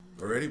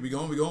Already? We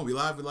going? We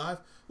live?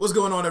 What's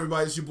going on,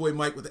 everybody? It's your boy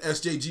Mike with the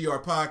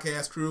SJGR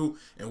podcast crew,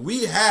 and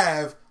we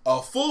have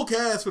a full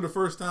cast for the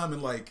first time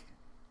in like,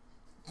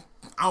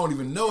 I don't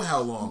even know how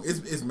long.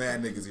 It's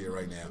mad niggas here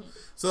right now.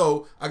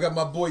 So, I got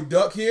my boy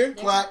Duck here.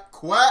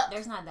 Quack.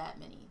 There's not that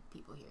many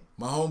people here.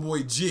 My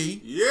homeboy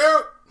G.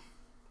 Yep.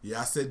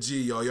 Yeah, I said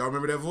G, y'all. Y'all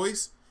remember that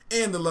voice?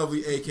 And the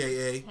lovely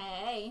AKA.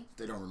 Hey.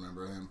 They don't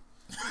remember him.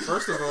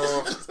 First of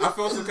all, I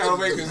felt some kind of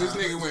way because this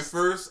nigga went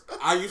first.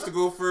 I used to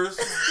go first.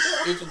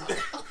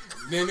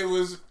 Then it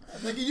was...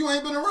 Nigga, you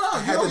ain't been around. I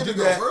had to do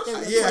that.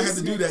 First. Yeah, I had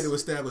to do that to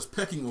establish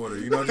pecking order.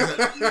 You know, just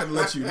had to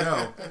let you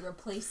know. The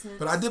replacement.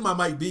 But I did my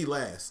Mike B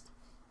last.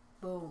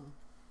 Boom.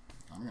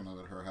 I'm gonna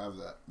let her have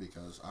that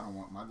because I don't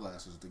want my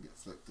glasses to get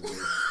flicked today.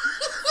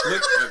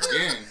 Flicked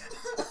again.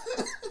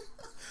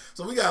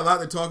 So we got a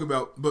lot to talk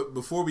about, but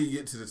before we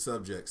get to the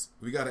subjects,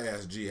 we got to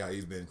ask G how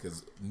he's been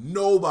because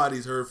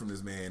nobody's heard from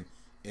this man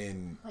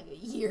in like a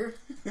year.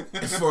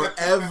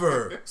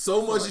 Forever.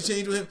 So much has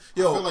changed with him.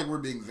 Yo, I feel like we're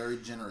being very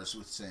generous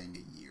with saying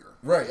a year.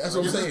 Right, that's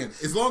what I'm saying.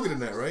 It's longer than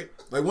that, right?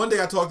 Like one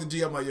day I talked to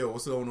G, I'm like, yo,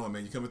 what's going on,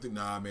 man? You coming through?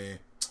 Nah, man.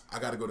 I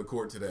got to go to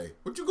court today.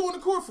 What you going to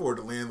court for?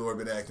 The landlord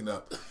been acting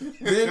up.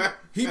 Then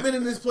he been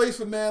in this place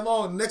for mad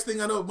long. Next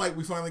thing I know, Mike,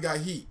 we finally got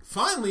heat.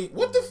 Finally,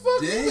 what the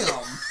fuck?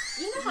 Damn.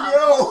 You know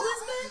how cold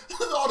it's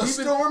been? All the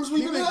storms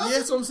we've been having? Yeah,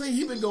 that's what I'm saying.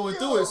 He been going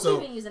through it. So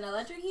You've been using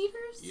electric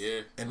heaters?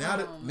 Yeah. and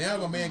now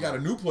my man got a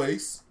new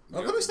place.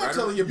 Let me stop Right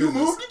telling you You business.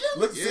 moved again?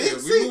 Look, Yeah,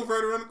 see? we moved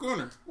right around the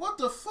corner. What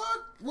the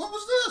fuck? What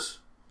was this?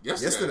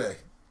 Yesterday.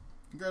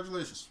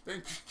 Congratulations.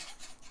 Thank you.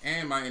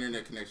 And my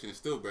internet connection is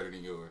still better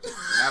than yours. And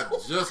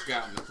I've just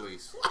gotten the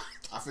place.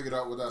 I figured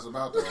out what that's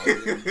about though.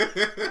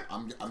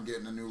 I'm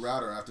getting a new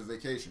router after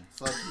vacation.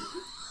 Fuck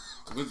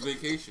you. When's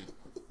vacation?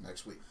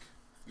 Next week.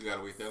 You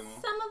gotta wait that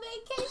long? Summer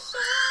vacation.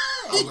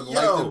 I would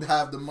like to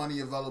have the money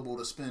available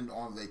to spend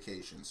on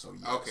vacation. So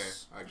yes. Okay.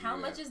 I give How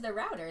you much that. is the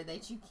router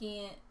that you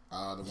can't?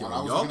 The Yo, one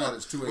I was y'all looking at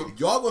is $280.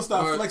 Y'all gonna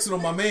stop But- flexing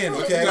on my man,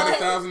 You okay? got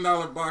a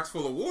 $1,000 box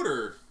full of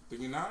water. Do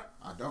you not?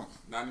 I don't.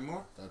 Not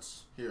anymore?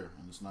 That's here,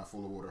 and it's not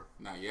full of water.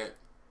 Not yet.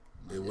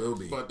 It will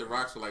be. But the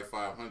rocks are like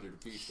 $500 a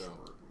piece though. Sure it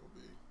will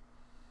be.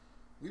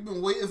 We've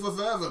been waiting for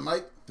forever,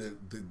 Mike. The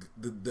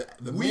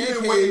We've man been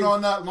cave, waiting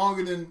on that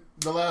longer than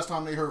the last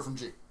time they heard from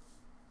G.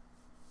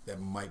 that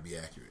might be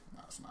accurate.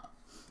 No, it's not.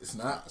 It's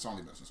not. It's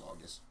only been since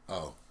August.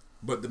 Oh,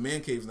 but the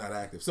man cave's not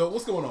active. So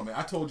what's going on, man?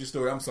 I told you a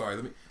story. I'm sorry.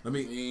 Let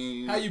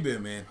me. How you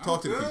been, man?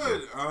 Talk to the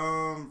good.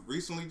 people.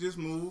 Recently just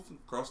moved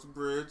across the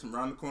bridge. I'm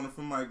around the corner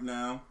from Mike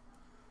now.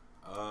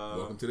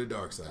 Welcome to the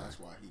dark side. That's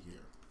why he here.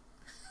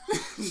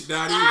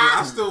 Not even.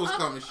 I still was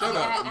coming. Shut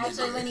up.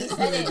 Actually, when he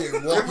said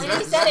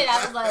it,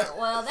 I was like,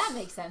 well, that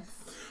makes sense.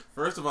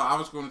 First of all, I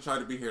was going to try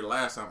to be here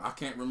last time. I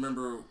can't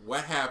remember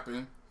what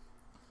happened.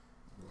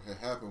 What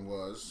happened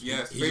was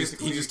Yes, He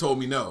basically. just told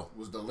me no.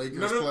 was the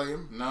Lakers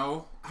playing.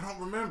 No, I don't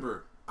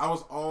remember. I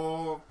was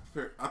all.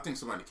 I think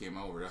somebody came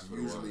over. That's what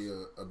Usually it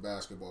was. a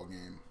basketball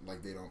game,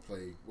 like they don't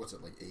play. What's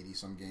it like 80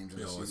 some games in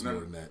No, the it's season?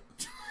 more than that.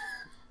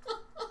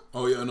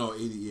 Oh yeah, no,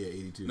 80, yeah,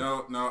 82.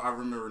 No, I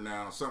remember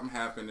now. Something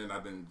happened and I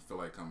didn't feel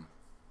like coming.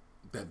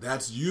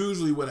 That's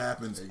usually what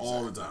happens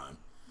all the time.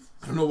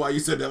 I don't know why you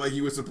said that like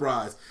you were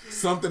surprised.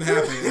 Something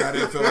happened and I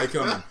didn't feel like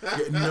coming.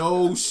 Yeah,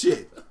 no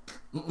shit.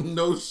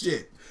 No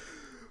shit.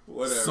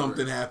 Whatever.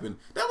 Something happened.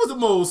 That was the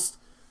most.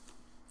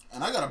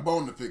 And I got a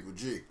bone to pick with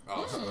G.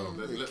 Oh,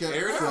 They let- kept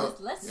air it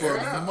out. Let's for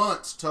it out.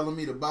 months telling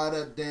me to buy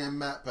that damn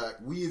map pack.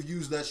 We have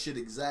used that shit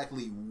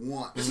exactly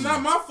once. It's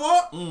not my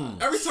fault.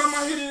 Every time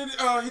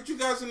I hit you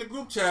guys in the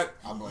group chat,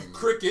 I blame you.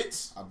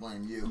 crickets. I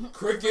blame you.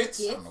 Crickets.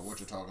 I don't know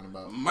what you're talking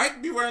about.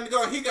 Mike be ready to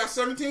go. He got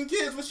 17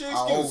 kids. What's your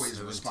I excuse? always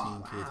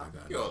respond. Kids I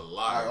got. You're a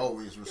liar. I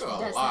always You're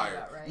respond. a That's liar. not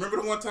about right.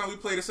 Remember the one time we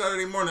played a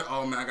Saturday morning?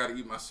 Oh man, I gotta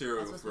eat my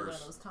cereal That's what's one of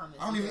first. those comments.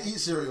 I don't even eat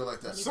cereal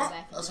like that. When you go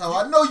back That's in how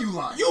the- I know you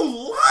lying. You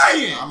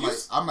lying?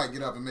 I might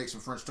get up and make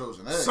some French toast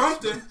and eggs.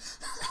 Something.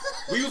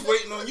 We was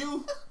waiting on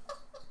you.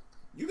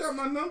 You got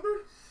my number?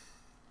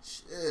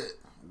 Shit.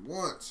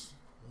 Once.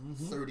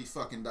 $30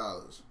 fucking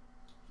dollars.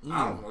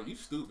 I don't know. You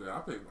stupid. I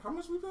paid. How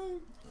much we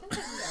paid? We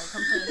are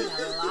complaining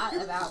a lot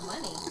about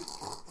money.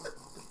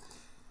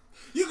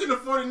 You can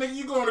afford it, nigga.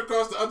 You going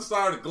across the other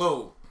side of the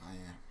globe. I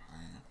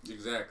am.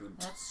 Exactly.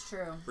 That's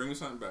true. Bring me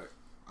something back.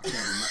 I can't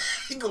remember.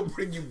 He gonna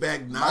bring you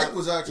back now. Mike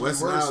was actually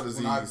West worse Nile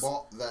when I disease.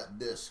 bought that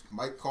disc.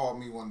 Mike called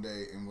me one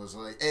day and was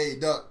like, "Hey,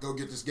 Duck, go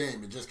get this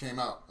game. It just came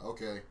out."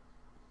 Okay.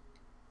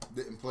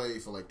 Didn't play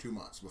for like 2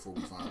 months before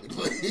we finally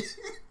played.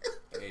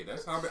 Hey,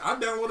 that's how I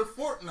downloaded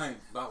Fortnite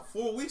about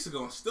 4 weeks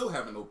ago and still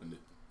haven't opened it.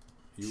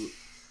 You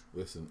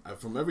listen.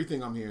 From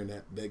everything I'm hearing,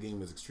 that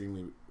game is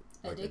extremely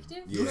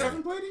Addictive? You Yeah.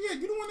 haven't played it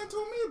yet. You the one that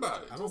told me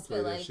about it. I don't Just play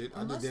feel that like shit.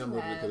 I just unless you downloaded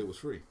it have because it was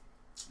free.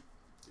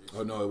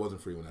 Oh no, it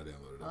wasn't free when I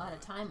downloaded it. A lot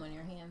of time on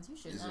your hands. You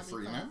should Is not it be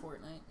free playing now?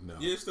 Fortnite. No,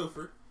 Yeah, it's still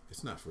free.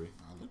 it's not free.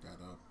 I'll look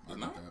that up. It's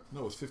not?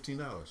 No, it's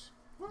 $15.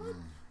 What?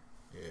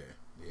 Yeah.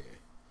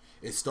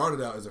 It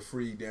started out as a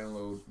free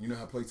download. You know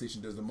how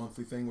PlayStation does the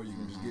monthly thing where you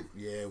can just get.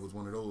 Yeah, it was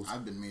one of those.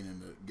 I've been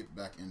meaning to get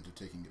back into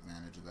taking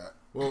advantage of that.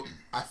 Well,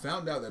 I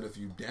found out that if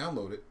you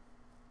download it,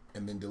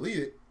 and then delete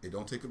it. It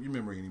don't take up your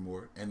memory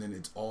anymore, and then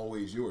it's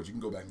always yours. You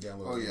can go back and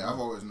download. Oh it. yeah, I've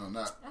always known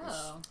that.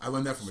 Oh. I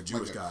learned that from a It's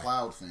Jewish like a guy.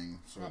 cloud thing.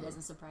 So That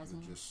doesn't surprise me.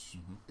 It just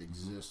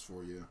exists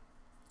for you.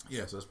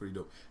 Yeah, so that's pretty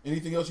dope.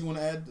 Anything else you want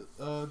to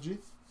add, G?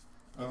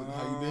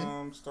 How you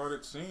been?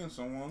 Started seeing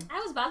someone. I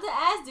was about to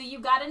ask, do you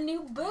got a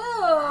new boo?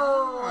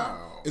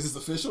 Wow. Is this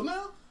official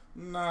now?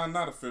 Nah,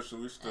 not official.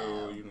 We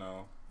still, you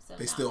know. So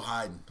They no. still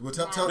hiding. Well,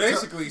 tell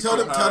Basically, tell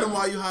them hiding.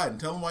 why you hiding.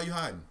 Tell them why you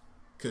hiding.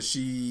 Cause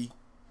she.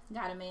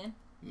 Got a man?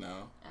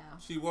 No. Oh.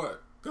 She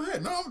what? Go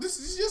ahead. No, this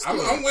is just.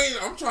 I'm waiting.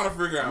 I'm trying to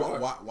figure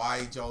out Why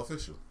ain't y'all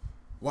official?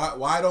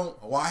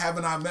 Why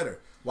haven't I met her?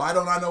 Why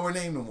don't I know her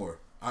name no more?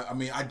 I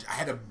mean, I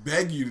had to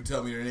beg you to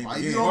tell me her name Why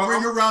again. you don't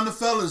bring her around the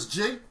fellas,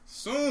 Jay?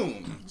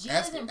 soon. G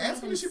Ask- doesn't ask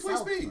bring him if she plays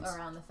himself spades.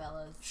 around the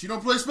fellas. She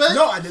don't play spades?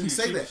 No, I didn't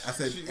say She- that. I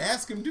said she-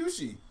 ask him. Do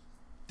she?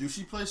 Do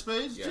she play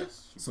spades? Jay?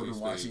 Yes. she So then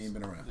plays why spades. she ain't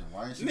been around?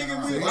 Why ain't she Nigga,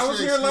 around? I What's was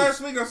your here excuse?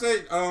 last week. I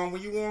said,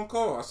 when you were on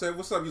call, I said,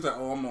 "What's up?" You was like,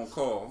 "Oh, I'm on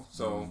call."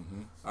 So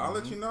I'll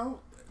let you know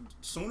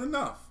soon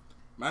enough.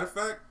 Matter of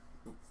fact,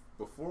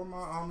 before my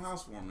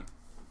housewarming.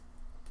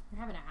 You're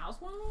having a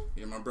housewarming?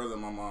 Yeah, my brother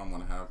and my mom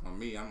want to have one.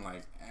 Me, I'm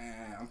like,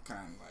 I'm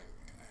kind of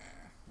like,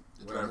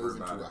 Did y'all whatever move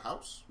about into it. a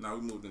house? No,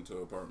 we moved into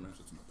an apartment.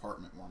 It's an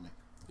apartment warming.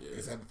 Yeah.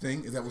 Is that the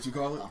thing? Is that what you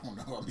call it? I don't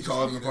know. I'm You just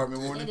call it an saying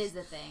apartment that- warming? It is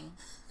the thing.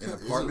 An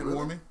Is it apartment really?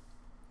 warming?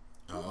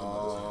 I've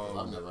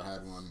Oh, never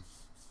had one.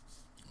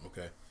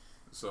 okay.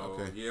 So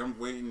Okay. yeah, I'm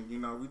waiting. You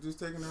know, we just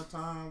taking our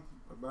time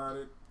about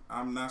it.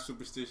 I'm not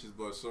superstitious,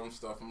 but some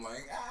stuff I'm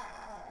like,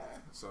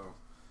 So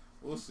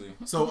we'll see.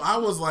 So I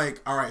was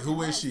like, all right,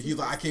 who is she? He's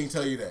like, I can't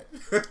tell you that.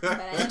 But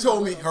I He am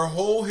told a me little- her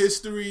whole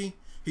history.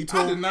 He I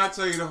told did not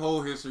tell you the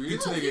whole history.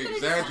 This No, you nigga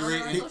could've just found her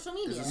exaggerating. on social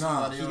media. Is it Nah,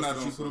 somebody She's else not that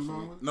on you put them social on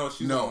media. with? No,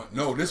 she's No, on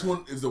no, this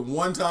one is the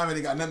one time it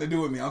ain't got nothing to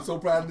do with me. I'm so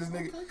proud of this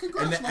nigga. Okay,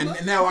 congrats, my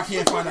And now I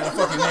can't find out a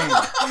fucking name.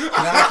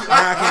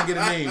 Now I can't get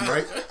a name,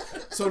 right?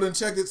 So then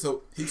check it.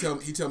 So he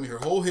tell me her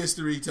whole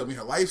history, tell me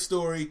her life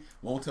story,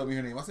 won't tell me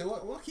her name. I said,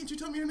 why can't you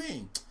tell me her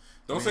name?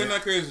 Don't say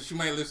nothing crazy. She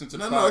might listen to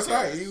the No, it's podcast.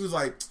 all right. He was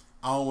like,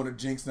 I don't want to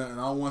jinx nothing.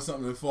 I don't want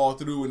something to fall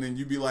through, and then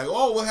you be like,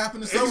 oh, what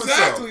happened to so and so?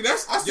 Exactly.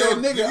 That's I said,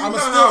 nigga, do you I'm know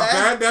still how ask-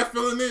 bad that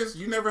feeling is.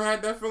 You never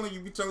had that feeling. You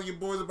be telling your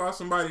boys about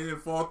somebody and then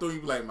fall through.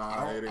 You be like, nah, I it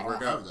don't, didn't I work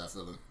don't out. have that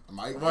feeling.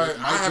 Mike But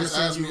I haven't just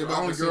seen asked you- me I about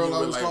only the seen girl you I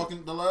with, was like-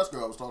 talking, the last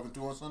girl I was talking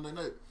to on Sunday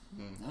night.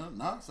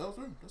 Nah, it fell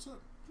through. That's it.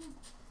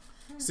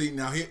 See,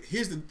 now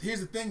here's the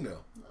thing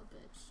though. Little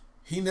bitch.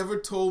 He never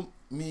told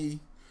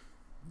me.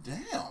 Damn.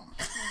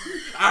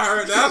 I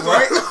heard that.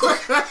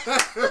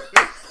 Right?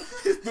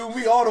 It threw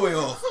me all the way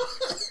off.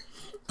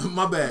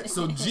 My bad.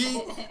 So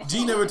G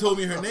never told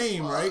me her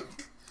name, right?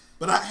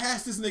 But I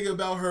ask this nigga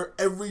about her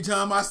every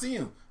time I see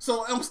him.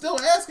 So I'm still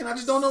asking. I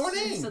just don't know her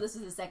name. So this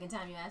is the second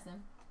time you asked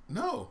him?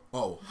 No.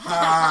 Oh,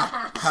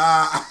 ha,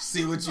 ha. I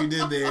see what you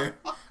did there.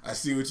 I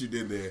see what you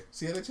did there.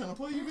 See how they trying to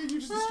play you, man? You're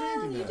just a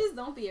stranger You now. just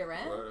don't be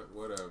around.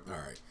 Whatever. All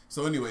right.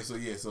 So anyway,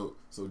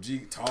 so G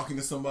talking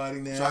to somebody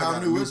now. So how I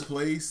got new a new is it?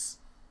 place.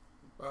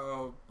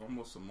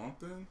 Almost a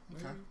month in,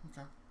 maybe.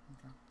 Okay.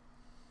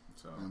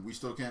 So And we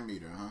still can't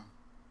meet her, huh?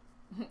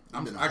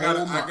 Been a I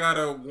whole month.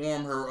 gotta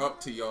warm her up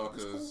to y'all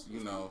because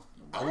you know.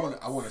 I want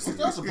to see.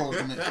 What's that supposed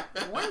to mean?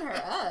 Warm her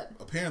up.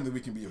 Apparently, we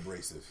can be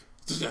abrasive.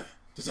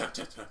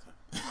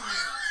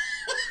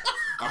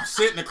 I'm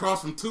sitting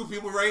across from two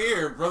people right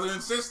here, brother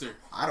and sister.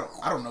 I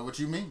don't know what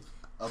you mean.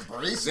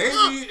 Abrasive?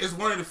 Zazie is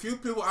one of the few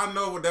people I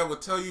know that will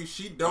tell you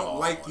she don't Oh,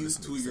 like you this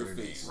to nigga your said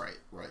it face.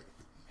 Right.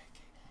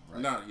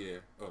 No, yeah.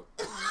 Oh.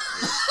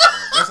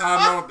 That's how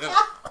I know.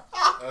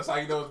 That's how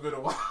you know it's been a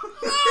while.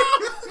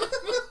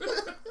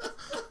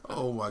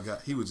 Oh my god,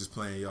 he was just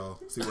playing, y'all.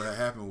 See what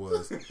happened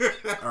was.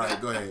 All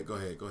right, go ahead.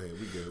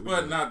 We good.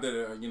 But not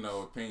that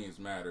opinions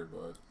matter,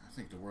 but I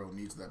think the world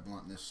needs that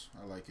bluntness.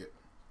 I like it.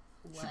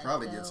 She What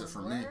probably the gets it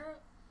from me. word?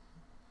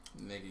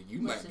 nigga,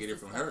 you Let's might get it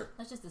just from discuss- her.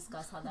 Let's just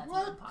discuss how that's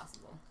What? even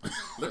possible.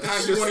 Look how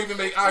you won't even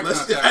make eye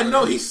contact. I know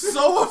with her. he's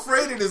so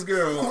afraid of this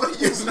girl.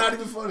 It's not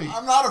even funny.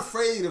 I'm not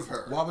afraid of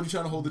her. Why would you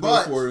try to hold the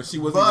door for her if she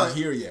wasn't even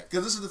here yet?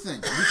 Because this is the thing.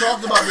 We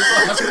talked about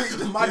this last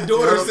week. My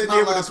daughter No, sitting not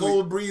here with a last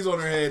cold breeze on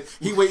her head.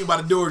 He waiting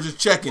by the door just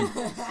checking.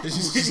 Is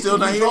she's still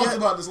not We here talked yet?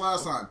 about this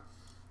last time.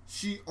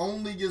 She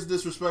only gets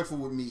disrespectful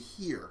with me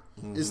here.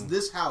 It's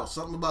this house.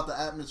 Something about the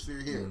atmosphere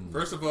here.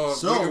 First of all,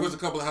 So- there was a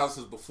couple of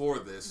houses before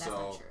this, That's so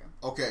not true.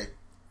 Okay.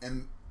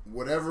 And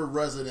whatever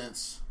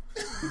residence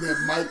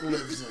that Mike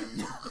lives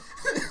in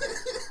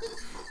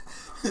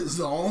is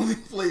the only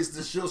place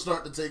that she'll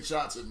start to take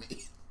shots at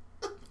me.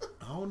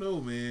 I don't know,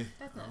 man.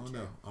 That's I not don't true.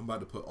 know. I'm about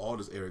to put all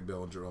this Eric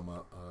Bellinger on my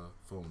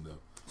phone,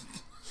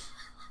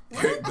 though.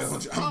 Eric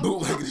Bellinger. I'm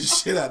bootlegging the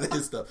shit out of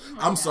his stuff.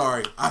 I'm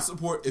sorry. I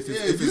support if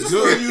it's you good.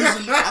 still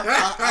using,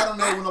 I don't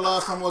know when the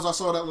last time was I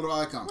saw that little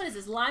icon. What is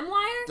this,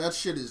 LimeWire? That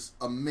shit is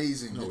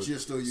amazing that you're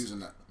still using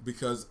that.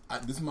 Because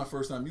this is my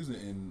first time using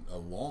it in a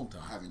long I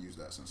time. haven't used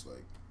that since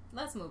like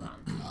Let's move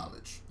on.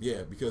 college.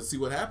 Yeah, because see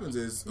what happens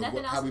is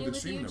Nothing how else we've new been with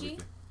streaming you, G?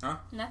 everything. Huh?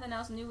 Nothing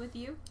else new with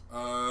you?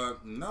 No,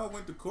 I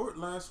went to court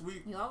last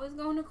week. You always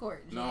going to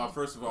court, Jay. No,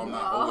 first of all, I'm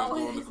not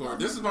always going to court.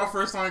 This is my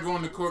first time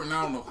going to court, and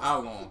I don't know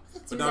how long.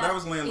 But no, that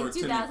was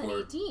landlord-tenant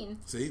court. 2018.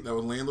 See, that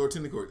was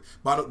landlord-tenant court.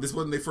 But this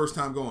wasn't their first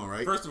time going,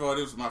 right? First of all,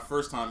 this was my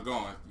first time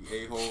going.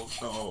 You a-holes.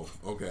 Oh,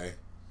 okay.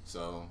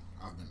 So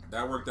I've been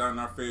that worked out in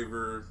our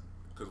favor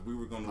because we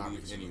were going to leave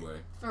Obviously. anyway.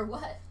 For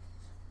what?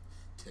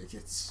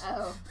 tickets.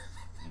 Oh.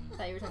 I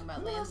thought you were talking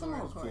about Last time I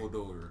landlord was court. pulled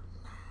over.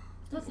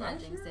 Let's not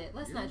jinx it.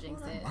 Let's not jinx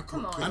it. My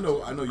Come court on. I know.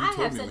 You I told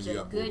have me when such you a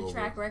got pulled good over.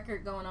 track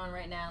record going on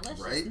right now. Let's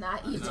Right? just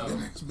not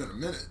even. It's been a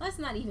minute. Let's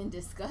not even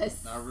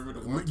discuss. I remember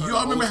the one You time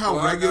all remember how old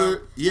squad regular?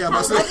 got- Yeah, I'm How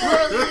about to say.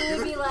 regularly you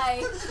would be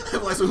like,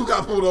 I'm like, so who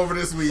got pulled over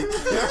this week?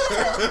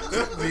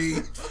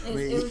 me.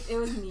 it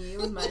was me. It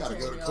was my Gotta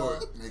turn, go to y'all.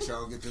 court. Make sure I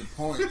don't get them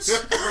points.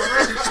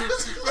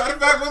 Matter of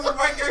fact, wasn't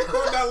Mike got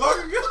caught that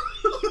long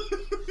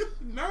ago?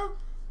 No.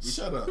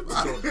 Shut up.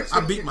 I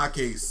beat my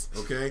case.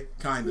 Okay,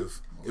 kind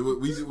of.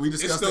 We discussed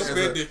It's it still as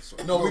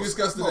pending. we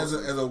discussed it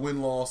as a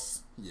win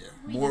loss. Yeah.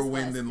 We More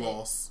win discussed than it.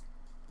 loss.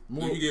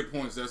 Well, you get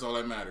points. That's all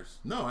that matters.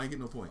 No, I ain't get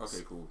no points.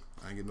 Okay, cool.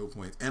 I ain't get no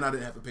points, and I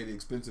didn't have to pay the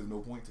expensive no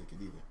point ticket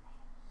either.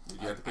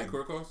 Did you have to pay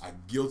court costs? I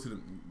guilted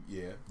them,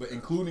 yeah, but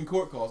including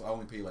court costs, I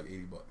only paid like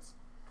 $80.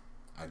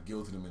 I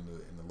guilted him in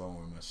the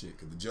lowering my shit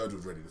because the judge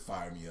was ready to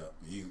fire me up.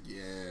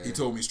 He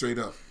told me straight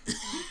up.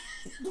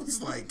 He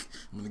was like,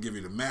 "I'm gonna give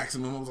you the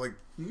maximum." I was like,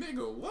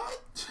 "Nigga,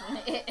 what?"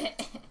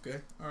 Okay,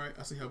 all right.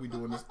 I see how we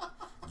doing this,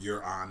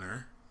 Your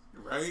Honor.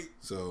 Right?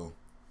 So,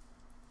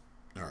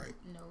 all right.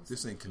 No,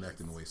 This ain't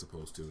connecting the way it's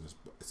supposed to.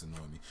 It's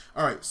annoying me.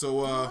 All right,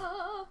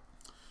 so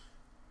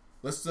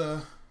let's.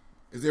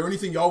 Is there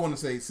anything y'all want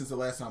to say since the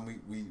last time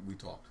we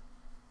talked?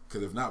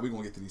 Because if not, we're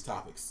gonna get to these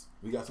topics.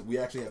 We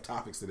actually have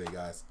topics today,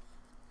 guys.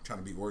 I'm trying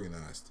to be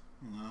organized.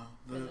 No,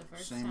 For the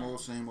first same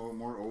time. old,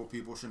 more old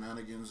people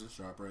shenanigans at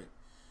ShopRite.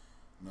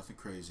 Nothing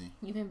crazy.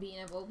 You've been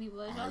beating up old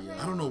people at Oh, yeah.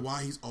 I don't know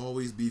why he's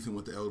always beefing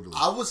with the elderly.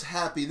 I was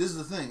happy. This is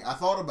the thing. I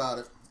thought about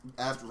it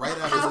right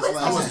after I this was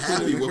last I was incident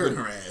happy occurred. whooping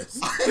her ass.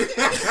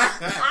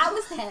 I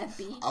was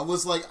happy. I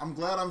was like, I'm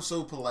glad I'm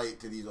so polite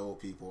to these old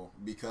people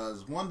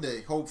because one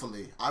day,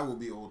 hopefully, I will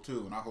be old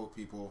too, and I hope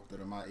people that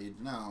are my age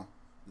now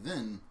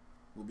then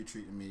will be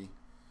treating me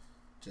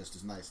just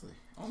as nicely.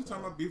 Only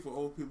time I beef with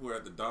old people are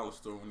at the dollar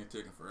store when they're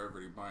taking forever.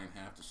 They're buying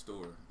half the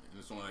store, and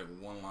it's only like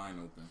one line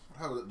open.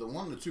 The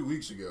 1 to 2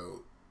 weeks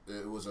ago,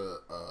 it was a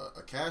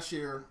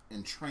cashier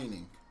in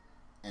training,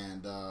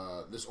 and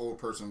this old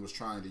person was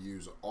trying to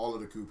use all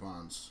of the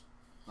coupons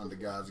under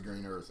God's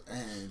green earth,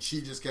 and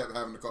she just kept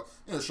having to call.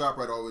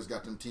 ShopRite always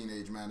got them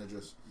teenage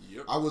managers.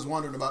 Yep. I was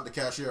wondering about the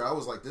cashier. I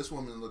was like, this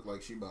woman looked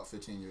like she about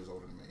 15 years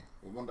older than me.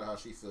 I wonder how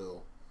she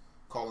feel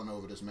calling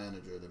over this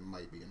manager that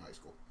might be in high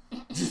school.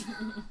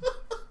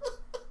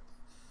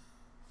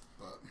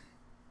 But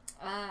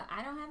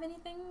I don't have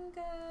anything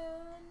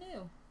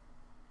new.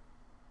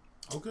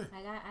 Okay.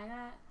 I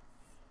got.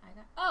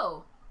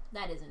 Oh,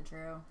 that isn't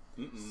true.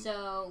 Mm-mm.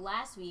 So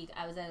last week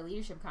I was at a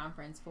leadership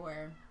conference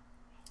for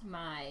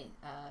my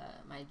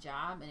my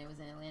job, and it was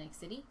in Atlantic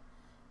City,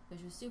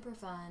 which was super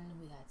fun.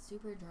 We got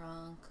super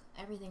drunk.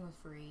 Everything was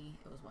free.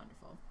 It was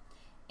wonderful.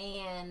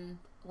 And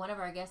one of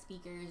our guest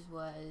speakers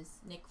was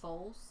Nick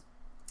Foles,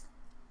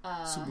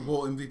 Super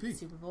Bowl MVP.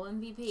 Super Bowl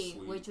MVP,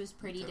 Sweet. which was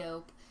pretty Okay.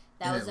 dope.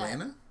 In was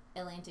Atlanta?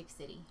 Atlantic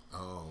City.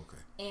 Oh,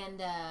 okay. And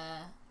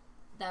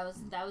that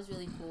was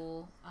really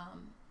cool,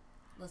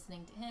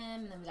 listening to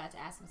him, and then we got to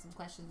ask him some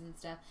questions and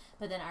stuff.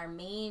 But then our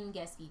main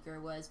guest speaker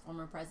was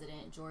former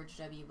President George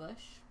W.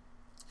 Bush.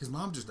 His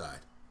mom just died.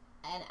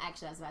 And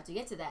actually, I was about to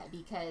get to that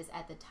because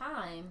at the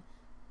time,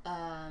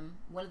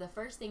 one of the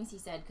first things he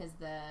said, because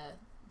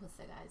what's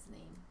the guy's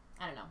name?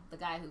 I don't know, the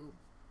guy who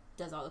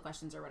does all the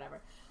questions or whatever,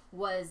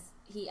 was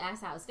he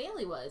asked how his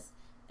family was,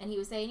 and he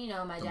was saying,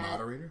 my The dad,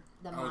 moderator?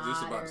 the I was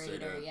just about to say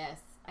moderator, that. yes.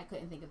 I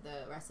couldn't think of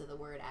the rest of the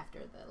word after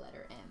the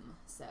letter M,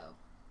 so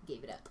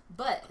gave it up.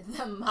 But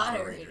the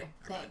moderator,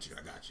 I thanks.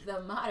 got you.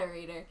 The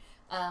moderator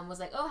was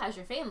like, "Oh, how's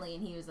your family?"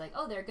 And he was like,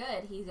 "Oh, they're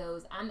good." He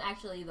goes, "I'm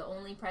actually the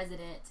only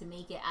president to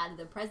make it out of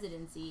the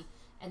presidency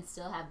and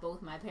still have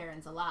both my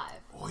parents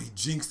alive." Oh, he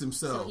jinxed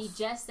himself. So he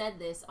just said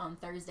this on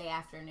Thursday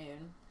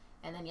afternoon,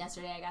 and then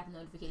yesterday I got the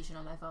notification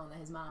on my phone that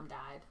his mom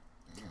died.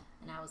 Yeah.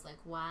 And I was like,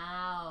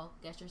 wow,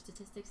 guess your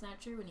statistic's not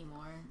true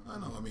anymore. I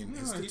know. I mean, No,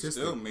 his he statistic.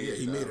 still made yeah, it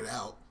he made out. it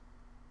out.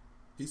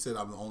 He said,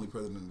 "I'm the only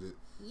president that."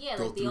 Yeah,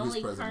 Go like the through his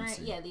only current,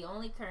 presidency. the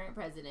only current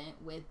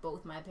president with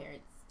both my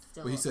parents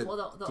still. Well, he said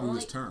the through only,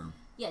 his term.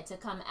 Yeah, to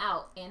come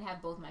out and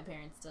have both my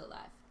parents still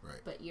alive. Right.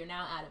 But you're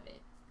now out of it,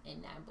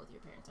 and now both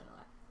your parents aren't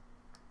alive.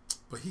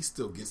 But he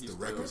still gets He the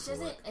still- record Which for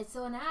doesn't. it. And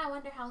so now I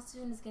wonder how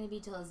soon it's going to be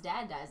till his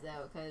dad dies,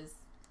 though, because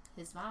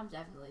his mom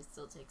definitely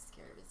still takes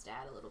care of his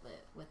dad a little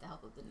bit with the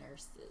help of the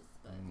nurses,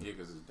 but Yeah,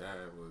 because his dad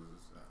was.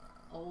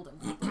 old and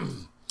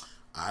crippled.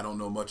 I don't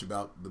know much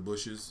about the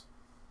Bushes,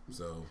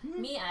 so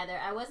Me either.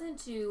 I wasn't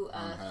too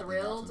I'm happy not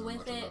thrilled to know with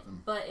much it, about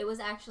them. but it was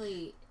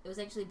actually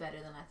better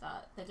than I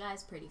thought. The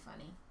guy's pretty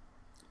funny.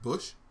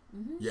 Bush.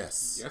 Mm-hmm.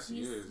 Yes. Yes, he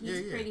He's is. Yeah,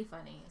 yeah. pretty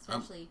funny,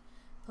 especially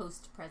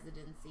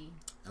post-presidency.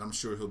 And I'm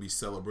sure he'll be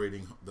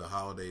celebrating the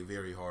holiday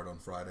very hard on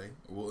Friday.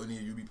 Will any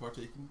of you be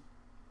partaking?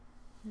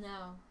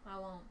 No, I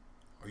won't.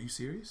 Are you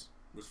serious?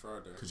 Which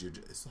Friday? Because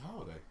it's a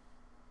holiday.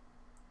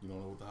 You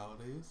don't know what the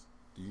holiday is?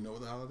 Do you know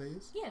what the holiday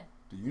is? Yeah.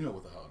 Do you know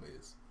what the holiday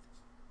is?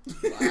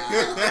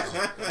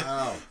 Wow.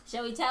 Wow.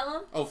 Shall we tell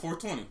him? Oh,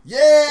 420. Yay!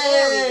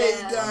 There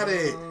we go. Got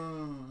it.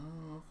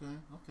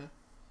 Okay.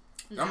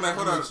 I'm like,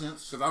 hold That on, makes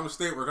sense. because I'm a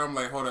state worker. I'm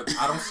like, hold on,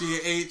 I don't see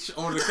an H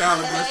on the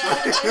calendar.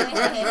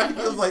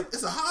 It was like,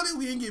 it's a holiday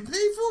we ain't getting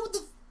paid for? What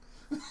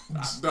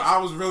the I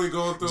was really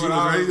going through She it. was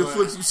I ready to like,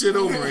 flip some shit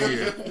over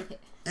here.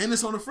 And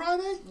it's on a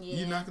Friday? Yeah.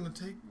 You're not going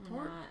to take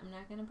part? I'm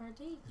not gonna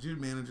partake. Did your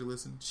manager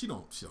listen? She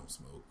don't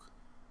smoke.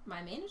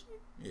 My manager?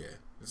 Yeah.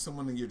 Is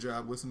someone in your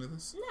job listen to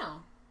this?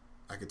 No.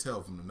 I could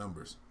tell from the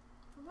numbers.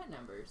 From what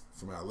numbers?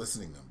 From our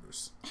listening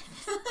numbers.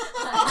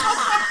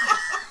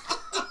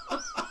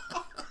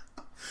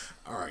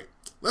 All right.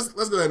 Let's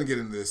go ahead and get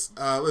into this.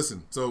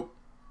 Listen, so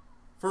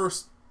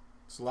first,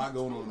 there's a lot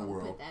going on in the Don't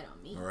world. Put that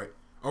on me. All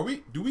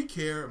right. Do we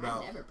care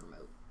about I never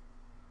promote.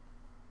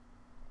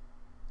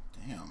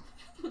 Damn.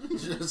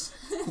 Just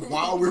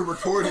while we're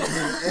recording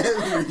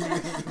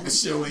everything.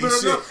 this show ain't No,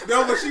 shit?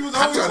 but she was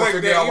I'm always trying to like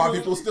figure that. out why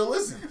Even, people still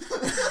listen. she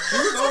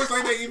was always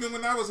like that even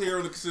when I was here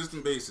on a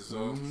consistent basis.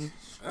 So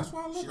that's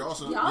why I love She her.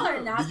 also, Y'all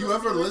are not do you supposed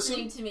ever to be listen?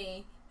 listening to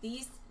me.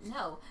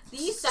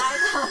 These side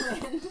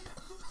comments.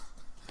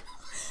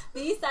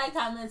 These side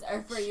comments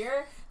are for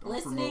your Don't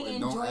listening promote it.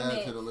 Don't add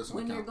enjoyment to the listen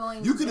when account. you're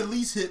going. You could at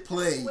least hit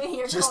play When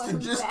you're just going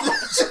to back.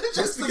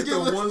 just to get give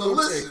the us one the little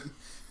listen. thing.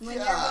 When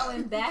God. you're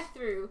going back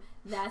through,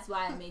 that's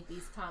why I make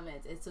these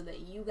comments. It's so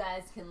that you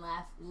guys can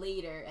laugh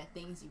later at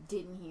things you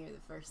didn't hear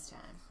the first time.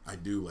 I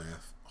do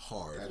laugh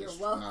hard That You're is-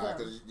 welcome. Nah,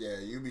 'cause, yeah,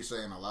 you be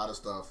saying a lot of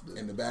stuff. That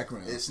in the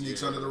background. it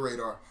sneaks Yeah. under the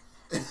radar.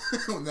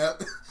 When that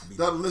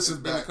There's listens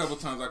been a back. couple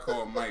times I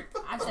called Mike.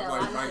 I've I said was a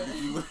like, lot of Mike,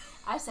 things. you.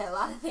 I've said a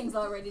lot of things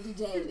already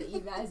today that you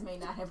guys may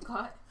not have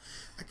caught.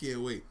 I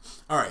can't wait.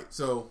 All right,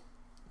 so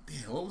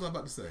damn, what was I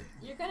about to say?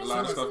 You're gonna A lot send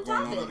of us some stuff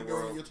going on in topics. the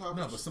world. Your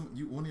topics? No,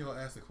 but one of y'all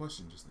asked a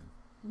question just then.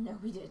 No,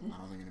 we didn't. I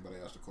don't think anybody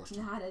asked a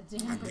question. Not a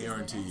damn I person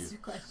guarantee you. asked a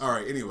question. All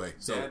right, anyway,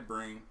 so Dad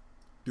brain.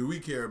 do we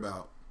care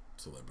about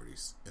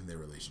celebrities and their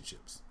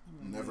relationships?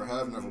 Never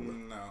have, never will.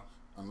 No.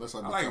 Unless I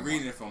become like one.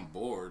 reading if I'm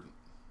bored.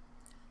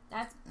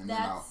 That's And then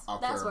I'll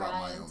that's care where about I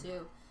my am own.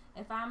 too.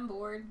 If I'm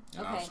bored,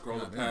 And I'm okay.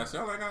 scrolling Yeah, past it.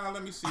 I'm like,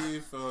 let me see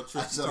if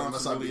Tristan said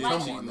unless I Thompson really become is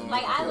one, cheating then on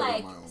Like me. I care about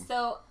like my own.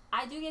 so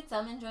I do get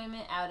some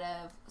enjoyment out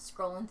of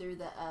scrolling through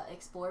the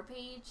explore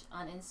page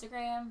on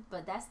Instagram,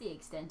 but that's the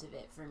extent of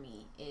it for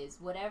me. Is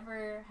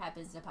whatever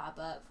happens to pop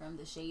up from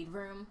the Shade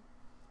Room,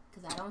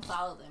 because I don't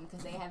follow them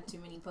because they have too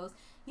many posts.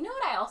 You know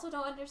what I also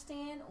don't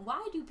understand?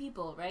 Why do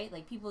people, right,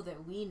 like people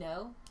that we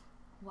know,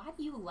 why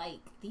do you like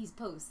these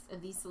posts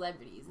of these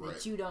celebrities Right.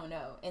 that you don't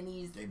know and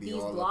They be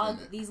all up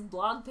in it.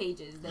 blog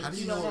pages that How do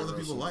you don't know what know? other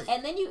people like?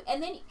 And then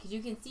because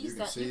you can see You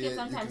can see you can it,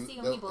 sometimes see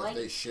when they'll- people if like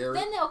they it. share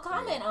Then it, they'll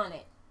comment yeah. on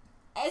it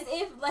as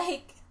if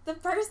like the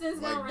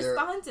person's Like gonna they're-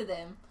 respond to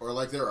them. or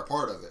like they're a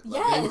part of it.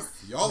 Like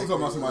Yes. Y'all are like talking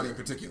about they somebody were- in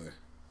particular.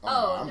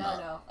 Oh, I'm not.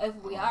 no. If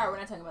we are, we're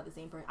not talking about the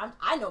same person.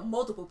 I know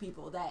multiple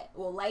people that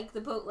will like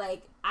the post.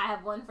 Like I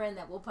have one friend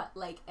that will put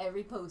like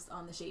every post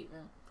on the Shade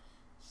Room.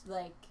 She's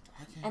like,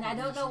 and I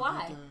don't know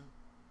why.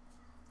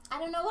 I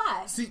don't know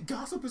why. See,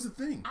 gossip is a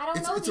thing. I don't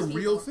it's, know It's a these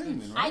real people. thing,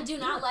 then, right? I do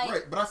not like.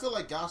 Right, but I feel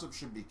like gossip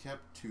should be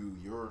kept to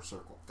your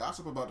circle.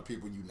 Gossip about the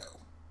people you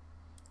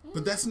know.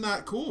 But that's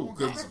not cool. I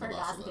 'cause prefer about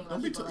gossiping celebrities. about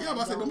don't be people yeah, that I'm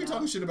about to say, don't be know.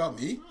 talking shit about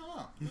me.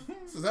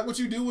 So is that what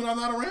you do when I'm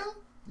not around?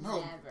 No,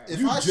 Never. if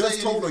You I just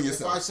say told on anything,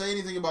 yourself. If I say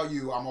anything about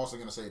you, I'm also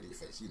gonna say it to your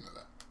face. You know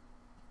that.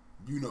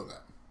 You know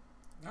that.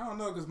 I don't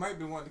know, because Mike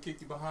been wanting to kick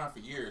you behind for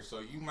years, so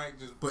you might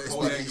just But it's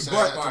hold that like- in He your said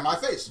but- back that to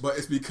pocket. my face. But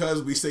it's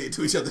because we say it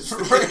to each other's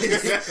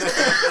face.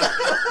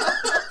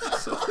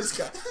 So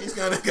he's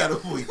kind of got a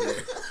point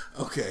there.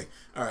 Okay,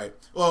 all right.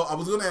 Well, I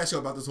was going to ask you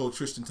about this whole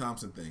Tristan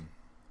Thompson thing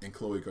and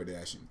Khloe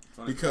Kardashian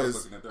Funny, because I was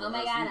looking at that Oh my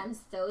last god, week. I'm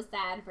so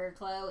sad for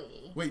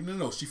Chloe. wait,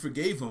 no, she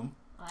forgave him.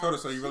 Told her,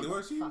 so you really She's a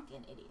was cheating?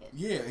 Fucking idiot.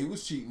 Yeah, he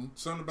was cheating.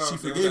 Something about She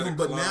if they was forgave at a him,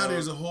 but now club.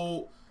 there's a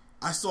whole.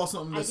 I saw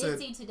something I that did said.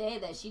 see today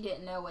that she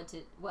didn't know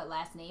what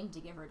last name to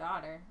give her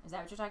daughter. Is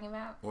that what you're talking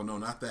about? Well, no,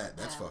 not that.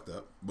 That's No. fucked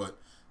up. But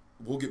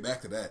we'll get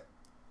back to that.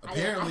 I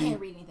Apparently, didn't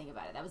read anything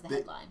about it. That was the they-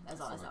 headline. That's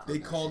all I saw. they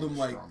Kardashian called him is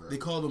like stronger. they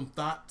called him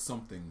thought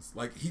somethings.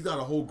 Like he got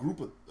a whole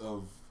group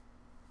of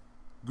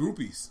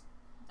groupies.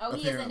 Oh,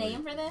 he has a apparently.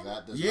 name for them?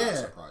 That does Yeah, not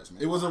surprise me.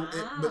 it was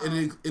but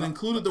it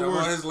included the Well,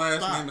 word. his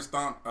last thought. name is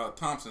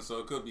Thompson, so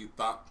it could be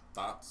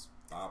Thompson.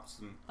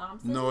 Thompson?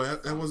 No,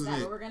 that wasn't Is that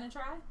it. what we're going to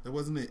try? That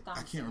wasn't it. I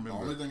Thompson. can't The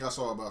only remember. thing I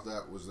saw about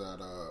that was that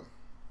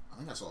I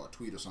think I saw a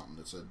tweet or something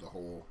that said the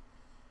whole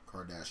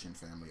Kardashian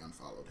family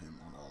unfollowed him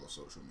on all of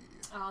social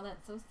media. Oh,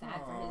 that's so sad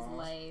for his Aw.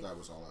 life. That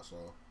was all I saw.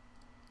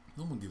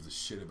 No one gives a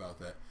shit about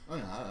that. Oh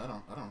yeah, I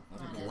don't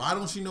care. Why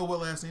don't she know what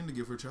last name to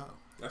give her child?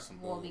 That's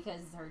some Well, bull.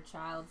 because her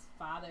child's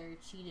father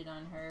cheated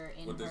on her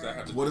in What does her. that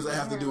have to What does that in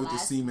have to her do with the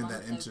last semen month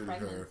that of entered her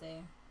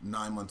pregnancy.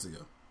 9 months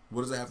ago?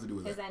 What does that have to do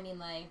with Because that? I mean,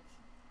 like,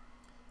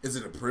 Is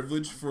it a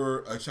privilege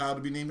for a child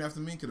to be named after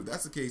me? Because if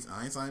that's the case,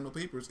 I ain't signing no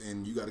papers,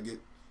 and you got to get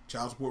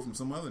child support from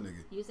some other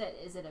nigga. You said,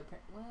 is it a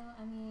well?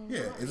 I mean,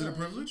 Yeah, not is it a really.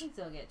 privilege? You can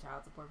still get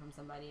child support from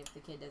somebody if the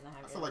kid doesn't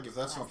have. I feel like if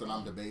that's last something name.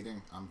 I'm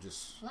debating, I'm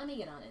just Let me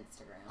get on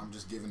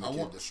Instagram. giving the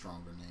kid the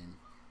stronger name.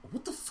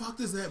 What the fuck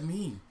does that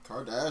mean?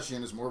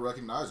 Kardashian is more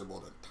recognizable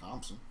than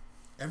Thompson.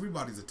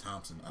 Everybody's a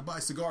Thompson. I buy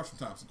cigars from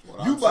Thompson.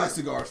 What You I'm buy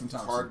saying. cigars from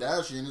Thompson.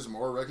 Kardashian is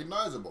more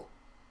recognizable.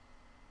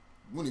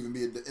 Wouldn't even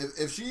be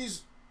if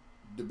she's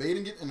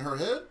debating it in her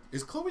head.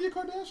 Is Khloe a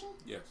Kardashian?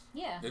 Yes.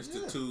 Yeah. It's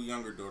the two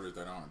younger daughters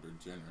that aren't. They're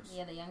Jenners.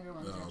 Yeah, the younger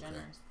ones Oh, are okay.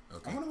 Jenners.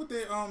 Okay. I wonder what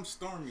they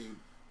Stormy.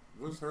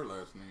 What's her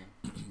last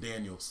name?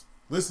 Daniels.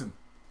 Listen.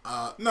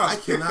 No. I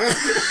cannot.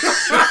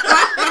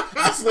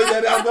 I slid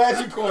that out. I'm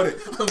glad you caught it.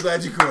 I'm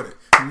glad you caught it.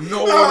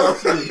 No one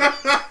else did.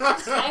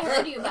 I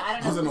heard you, but I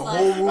I don't was know in a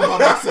whose whole last. room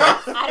by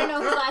myself. I don't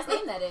know whose last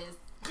name that is.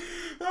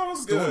 That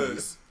was good.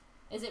 Stormies.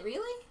 Is it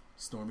really?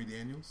 Stormy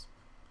Daniels.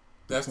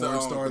 That's the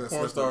porn star the that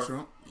porn slept with star.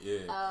 Trump. Yeah.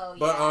 Oh,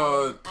 But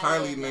yeah, I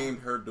Kylie didn't know. named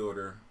her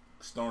daughter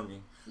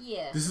Stormy.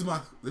 Yeah. This is my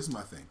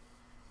thing.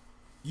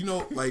 You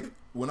know, like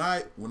when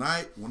I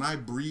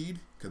breed,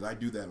 because I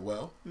do that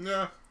well.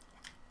 Yeah.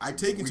 I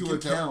take into can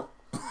account.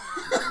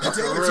 I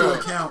take For into real.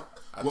 account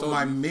I what told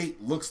my you.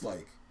 mate looks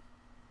like.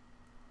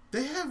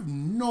 They have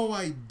no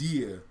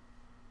idea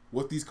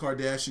what these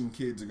Kardashian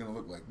kids are gonna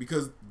look like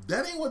because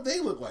that ain't what they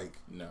look like.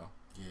 No.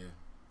 Yeah.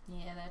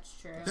 Yeah, that's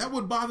true. That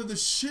would bother the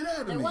shit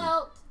out of me.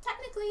 Well,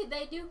 technically,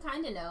 they do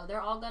kind of know.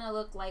 They're all gonna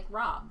look like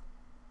Rob.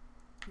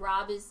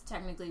 Rob is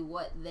technically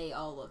what they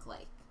all look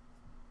like,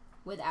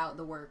 without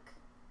the work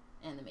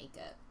and the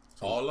makeup.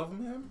 All of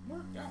them have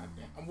work.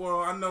 Goddamn. Well,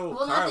 I know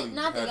Well, Kylie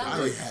not the had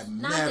younger, Kylie had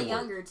not mad the work.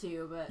 younger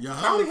two, but Yeah,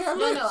 Kylie had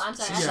no, lips. I'm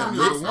sorry. She I had thought,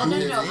 lips. no, One no,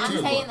 kid no. and I'm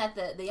two saying one.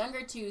 that the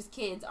younger two's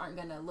kids aren't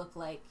gonna look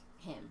like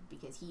him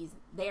because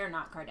they are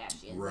not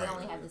Kardashians. Right. They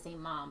only have the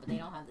same mom, but they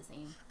don't have the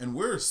same. and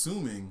we're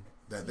assuming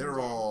that they're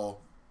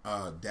all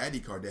Daddy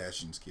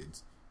Kardashian's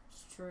kids.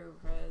 It's true,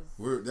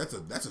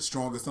 because That's a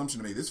strong assumption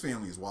to make. This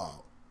family is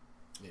wild.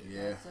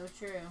 Yeah. so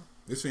true.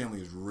 This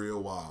family is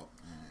real wild.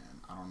 And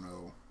I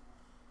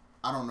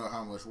don't know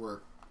how much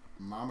work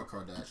Mama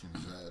Kardashian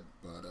has had,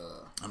 but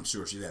I'm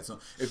sure she's had some.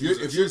 If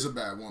she's a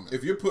bad woman.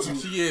 if you're putting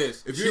She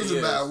is. if She's you're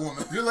a bad woman.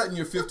 if you're letting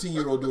your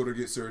 15-year-old daughter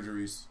get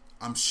surgeries,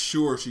 I'm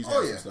sure she's had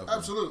Oh some yeah, stuff done.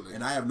 absolutely.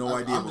 And I have no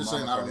idea I'm what just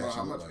Mama saying, I don't know Kardashian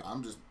how much. looked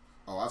like.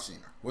 I've seen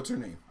her. What's her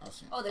name? I've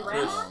seen. Oh, the her.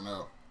 grandma? I don't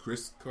know.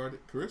 Chris?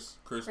 Kris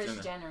Kris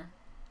Jenner. Jenner.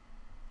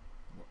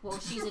 Well,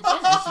 she's a Jenner.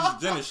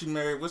 She's Jenner. She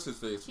married what's his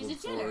face? She's a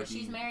before Jenner. he,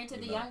 She's married to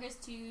you the know.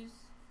 youngest two's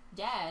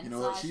dad. You know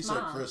what? She said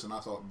mom. Chris, and I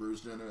thought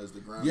Bruce Jenner as the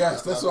grandma.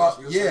 Yes, that's what.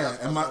 And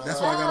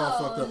that's why I got all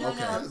fucked up. No,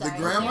 Okay. I'm The sorry.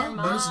 grandma? Their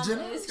mom Bruce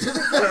Jenner? is-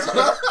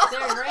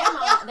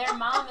 their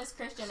mom is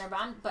Kris Jenner,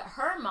 but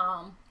her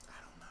mom, I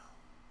don't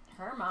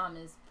know. Her mom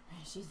is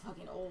she's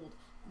fucking old.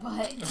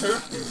 But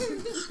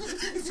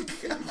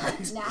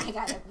now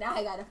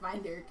I gotta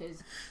find her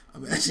because I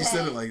mean, she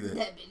said it like that.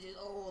 That bitch is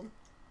old.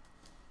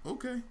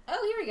 Okay.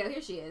 Oh, here we go.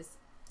 Here she is.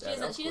 Yeah,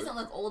 that was She doesn't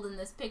look old in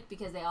this pic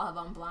because they all have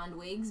on blonde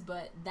wigs,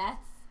 but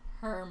that's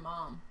her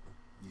mom.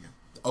 Yeah.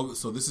 Oh,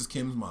 so this is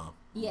Kim's mom.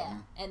 Yeah,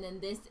 and then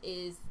this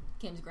is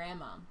Kim's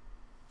grandmom.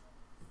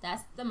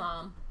 That's the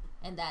mom,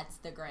 and that's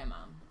the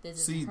grandmom. This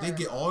is See, her they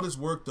get mom. all this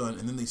work done,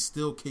 and then they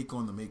still cake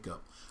on the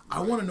makeup. I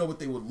want to know what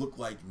they would look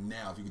like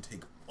now if you could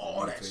take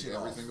all that Take shit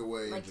off. everything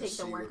away. Like and take just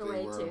the see work what they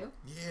away were. too.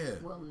 Yeah.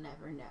 We'll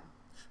never know.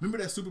 Remember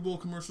that Super Bowl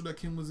commercial that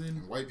Kim was in?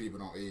 And white people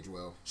don't age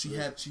well. She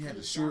had a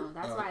No, short.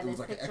 that's why It was this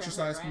like an picture of her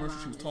exercise commercial.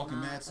 She was grandmom talking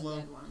is not mad a slow.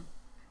 good one.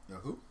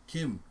 Who?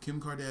 Kim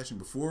Kardashian.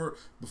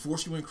 Before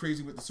she went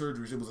crazy with the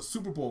surgeries, it was a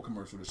Super Bowl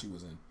commercial that she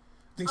was in.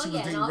 I think Oh she yeah,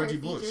 was and dating all her Reggie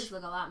features Bush.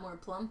 look a lot more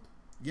plump.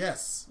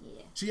 Yes.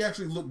 Yeah. She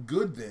actually looked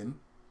good then,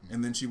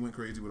 and then she went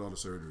crazy with all the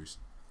surgeries.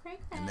 Cray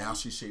And now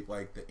she's shaped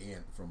like the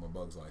ant from A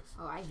Bug's Life.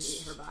 Oh, I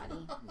hate her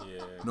body.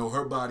 Yeah. No,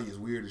 her body is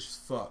weird as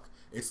fuck.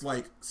 It's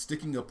like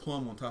sticking a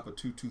plum on top of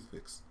two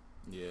toothpicks.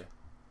 Yeah.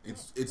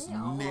 It's They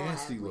all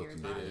nasty have weird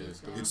looking. It bodies,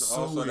 is. man. It's It's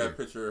so also weird. that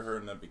picture of her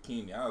in that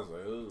bikini. I was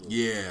like, oh.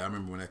 Yeah, I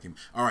remember when that came.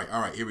 All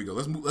right, here we go.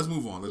 Let's move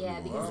on. Let's Yeah,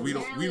 move because on. We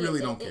apparently really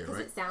it- don't it- care, 'cause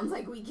right? It sounds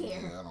like we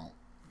care. Yeah, I don't.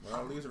 Well,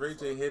 at least Ray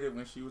J hit it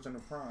when she was in the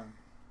prime.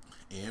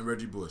 And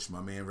Reggie Bush,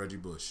 my man Reggie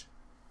Bush.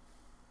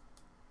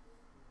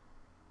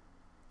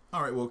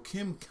 All right, well,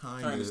 Kim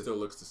kind Kinda of still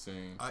looks the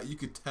same. you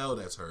could tell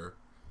that's her.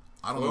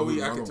 I don't Chloe, know. Who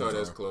the I other can tell ones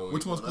that's are. Chloe.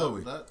 Which one's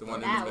Chloe? The one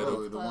in That the middle.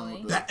 was The one with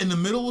Chloe. the- That in the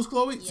middle was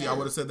Chloe. See, I Yeah.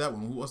 would have said that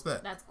one. What's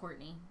that? That's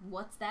Courtney.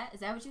 What's that?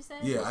 Is that what you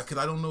said? Yeah, because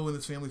I don't know in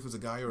this family if it's a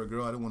guy or a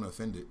girl. I didn't want to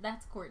offend it.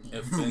 That's Courtney.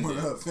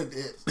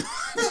 Offended.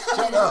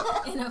 Shut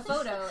up. In a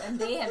photo, and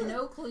they have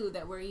no clue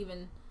that we're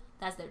even.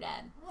 That's their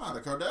dad. Ah, the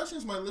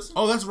Kardashians might listen.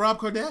 Oh, that's Rob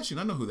Kardashian.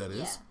 I know who that is.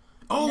 Yeah.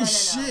 Oh No.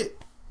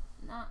 shit.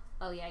 Not.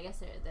 Oh yeah, I guess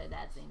their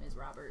dad's name is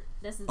Robert.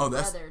 This is Oh, the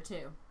that's- brother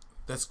too.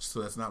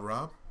 That's not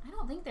Rob. I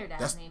don't think their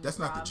dad's name. That's is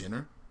not Rob. the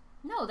Jenner.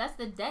 No, that's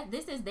the dad.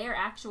 This is their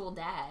actual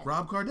dad.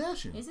 Rob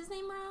Kardashian. Is his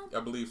name Rob? I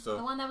believe The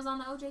so. one that was on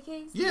the OJ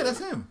case? Yeah, that's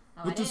him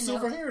Oh, with I the didn't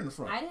silver know- hair in the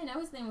front. I didn't know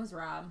his name was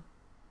Rob.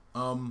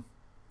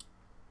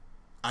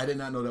 I did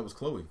not know that was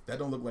Chloe. That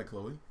don't look like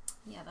Chloe.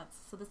 Yeah,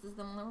 this is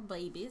them little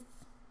babies.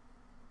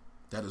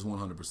 That is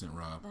 100%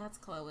 Rob. That's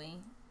Chloe.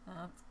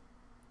 That's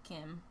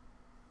Kim.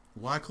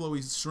 Why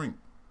Chloe shrink?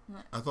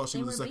 I thought she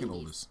They was the were second babies.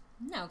 oldest.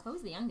 No,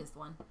 Chloe's the youngest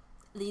one.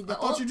 I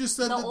thought you just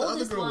said that the other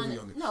oldest girl was one, the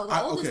youngest. No,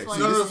 the oldest okay, one.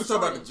 so No, is we're the talking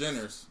about the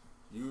shortest. Jenners.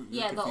 You're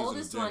Yeah, the confusing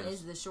oldest one Jenners.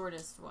 is the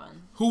shortest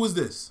one. Who is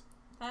this?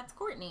 That's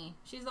Courtney.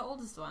 She's the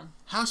oldest one.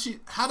 How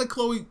did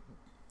Chloe?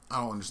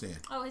 I don't understand.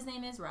 Oh, his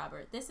name is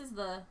Robert. This is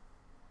the.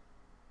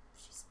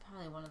 She's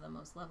probably one of the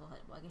most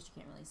level-headed. Well, I guess you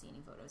can't really see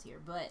any photos here,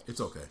 but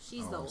It's okay.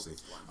 she's I the don't wanna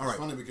oldest see. one. All right. It's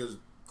funny because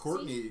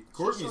Courtney's She's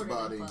shorter than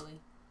body.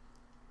 Chloe.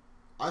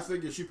 I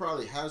figured she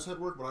probably has had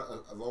work,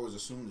 but I've always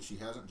assumed that she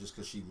hasn't, just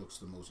because she looks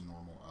the most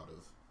normal out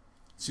of.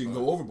 She can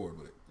go overboard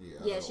with it.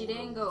 Yeah, out she of all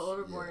didn't those. go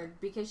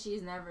overboard because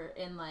she's never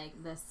in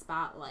like the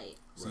spotlight.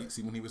 Right.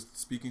 See when he was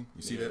speaking.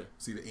 You see Yeah. that?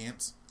 See the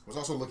ants? I was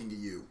also looking at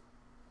you.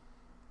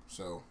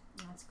 So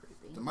That's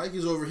creepy. the mic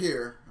is over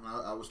here, and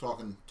I was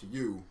talking to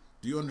you.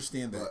 Do you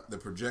understand that What? the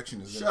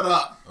projection is? Shut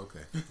up. Okay.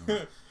 All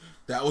right.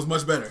 That was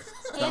much better.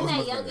 And was that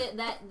much youngest,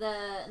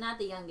 better. not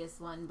the youngest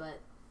one, but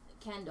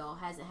Kendall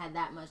hasn't had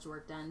that much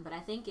work done. But I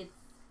think it's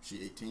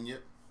She 18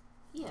 yet?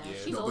 yeah, Yeah.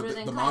 she's No, older but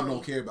than the Kylie. mom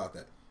don't care about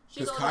that.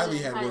 She's Because older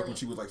Kylie than had work Kylie. when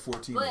she was like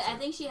 14. But or I something.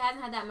 think she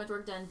hasn't had that much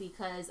work done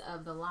because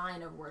of the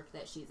line of work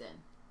that she's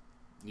in.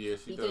 Yeah,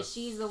 she Because does.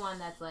 she's the one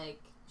that's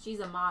like she's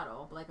a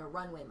model, like a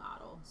runway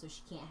model, so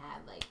she can't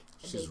have like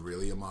a She's big,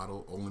 really a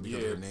model only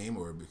because Yeah. of her name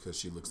or because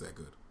she looks that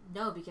good.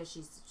 no, because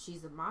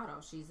she's a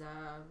model. She's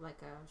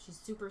she's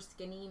super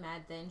skinny,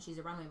 mad thin. She's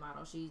a runway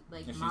model. She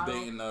like and she's model.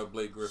 dating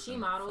Blake Griffin. She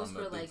models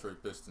from the for like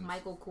Detroit Pistons.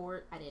 Michael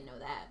Kort. I didn't know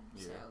that.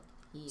 Yeah. So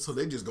he's So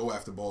they just go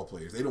after ball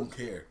players. They don't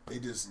care. They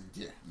just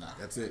Yeah, nah.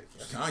 that's it.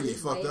 Kanye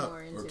He's fucked way up more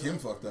or into Kim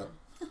it. fucked up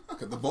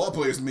because the ball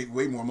players make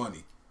way more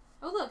money.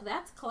 oh look,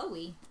 that's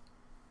Chloe.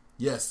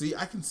 Yeah, see,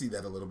 I can see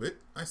that a little bit.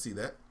 I see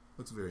that.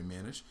 Looks very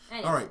mannish.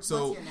 Anyway, All right,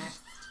 so what's your next?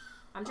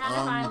 I'm trying to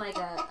find like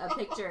a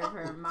picture of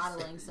her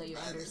modeling so you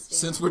understand.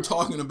 since we're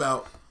talking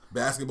about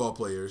basketball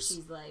players,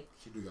 she's like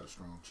She do got a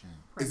strong chin.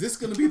 is this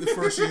going to be the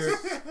first year?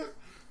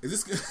 Is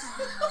this?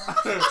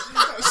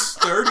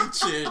 Sturdy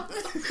chin.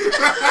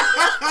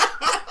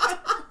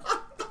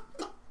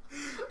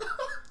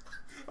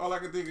 All I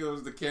could think of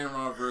was the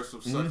Cameron verse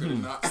of Sucker Mm-hmm.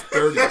 and Not.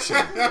 30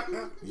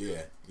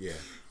 shit. Yeah.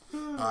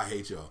 I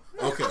hate y'all.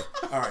 Okay.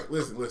 All right.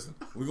 Listen.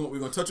 We're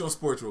gonna touch on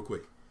sports real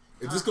quick.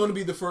 Is this going to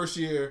be the first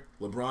year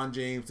LeBron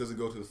James doesn't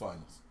go to the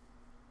finals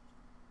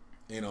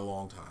in a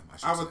long time?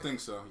 I would think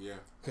so. Yeah.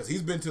 because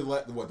he's been to the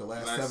last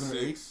 7 or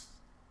 8,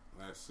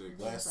 Last six.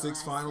 last the 6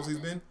 last finals he's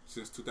 7. been.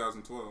 Since I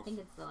 2012. think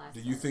it's the last.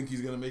 Do you think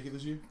he's gonna make it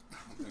this year?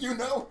 You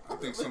know? I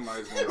think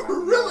somebody's going to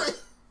Really?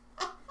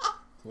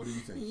 What do you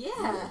think?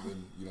 Yeah.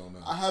 You don't know.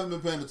 I haven't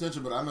been paying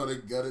attention, but I know they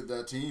gutted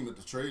that team at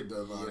the trade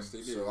deadline. Yes, they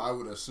did. So I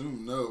would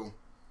assume no.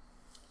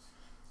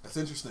 That's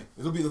interesting.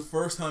 It'll be the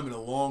first time in a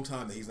long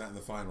time that he's not in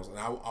the finals, and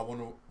I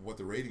wonder what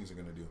the ratings are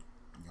gonna do.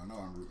 You know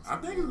I'm rooting for I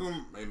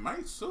think it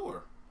might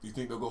soar. Do you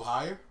think they'll go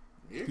higher?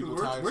 Yeah, People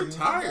we're tired tired. of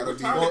seeing We're them?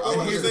 tired. Well,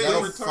 We're and here's tired. the They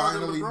thing. retired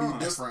finally LeBron.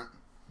 be different.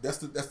 That's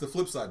the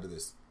flip side to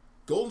this.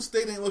 Golden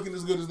State ain't looking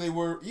as good as they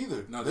were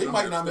either. No, they don't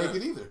might have not make Steph.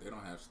 it either. They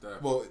don't have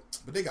Steph. Well,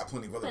 but they got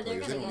plenty of other But they're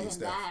players. They gonna don't get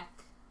need him Steph. back.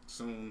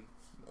 Soon.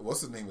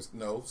 What's his name? Is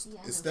Yeah, is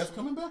no Steph shit.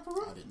 coming back for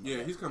real? I didn't know Yeah,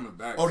 that. he's coming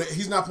back. Oh,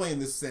 he's not playing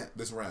this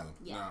round.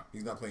 Yeah. No.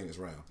 He's not playing this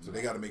round, so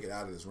they got to make it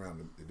out of this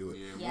round to do it.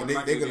 Yeah, Yeah. more And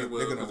likely they're they gonna will,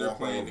 they're gonna 'cause they're walk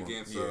all playing over 'em.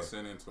 against Yeah.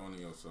 San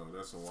Antonio, so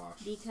that's a wash.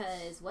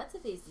 Because what's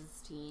his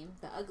face's team,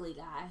 the ugly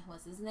guy,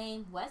 what's his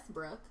name?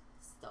 Westbrook,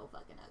 so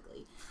fucking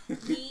ugly.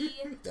 He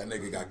That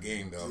nigga got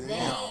game though.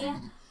 they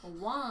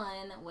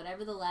won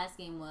whatever the last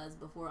game was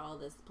before all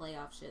this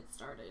playoff shit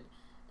started,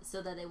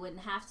 so that they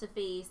wouldn't have to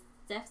face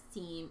Steph's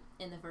team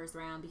in the first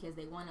round because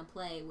they want to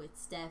play with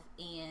Steph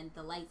and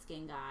the light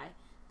skinned guy,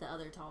 the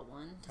other tall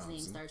one. His name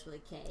Thompson. starts with a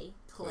K.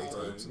 Clay.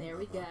 Thompson. There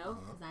we go. Uh-huh.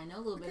 Because I know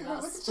a little bit Yeah,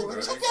 about look at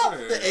sports. Check out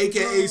the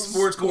AKA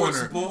Sports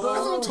Corner. ball.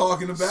 That's what I'm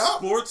talking about.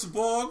 Sports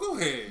ball, go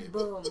ahead.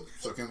 Boom.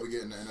 So can we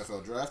get in the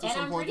NFL draft at And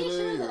some I'm point pretty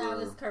today? sure that I or-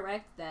 was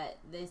correct that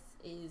this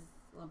is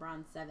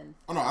LeBron's 7th.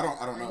 Oh no, I don't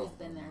Or know. he's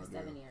been there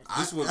 7 years.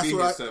 This will That's be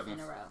what his I- 7th In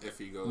a row. if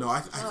he goes. No, I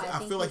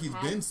think feel like he's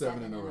he's had been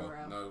 7 in a row.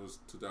 No, it was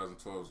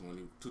 2012 is when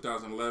he.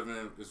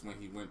 2011 is when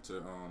he went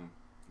to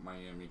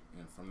Miami,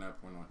 and from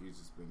that point on, he's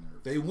just been there.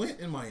 They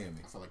went in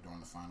Miami. I feel like during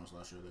the finals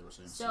last year they were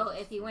saying. So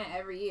if he went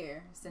every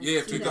year since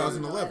Yeah,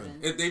 2011.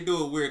 They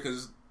do it weird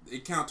because they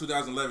count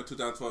 2011,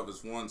 2012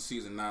 as one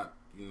season, not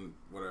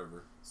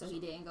whatever. So he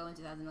didn't go in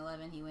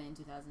 2011. He went in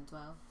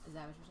 2012. Is that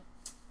what you're saying?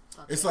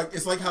 Fuck It's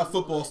yeah. like how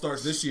football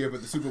starts this year,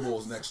 but the Super Bowl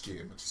is next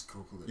year. Just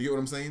Google You it. get what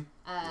I'm saying?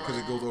 Because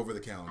it goes over the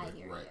I calendar.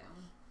 hear Right.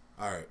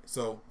 you. All right.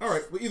 So all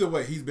right. Well, either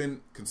way, he's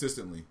been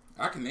consistently.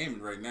 I can name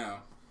it right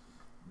now.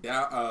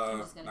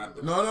 just gonna Not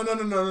Google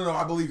No.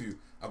 I believe you.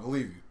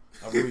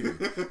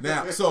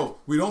 Now, so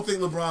we don't think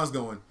LeBron's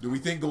going. Do we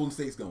think Golden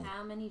State's going?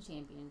 How many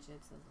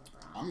championships has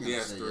LeBron? I'm gonna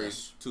Yes, say 3.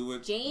 yes. 2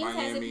 at James has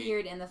Miami.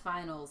 appeared in the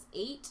finals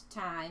 8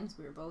 times.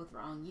 We were both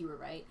wrong. You were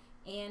right.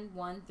 and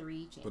won 3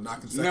 championships. But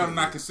not consecutive. No,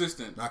 not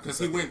consistent. Not Because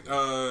he went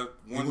consecutive.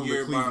 one went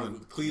year with by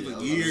Cleveland.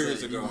 Cleveland Yeah,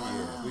 years ago.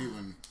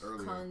 Cleveland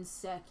earlier.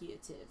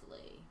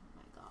 Consecutively.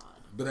 My God.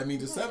 But that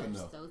means it's You guys 7 are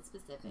though. So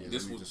specific. Yeah.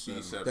 This That would means be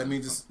it's 7. That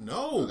means it's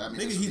no, that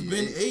means nigga. it's He's be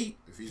been 8. 8.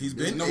 If he's He's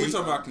been been No, 8. we're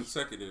talking about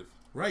consecutive.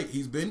 Right,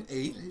 he's been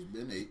 8. Yeah, he's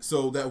been 8.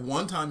 So that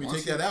one time you Once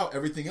take he- that out,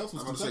 everything else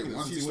was I'm gonna say consecutive.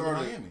 once he She went to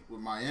started Miami. with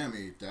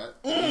Miami, that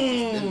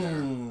he's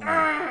been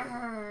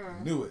there.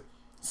 Knew it.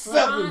 LeBron,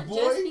 7, boy.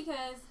 Just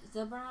because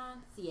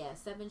LeBron,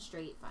 7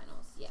 straight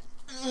finals. Yeah.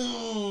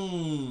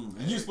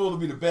 And you're supposed to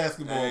be the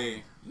basketball.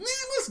 Hey, Man,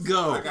 let's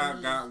go. I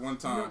got one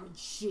time. No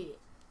shit.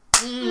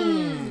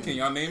 Can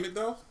y'all name it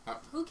though?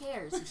 Who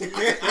cares? I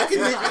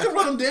can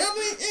run them down.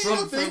 Man. Ain't From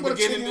no thing beginning but a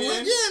chicken to wing.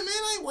 end? Yeah, man,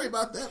 I ain't worried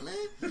about that, man.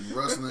 In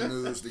wrestling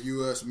news, the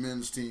U.S.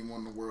 men's team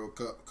won the World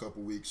Cup a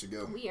couple weeks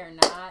ago. We are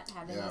not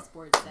having Yeah. a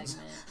sports segment.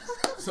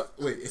 So,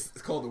 wait, it's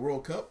called the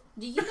World Cup?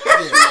 Do you Yeah,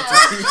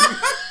 know?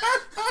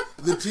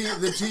 the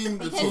team,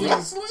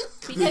 Because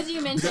because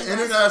you mentioned the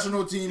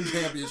international team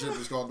championship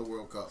is called the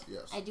World Cup.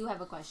 Yes, I do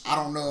have a question. I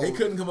don't know. They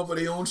couldn't come up with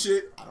their own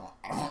shit?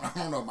 I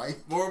don't know, Mike.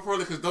 More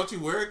importantly, because don't you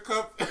wear a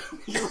cup?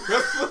 You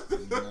wrestle?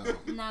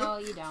 No,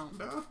 you don't.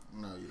 No.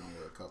 No, you don't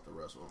wear a cup to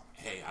wrestle.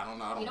 Hey, I don't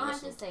know. I You don't don't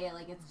have wrestle. to say it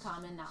like it's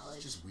common knowledge.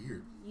 It's just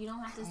weird. You don't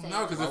have to say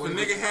No, it. because if a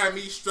nigga had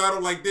me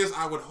straddled like this,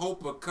 I would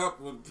hope a cup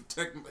would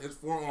protect his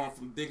forearm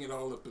from digging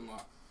all up in my.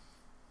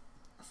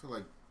 I feel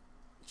like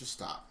just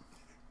stop.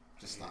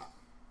 Just stop.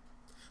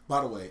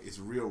 By the way, it's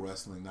real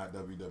wrestling, not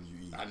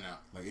WWE. I know.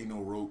 Like, ain't no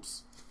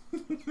ropes.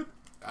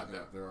 I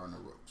know. There are no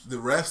ropes. The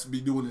refs be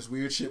doing this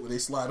weird shit where they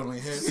slide on their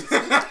head.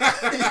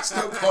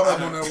 Still caught up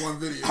on that one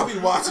video. I be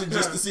watching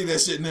just to see that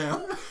shit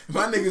now.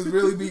 My niggas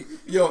really be...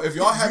 Yo, if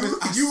y'all haven't...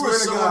 You were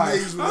so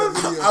amazed with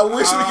that video. I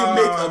wish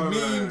we could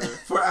make a meme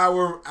for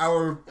our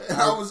And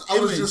I was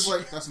image. just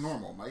like, that's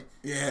normal, Mike.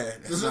 Yeah,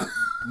 that's not,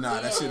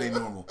 nah, that shit ain't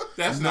normal.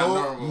 That's no,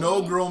 not normal.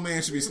 No grown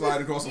man should be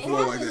sliding across the It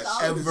floor like happens that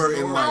all the ever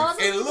in time. life.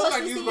 It looked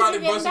like he was about to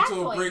bust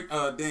into a break.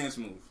 break dance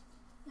move.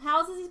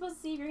 How is he supposed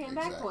to see if you're hitting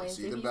back Exactly. points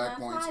See if the he's back not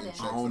points and sliding?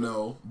 check. I don't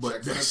know, but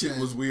Check for that the shit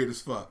pin. was weird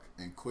as fuck.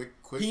 And quick.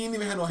 He ain't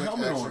even had no quick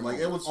helmet action on. Like,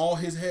 it was movements. all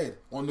his head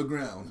on the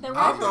ground. The I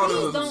thought it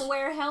referees was- don't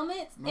wear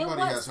helmets. In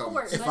Nobody what has sport?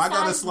 helmets. If I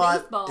gotta besides slide,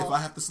 baseball? if I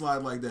have to slide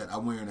like that,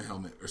 I'm wearing a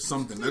helmet or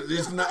something.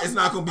 It's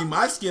not gonna be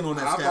my skin on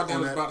that. I scalp thought they on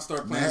was that about to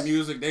start playing mat.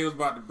 music. They was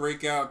about to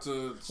break out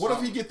to. What if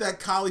he something. get that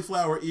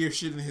cauliflower ear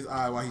shit in his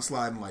eye while he's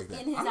sliding like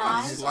that? in his I'm not eye,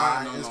 just His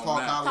sliding eye on is no called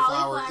mat.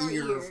 cauliflower Cauliflower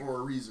ear ear. for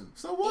a reason.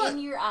 So what? in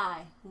your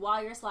eye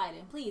while you're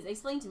sliding. Please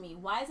explain to me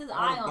why is his All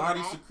eye the on body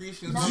that?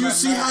 secretions. No, Do on you that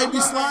see mat. how he be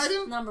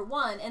sliding? Number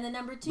one, and then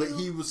number two. But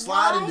he was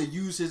sliding why, to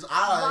use his eyes.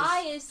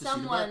 Why is to see the back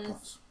someone's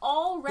points.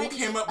 already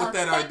Who came up with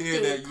that idea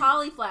affected that you-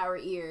 cauliflower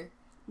ear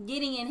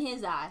getting in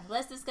his eye?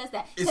 Let's discuss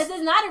that It's- because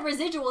it's not a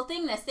residual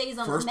thing that stays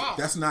on First, the mat.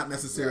 that's not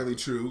necessarily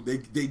true. They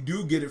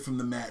do get it from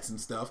the mats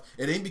and stuff.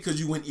 It ain't because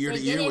you went ear They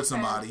to get ear it with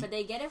somebody. but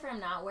they get it from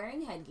not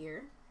wearing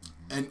headgear.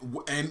 And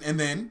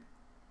then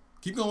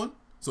keep going.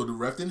 So the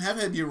ref didn't have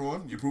headgear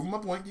on. You're proving my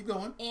point. Keep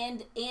going.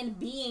 And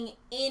being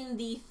in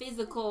the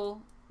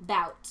physical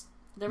bout.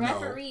 The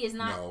referee is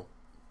not.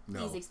 No.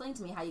 Please explain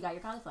to me how you got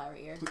your cauliflower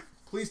ear.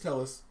 Please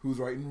tell us who's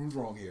right and who's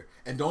wrong here.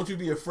 And don't you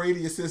be afraid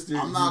of your sister,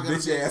 I'm not you gonna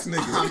bitch be- ass I'm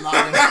nigga. not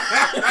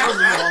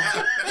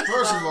gonna.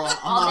 First of all, I'm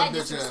All not that a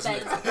bitch ass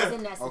disrespect nigga.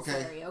 isn't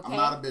necessary. Okay. I'm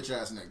not a bitch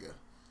ass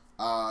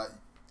nigga.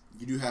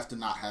 You do have to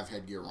not have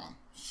headgear on.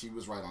 She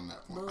was right on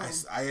that point. Boom.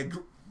 I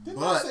agree. Didn't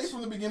But- I say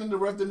from the beginning the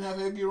ref didn't have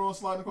headgear on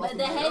sliding across But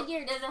the the mat?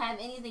 headgear doesn't have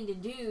anything to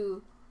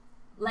do.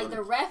 Like But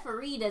the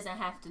referee doesn't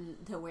have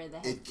to wear the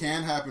headgear. It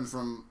can happen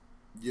from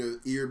your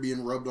ear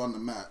being rubbed on the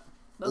mat,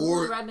 But who's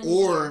or rubbing his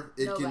ear?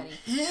 it Nobody.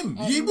 Him.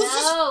 And He was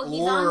no, just.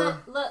 he's on or-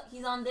 the look.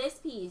 He's on this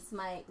piece,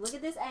 Mike. Look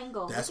at this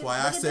angle. That's Look why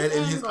at- I look at said this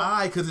in his angle.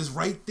 eye, because it's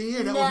right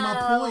there. That was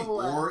my point.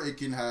 No. or it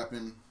can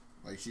happen,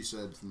 like she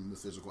said, from the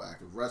physical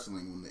act of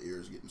wrestling when the ear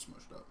is getting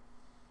smushed up.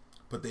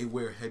 But they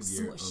wear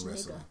headgear Smush, on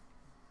wrestling. nigga.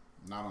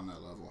 Not on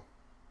that level.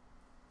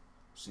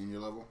 Senior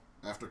level,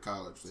 after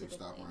college, they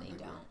stopped Typically, wearing they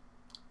headgear.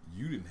 don't.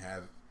 You didn't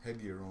have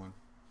headgear on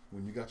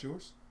when you got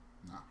yours?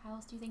 How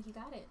else do you think you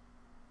got it?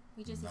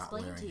 We just Not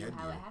explained to wearing you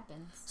how it headgear.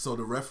 happens. So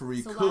the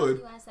referee So why could would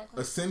you ask that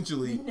question?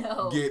 essentially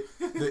No. get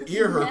the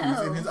ear herpes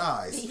No. in his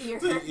eyes. Ear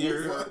The herpes.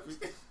 ear.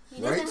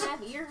 He doesn't Right?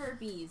 have ear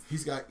herpes.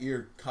 He's got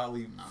ear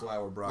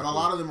cauliflower broccoli. But a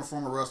lot of them are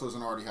former wrestlers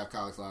and already have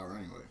cauliflower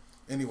anyway.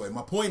 Anyway,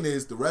 my point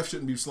is the ref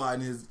shouldn't be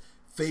sliding his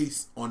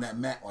face on that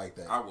mat like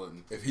that. I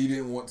wouldn't. If he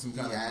didn't want some He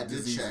kind had of to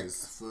check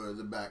diseases. for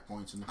the back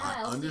points and the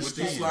How else do you understand. Would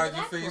you check slide the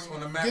your back face point? on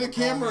the mat? Get a with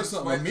camera or all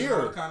something, that a sweat and all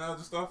mirror. that kind of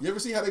other stuff? You ever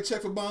see how they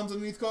check for bombs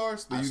underneath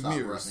cars? They I use stopped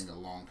mirrors. wrestling a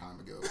long time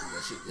ago.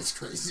 That shit gets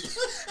crazy.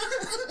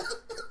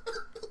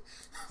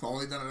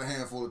 Only done it a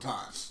handful of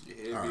times. Your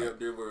head All be right. up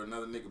there where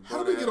another nigga How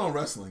butt did we at. get on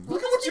wrestling?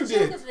 Look at What's what you the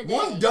joke did. of the day?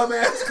 One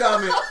dumbass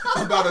comment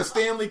about a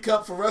Stanley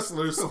Cup for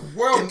wrestlers.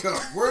 World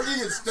Cup. Where did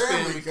you get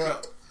Stanley Stanley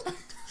Cup?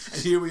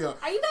 And here we are.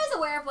 Are you guys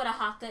aware of what a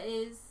haka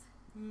is?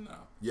 No.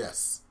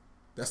 Yes.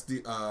 That's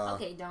the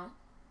Okay, don't.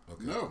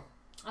 okay. No.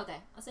 Okay,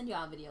 I'll send you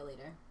all a video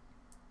later.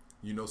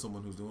 You know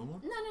someone who's doing one?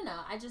 No.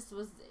 I just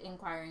was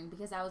inquiring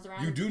because I was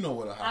around. You do know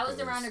what a haka is. I was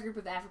around a group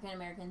of African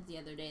Americans the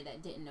other day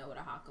that didn't know what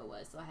a haka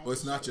was, so I had. Well,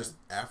 it's to not show just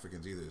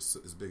Africans either. It's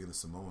big in the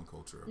Samoan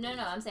culture. I No,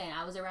 believe. I'm saying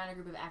I was around a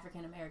group of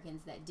African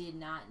Americans that did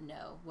not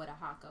know what a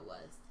haka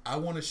was. I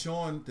wanted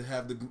Sean to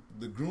have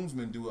the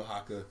groomsmen do a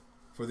haka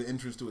for the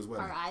entrance to his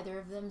wedding. Are either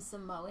of them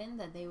Samoan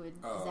that they would?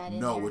 Is that in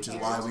no, their which is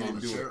why we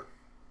heritage? didn't do it.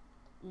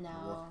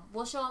 No,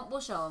 we'll show him. We'll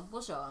show him.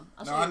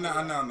 I'll No, show I you.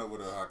 now know what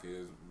a haka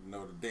is. You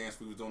know the dance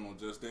we was doing on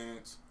Just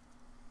Dance.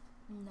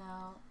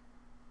 No,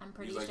 I'm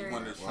pretty He's like, sure. you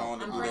wanted Sean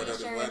to I'm do that pretty at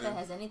the sure if wedding? it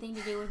has anything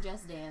to do with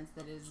Just Dance,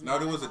 that is. No,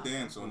 not there was a haka.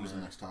 dance on What was the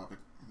there. next topic?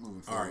 Moving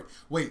All forward.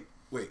 right,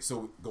 wait.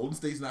 So Golden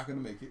State's not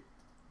going to make it.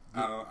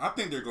 I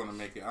think they're going to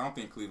make it. I don't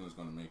think Cleveland's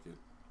going to make it.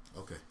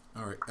 Okay,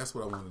 all right. That's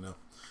what I want to know.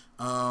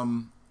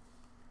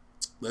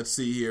 Let's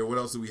see here. What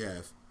else do we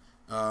have?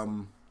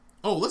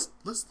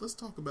 Let's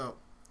talk about.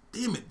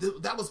 Damn it!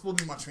 That was supposed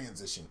to be my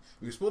transition.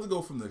 We were supposed to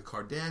go from the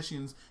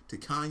Kardashians to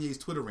Kanye's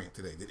Twitter rant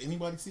today. Did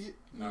anybody see it?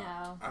 No.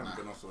 I haven't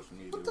been on social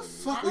media. What the lately.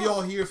 fuck are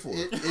y'all here for?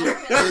 It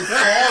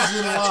falls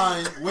in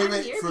line. Wait, I'm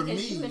wait. here For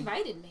because you me,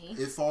 invited me.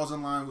 it falls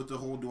in line with the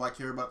whole "Do I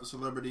care about the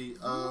celebrity"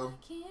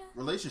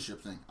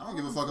 relationship thing. I don't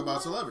give a fuck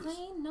about celebrities.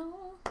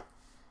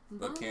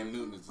 But Cam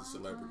Newton is a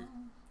celebrity.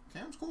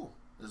 Cam's cool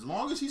as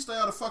long as he stay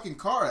out of fucking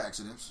car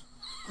accidents.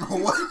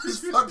 What his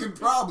fucking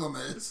problem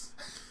is?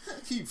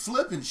 Keep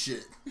flipping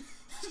shit.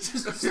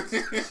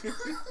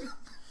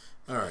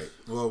 All right.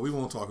 Well, we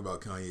won't talk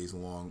about Kanye's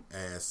long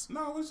ass.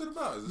 No, what's it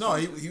about? Is it No,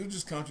 something- he was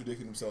just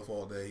contradicting himself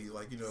all day. He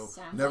like, Sounds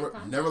never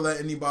like Kanye. never let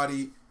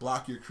anybody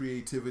block your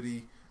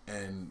creativity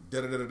and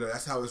da da da da.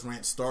 That's how his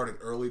rant started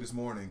early this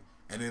morning.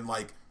 And then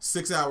like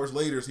 6 hours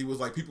later, he was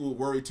like, people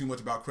worry too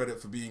much about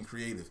credit for being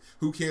creative.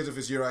 Who cares if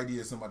it's your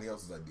idea or somebody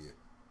else's idea?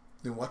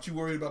 Then what you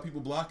worried about people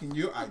blocking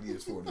your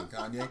ideas for then,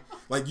 Kanye?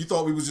 Like you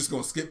thought we was just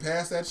gonna skip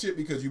past that shit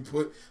because you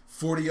put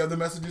 40 other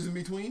messages in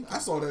between? I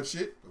saw that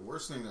shit. The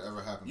worst thing that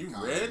ever happened. You to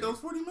Kanye, read those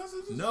 40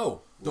 messages?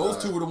 No, those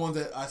Right. two were the ones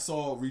that I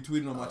saw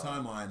retweeted on my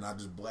timeline, and I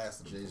just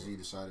blasted them. Jay-Z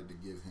decided to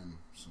give him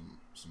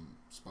some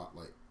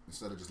spotlight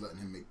instead of just letting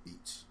him make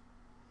beats.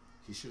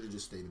 He should have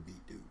just stayed a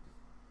beat dude.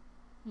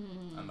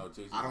 I know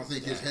Jay-Z. I don't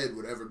think his head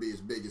would ever be as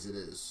big as it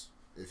is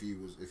if he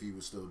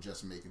was still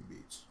just making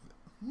beats.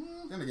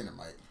 Then again, it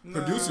might.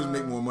 Producers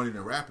make more money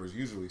than rappers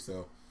usually,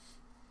 so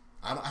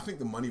I think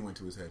the money went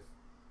to his head.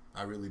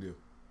 I really do.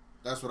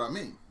 That's what I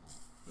mean.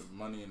 The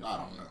money in the I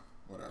don't know.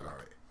 Whatever. All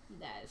right.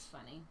 That is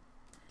funny.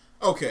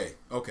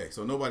 Okay.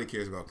 So nobody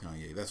cares about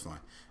Kanye. That's fine.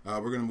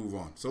 We're gonna move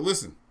on. So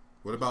listen,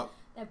 what about?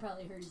 That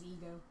probably hurt his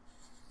ego.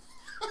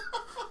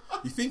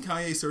 You think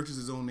Kanye searches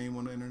his own name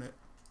on the internet?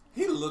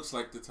 He looks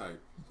like the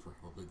type.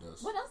 Probably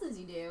does. What else does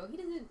he do? He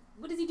doesn't.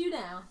 What does he do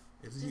now?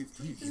 He's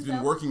been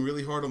himself? working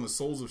really hard on the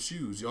soles of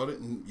shoes.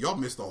 Y'all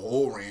missed the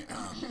whole rant.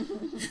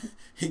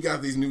 He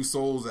got these new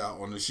soles out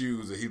on the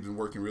shoes that he's been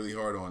working really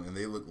hard on, and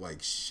they look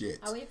like shit.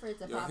 I'll wait for it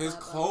to Yo, pop his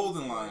up.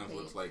 clothing on line his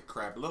looks page. like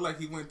crap. It looked like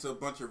he went to a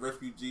bunch of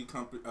refugee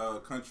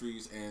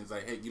countries and it's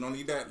like, hey, you don't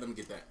need that? Let me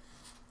get that.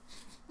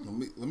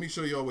 Let me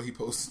show y'all what he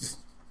posted.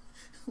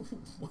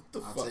 What the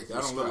I'll fuck? take That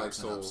your don't look like scraps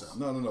and soles.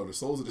 upsell. No. The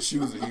soles of the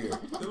shoes are here.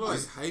 They look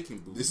like hiking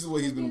boots. This is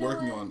what he's been You know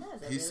working what? on. That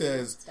was a He really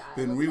says, good style.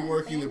 been What's that,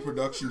 reworking the Fanny?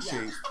 production Yeah.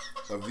 shape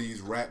of these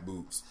rap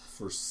boots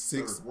for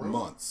 6 Third world.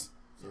 months.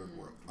 Third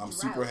world. I'm Drought.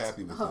 super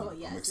happy with Oh, them.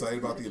 yes, I'm this excited is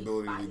about gonna the be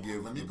ability fire. to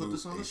give Let me the put boot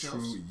this on a the true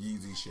shelves.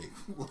 Yeezy shape.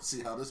 We'll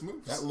see how this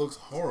moves. That looks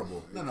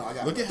horrible. No, I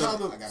got. Look at how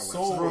the I got a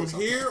sole- website. From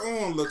here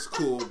on looks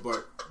cool,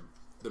 but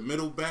the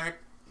middle back,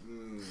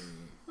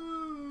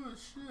 Oh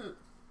shit!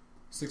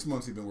 6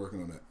 months he's been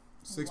working on that.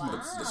 6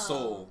 months. The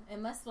sole. It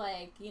must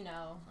I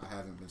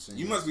haven't been seeing.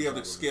 you must be able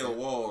to scale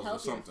walls or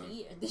help your something.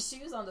 feet. The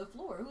shoes on the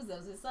floor. Who's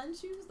those? His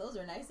son's shoes? Those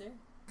are nicer.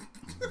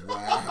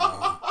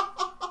 Wow.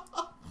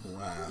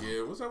 Wow.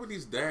 Yeah, what's up with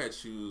these dad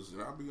shoes?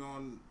 I'll be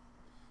on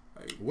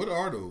like What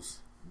are those?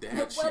 dad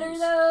What shoes. are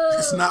those?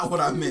 That's not what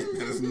I meant.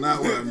 That's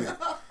not what I meant.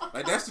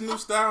 Like that's the new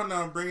style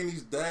now. I'm bringing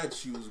these dad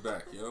shoes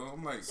back, yo.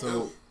 I'm like,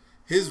 So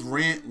his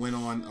rant went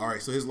on. All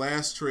right. So his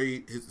last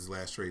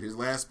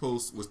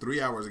post was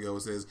 3 hours ago.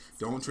 It says,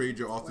 "Don't trade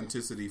your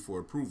authenticity for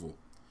approval."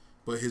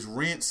 But his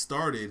rant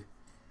started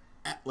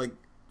at like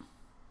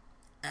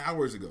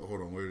hours ago.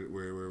 Hold on. Where?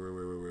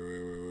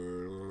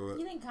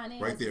 You think Kanye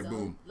Right has there, his boom.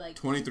 Own, like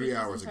 23 he's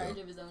hours in charge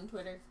ago. of his own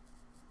Twitter?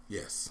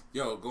 Yes.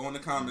 yo, go in the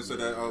comments of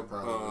that.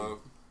 probably.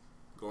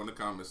 Go in the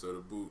comments of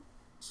the boot.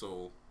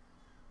 So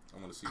I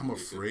want to see. I'm what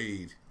they said.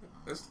 afraid.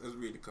 Let's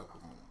read a couple.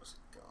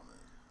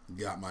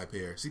 Got my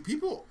pair. See,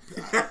 people.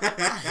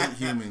 I hate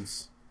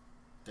humans.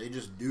 They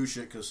just do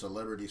shit because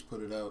celebrities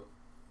put it out.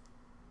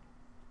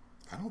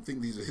 I don't think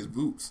these are his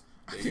boots.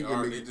 I They think are.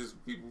 they're They making,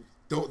 just people.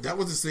 that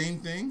was the same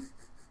thing.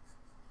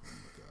 Oh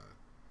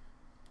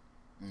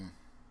my god!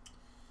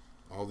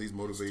 All these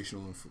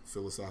motivational and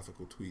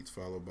philosophical tweets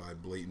followed by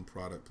blatant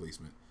product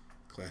placement.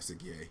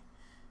 Classic Ye.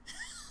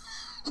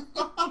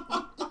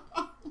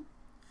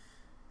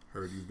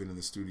 Heard you've been in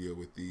the studio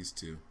with these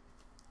two.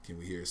 Can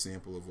we hear a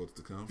sample of what's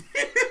to come?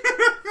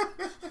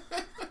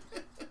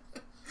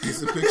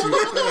 It's a picture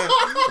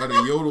of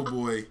the Yodel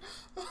boy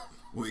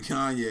with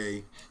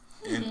Kanye,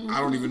 and I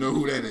don't even know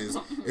who that is.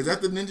 Is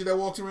that the ninja that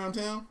walks around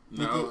town?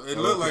 No, it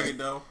looked like it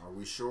though. Are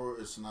we sure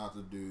it's not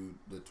the dude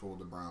that told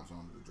the Browns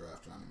on to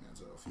draft Johnny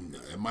Manziel? No,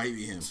 it might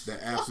be him. That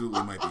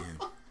absolutely might be him.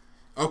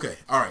 Okay,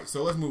 all right.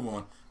 So let's move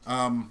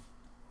on.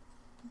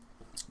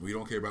 We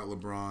don't care about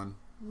LeBron.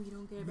 We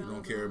don't care We about.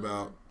 don't care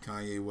about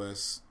Kanye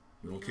West.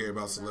 We don't care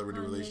about celebrity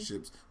Kanye.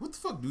 relationships. What the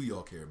fuck do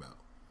y'all care about?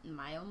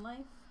 My own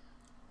life.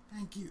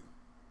 Thank you.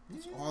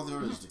 That's all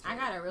there is to care. I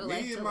got a real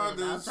life Me to and my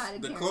live outside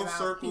of the caring close about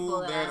circle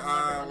people that I've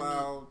I never met.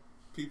 allow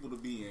people to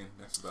be in.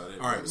 That's about it.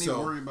 All right, Let me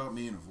so- worry about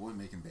me and avoid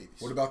making babies.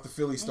 What about the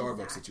Philly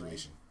Starbucks Exactly.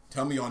 situation?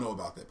 Tell me y'all know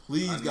about that.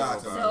 Please, I know God,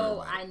 about tell me it. y'all know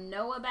So about I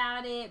know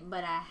about it,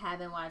 but I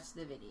haven't watched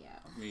the video.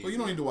 Me Well, you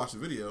don't need to watch the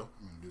video.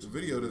 I'm gonna do The some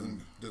video Googling.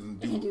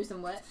 doesn't You do. do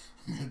some what?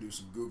 I'm gonna do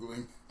some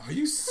Googling. Are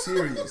you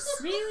serious?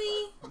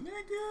 Really?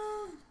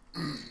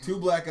 nigga. Two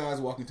black guys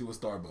walk into a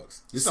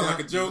Starbucks. This sound like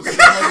a joke.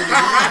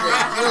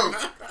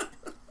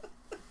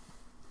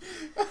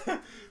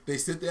 They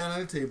sit down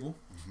at a table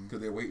because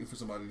they're waiting for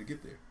somebody to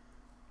get there.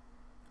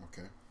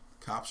 Okay.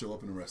 Cops show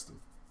up and arrest them.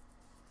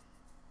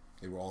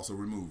 They were also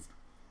removed.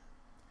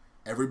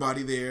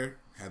 Everybody there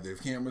had their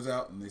cameras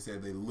out, and they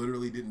said they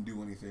literally didn't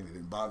do anything. They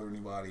didn't bother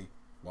anybody.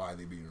 Why are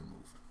they being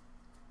removed?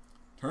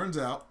 Turns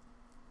out,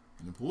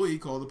 an employee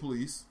called the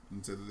police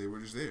and said that they were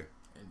just there.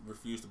 And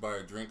refused to buy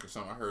a drink or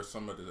something. I heard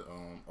some of the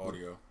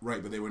audio.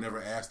 Right, but they were never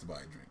asked to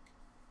buy a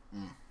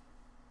drink.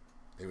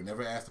 They were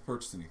never asked to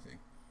purchase anything.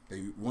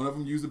 One of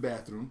them used the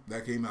bathroom.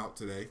 That came out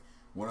today.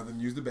 One of them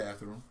used the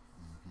bathroom.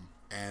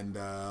 And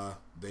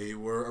they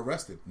were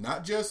arrested.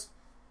 Not just,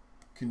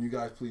 can you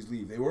guys please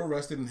leave? They were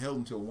arrested and held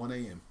until 1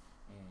 a.m.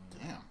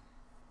 Damn.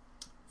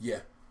 Yeah.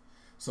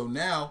 So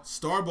now,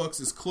 Starbucks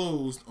is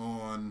closed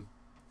on,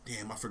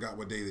 damn, I forgot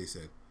what day they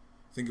said.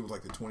 I think it was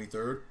like the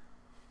 23rd.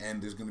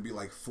 And there's going to be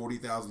like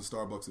 40,000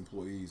 Starbucks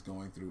employees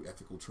going through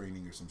ethical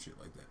training or some shit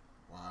like that.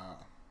 Wow.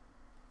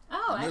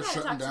 Oh, And I they're gotta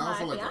shutting talk to down my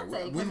for like a-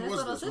 fiance when because his was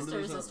little this? When did sister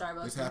is a this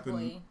Starbucks This happened-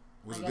 employee.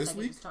 was I it guess this I could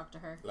week? just talk to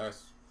her.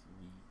 Last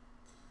week.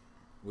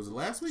 Was it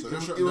last week? So it they're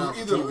was, shutting it was down for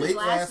either 2 late weeks.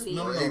 last. Week.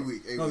 No, Or no, a no.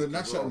 week, No, they're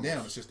not well, shutting down.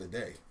 almost. It's just a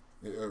day.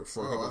 For a Oh,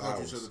 couple I thought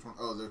you hours.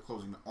 said they're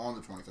closing on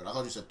the 23rd. I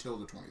thought you said till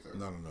the 23rd.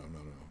 No.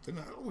 They're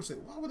not. I would say,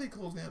 why would they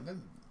close down?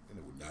 Then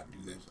they would not do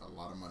that. That's a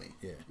lot of money.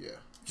 Yeah. Yeah.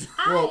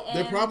 Well,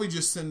 they're am- probably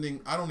just sending.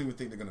 I don't even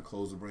think they're going to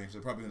close the branch.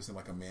 They're probably going to send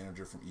like a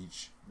manager from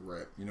each.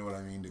 Right. You know what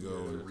I mean? To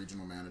go. The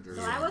regional managers.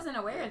 So I wasn't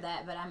aware of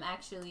that, but I'm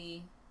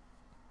actually,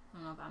 I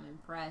don't know if I'm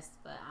impressed,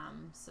 but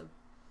I'm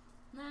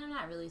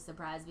not really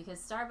surprised because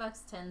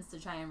Starbucks tends to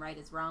try and right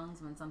its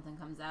wrongs when something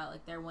comes out.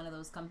 Like they're one of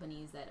those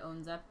companies that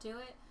owns up to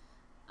it.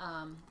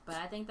 But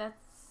I think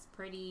that's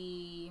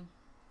pretty.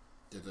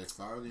 Did they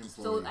fire the employee?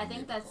 So I and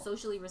think gave a that's call?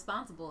 socially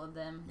responsible of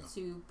them No.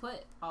 to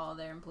put all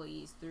their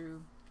employees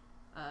through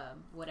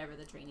whatever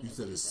the training You is.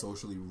 said that it's you said.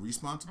 socially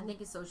responsible. I think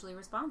it's socially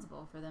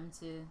responsible for them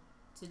to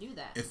do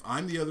that. If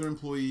I'm the other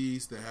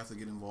employees that have to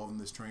get involved in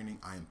this training,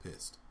 I am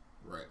pissed.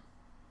 Right.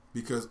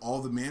 Because all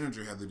the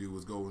manager had to do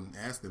was go and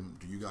ask them,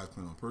 do you guys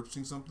plan on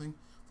purchasing something?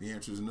 If the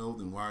answer is no,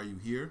 then why are you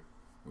here?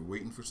 We're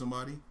waiting for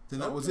somebody. Then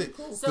that was it.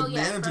 Cool. So The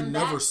yeah, manager from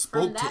never that,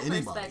 spoke from to that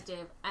anybody.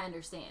 perspective, I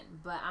understand,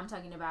 but I'm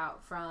talking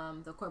about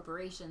from the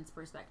corporation's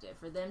perspective.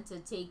 For them to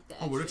take the Oh,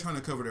 well, they're extra- trying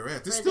to cover their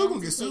ass. They're for still them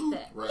going to get take sued.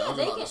 that- Right, Yeah, I was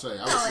they about to get, say, I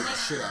no, would sue and the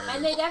shit out of and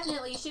them. they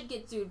definitely should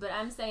get sued. But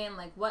I'm saying,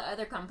 like, what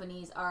other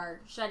companies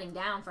are shutting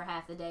down for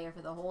half the day or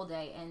for the whole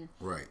day, and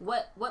Right.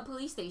 what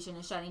police station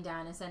is shutting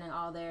down and sending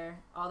all their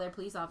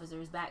police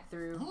officers back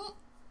through Talk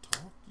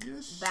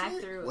your shit.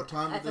 through What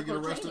time did they get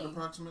ethical arrested training.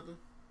 approximately?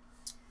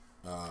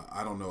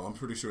 I don't know. I'm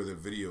pretty sure the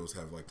videos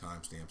have like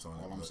timestamps on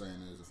it. All I'm but-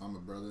 saying is, if I'm a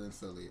brother in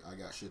Philly, I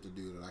got shit to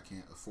do that I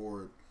can't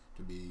afford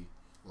to be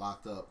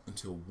locked up.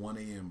 Until 1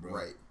 a.m., bro.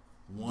 Right.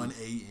 1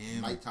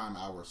 a.m. Nighttime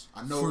hours.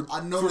 I know For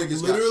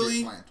niggas got literally,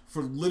 shit planned.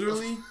 for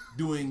literally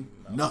doing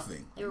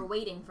nothing. They were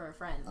waiting for a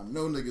friend. I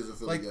know niggas in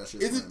Philly Like, got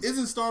shit isn't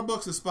planned.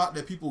 Starbucks a spot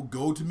that people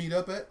go to meet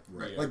up at?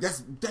 Right. Like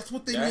that's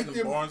what they That make and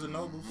their Barnes and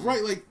Nobles.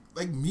 right.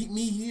 Like meet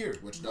me here.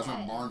 Which doesn't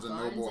Yeah, Barnes and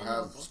Barnes Noble and have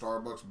Noble.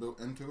 Starbucks built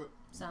into it?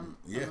 Some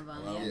Yeah, of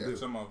them, well, yeah. yeah.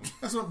 Some of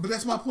them. But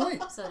that's my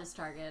point. So does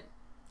Target.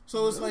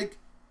 So it's like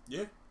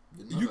Yeah.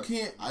 Didn't know You that.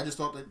 can't- I just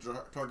thought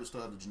that Target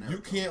still had the generic. you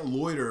can't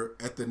loiter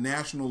at the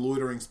national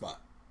loitering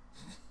spot.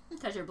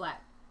 Because you're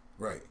black.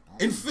 Right.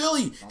 In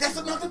Philly. That's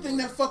don't another lie thing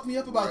to that me. fucked me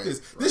up about Right, this.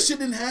 right. This shit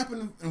didn't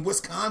happen in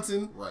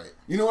Wisconsin. Right.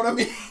 You know what I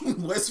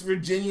mean? West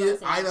Virginia, You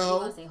Idaho.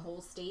 want to say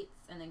whole states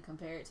and then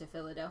compare it to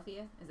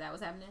Philadelphia? Is that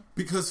what's happening?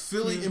 Because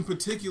Philly in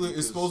particular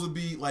is supposed to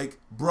be like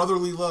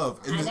brotherly love.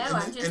 And, I it's, know, and,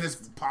 I'm it- just- and it's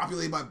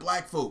populated by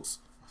black folks.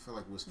 I feel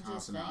like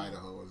Wisconsin and saying.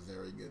 Idaho are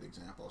very good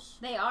examples.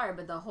 They are,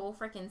 but the whole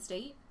freaking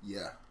state?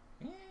 Yeah.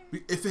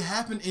 If it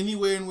happened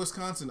anywhere in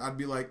Wisconsin, I'd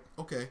be like,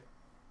 okay.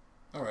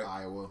 All right.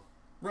 Iowa.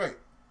 Right.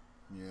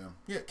 Yeah.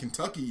 Yeah,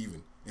 Kentucky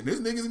even. And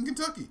there's niggas in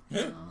Kentucky.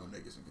 Yeah. No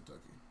niggas in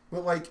Kentucky.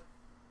 But like,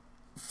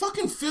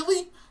 fucking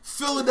Philly?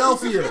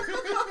 Philadelphia.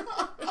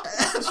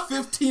 That's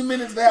 15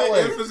 minutes that The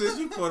way. emphasis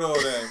you put on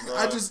that,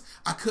 bro.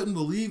 I couldn't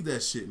believe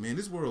that shit, man.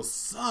 This world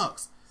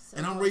sucks.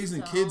 And I'm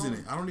raising kids in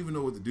it. I don't even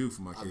know what to do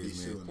for my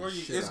kids, man. Well,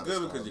 it's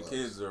good because your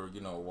kids are,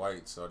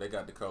 white, so they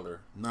got the color.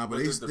 Nah, but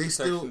they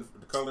still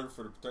the color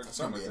for the protection.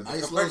 Something The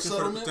nice complexion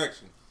little for the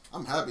protection.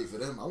 I'm happy for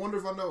them. I wonder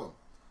if I know them.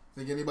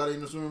 Think anybody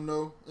in this room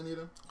know any of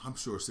them? I'm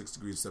sure 6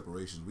 degrees of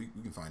separation. We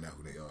can find out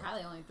who they are.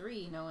 Probably only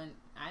 3.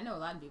 I know a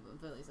lot of people in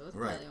Philly, so it's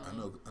Right.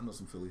 probably only. I know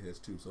some Philly heads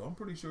too, so I'm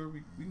pretty sure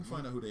we can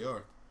find out who they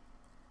are.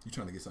 You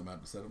trying to get something out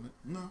of the settlement?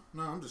 No,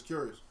 I'm just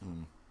curious.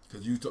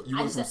 Because you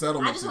went from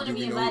settlement to do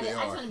we know who they I just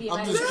are. want to be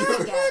invited to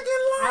the party. I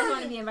just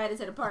want to be invited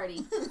to the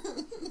party.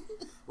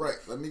 Right.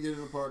 Let me get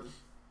in the party.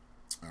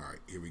 All right,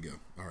 here we go.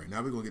 All right,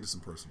 now we're gonna get to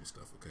some personal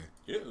stuff, okay?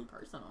 Yeah.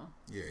 Personal.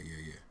 Yeah.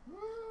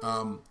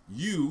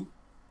 You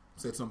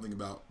said something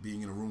about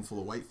being in a room full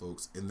of white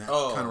folks, and that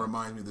kind of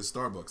reminds me of this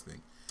Starbucks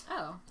thing.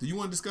 Oh. Do you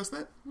want to discuss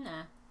that?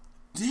 Nah.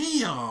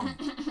 Damn.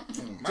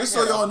 Just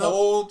so y'all know,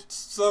 whole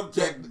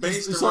subject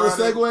based around. So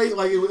the it. segue,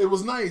 like it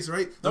was nice,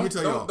 right? Let me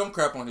tell y'all. Don't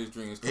crap on his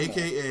dreams. Come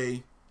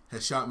AKA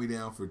has shot me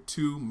down for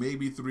 2,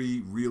 maybe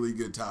 3 really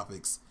good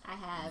topics. I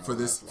have. For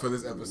this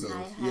episode.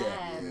 I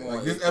have. Yeah.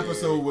 Like this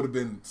episode would have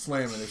been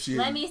slamming if she.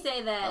 Let me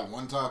say that.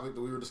 One topic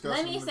that we were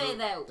discussing. Let me say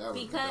that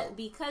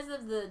because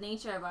of the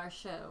nature of our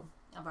show,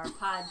 of our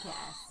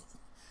podcast,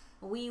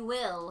 we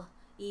will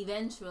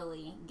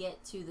eventually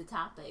get to the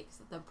topics.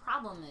 The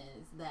problem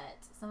is that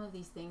some of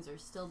these things are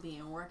still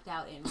being worked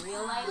out in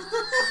real life.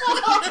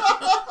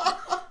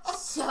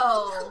 So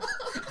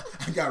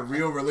I got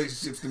real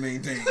relationships to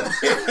maintain.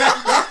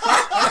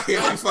 I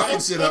can't be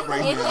fucking shit up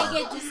right now. If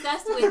they get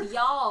discussed with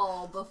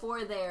y'all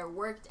before they're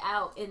worked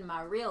out in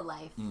my real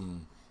life,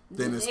 then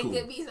it's cool.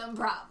 There could be some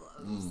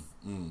problems.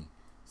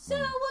 So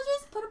we'll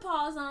just put a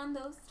pause on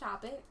those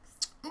topics.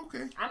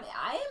 Okay.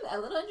 I am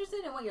a little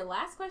interested in what your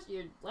last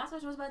question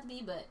was about to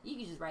be, but you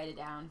can just write it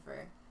down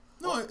for.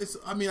 No, it's.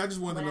 I mean, I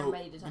just wanted to know. I'm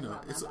ready to talk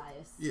about my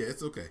bias. Yeah,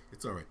 it's okay.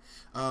 It's all right.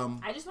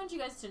 I just want you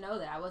guys to know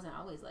that I wasn't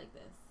always like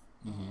this.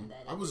 And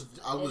that I was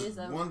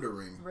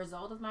wondering.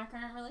 Result of my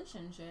current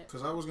relationship.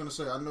 Because I was gonna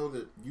say, I know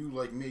that you,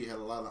 like me, had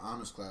a lot of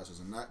honors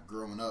classes, and that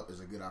growing up is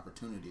a good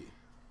opportunity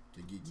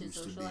to get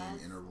used to being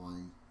in a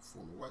room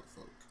full of white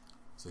folk.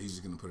 So he's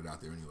just gonna put it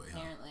out there anyway.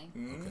 Apparently.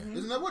 Huh? Okay.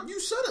 Isn't that what you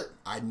said? It.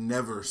 I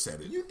never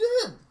said it. You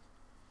did.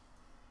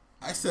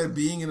 I said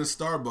being in a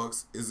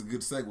Starbucks is a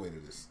good segue to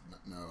this.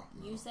 No.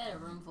 You said a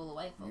room full of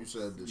white folks.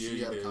 You said that she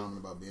had a comment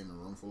about being in a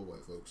room full of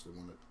white folks. The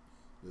one that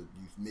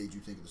made you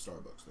think of the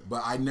Starbucks thing.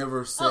 But I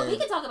never said. Oh, we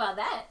can talk about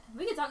that.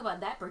 We can talk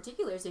about that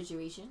particular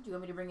situation. Do you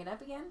want me to bring it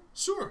up again?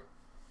 Sure.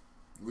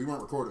 We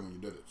weren't recording when you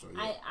did it, so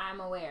yeah.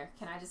 I'm aware.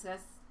 Can I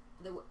discuss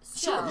the?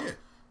 Sure. Yeah.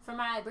 For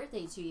my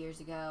birthday 2 years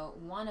ago,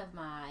 one of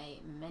my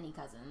many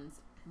cousins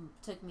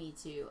took me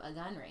to a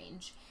gun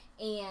range,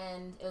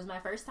 and it was my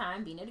first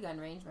time being at a gun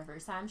range, my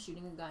first time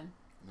shooting a gun.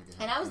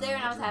 And I was there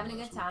and I was having a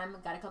good time.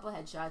 Got a couple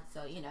headshots,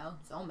 so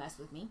don't mess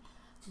with me.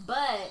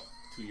 But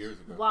 2 years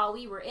ago, while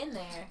we were in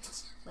there,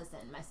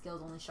 listen, my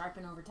skills only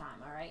sharpen over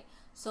time. All right.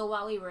 So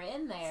while we were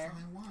in there,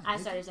 I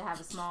started to have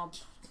a small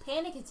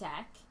panic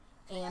attack,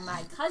 and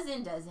my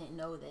cousin doesn't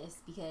know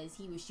this because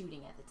he was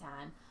shooting at the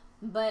time.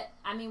 But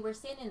I mean, we're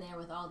sitting there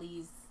with all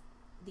these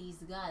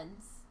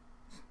guns,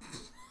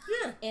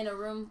 in a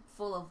room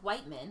full of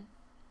white men,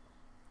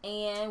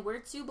 and we're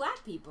 2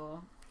 black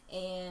people.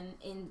 And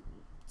in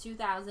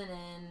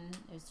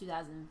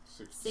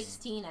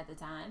 2016 at the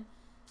time,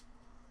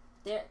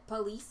 there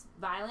police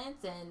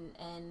violence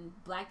and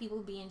black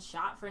people being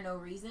shot for no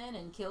reason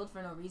and killed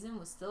for no reason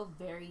was still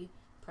very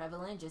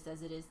prevalent, just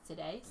as it is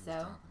today.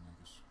 So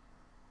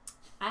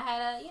I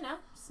had a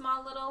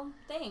small little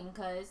thing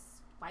because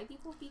white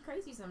people be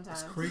crazy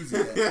sometimes. It's crazy.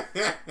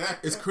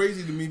 It's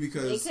crazy to me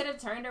because they could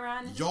have turned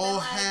around and y'all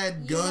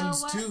had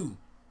guns too.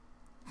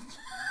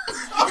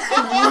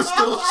 You were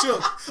still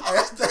shook.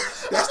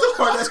 That's the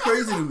part that's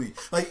crazy to me.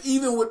 Like,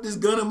 even with this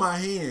gun in my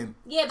hand.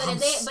 Yeah, but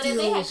if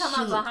they had come shook.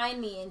 up behind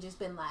me and just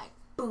been like,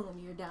 boom,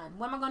 you're done.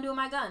 What am I gonna do with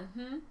my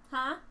gun?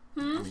 Huh? I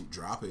mean,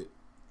 drop it.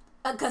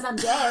 'Cause I'm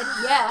dead.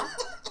 Yeah.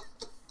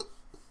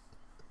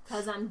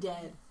 'Cause I'm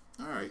dead.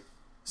 All right.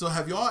 So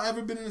have y'all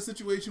ever been in a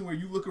situation where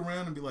you look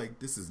around and be like,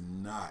 this is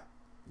not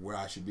where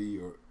I should be,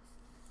 or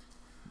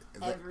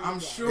I'm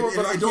sure,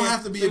 but it don't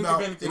have to be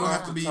about. It don't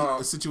have to be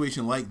a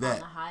situation like that. On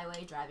the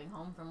highway, driving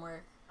home from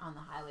work. On the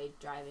highway,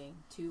 driving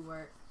to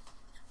work.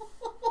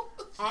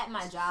 At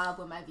my job,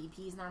 when my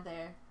VP's not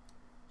there.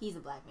 He's a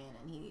black man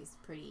and he's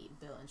pretty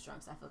built and strong,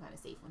 so I feel kind of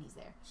safe when he's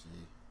there.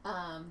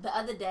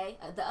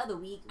 The other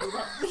week,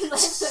 we let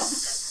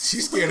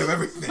she's scared of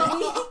everything.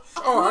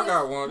 I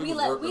got one. We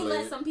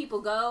let some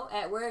people go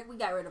at work. We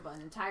got rid of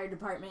an entire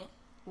department.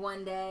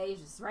 One day,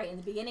 just right in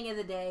the beginning of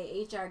the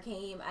day, HR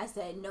came. I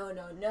said, no,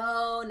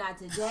 not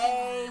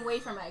today.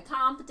 Wait for my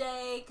comp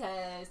day,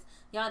 because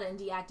y'all done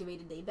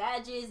deactivated their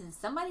badges, and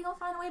somebody gonna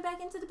find a way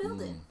back into the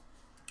building.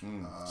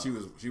 She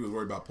was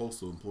worried about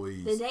postal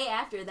employees. The day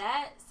after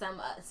that,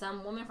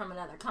 some woman from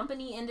another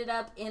company ended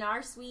up in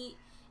our suite,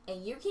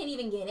 and you can't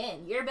even get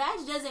in. Your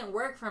badge doesn't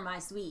work for my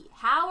suite.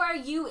 How are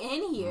you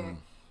in here?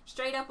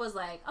 Straight up was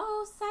like,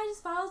 oh, so I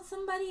just followed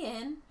somebody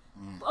in.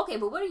 Okay,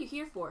 but what are you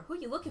here for? Who are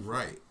you looking for?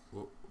 Right.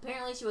 Well,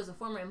 Apparently, she was a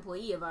former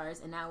employee of ours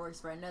and now works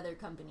for another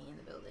company in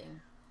the building.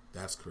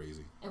 that's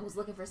crazy. And was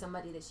looking for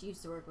somebody that she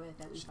used to work with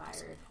that we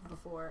fired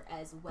before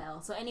as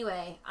well. So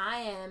anyway, I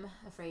am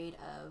afraid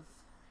of...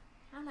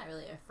 I'm not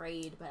really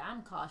afraid, but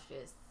I'm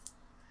cautious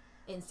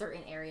in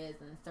certain areas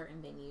and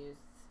certain venues.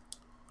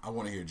 I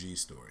want to hear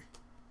G's story.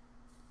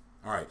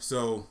 All right,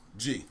 so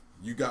G,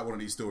 you got one of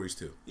these stories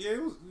too. Yeah,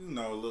 it was,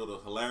 a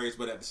little hilarious,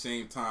 but at the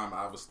same time,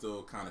 I was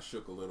still kind of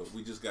shook a little.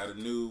 We just got a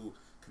new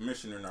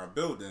commissioner in our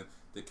building.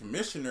 The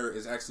commissioner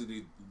is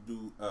actually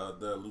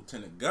the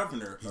lieutenant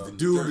governor. He's of the New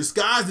dude Jersey.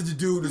 disguised as the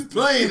dude that's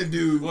playing the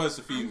dude. Was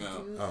a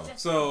female. Oh.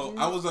 So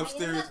I was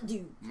upstairs.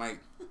 Dude. Mike,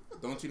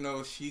 don't you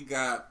know she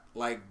got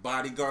like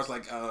bodyguards,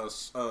 like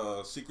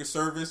Secret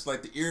Service,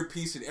 like the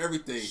earpiece and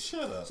everything.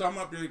 Shut up. So I'm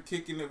up there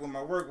kicking it with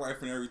my work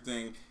wife and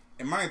everything.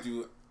 And mind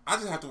you, I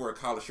just have to wear a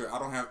collar shirt.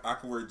 I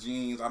can wear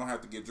jeans. I don't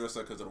have to get dressed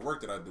up because of the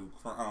work that I do.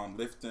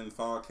 Lifting,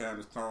 file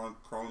cabinets,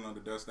 crawling under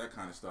desk, that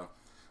kind of stuff.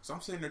 So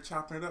I'm sitting there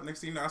chopping it up. Next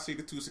thing you know, I see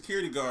the 2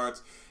 security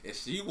guards, and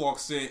she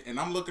walks in, and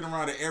I'm looking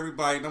around at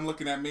everybody, and I'm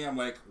looking at me. I'm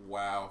like,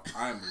 wow,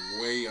 I'm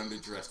way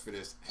underdressed for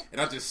this.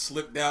 And I just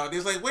slipped out.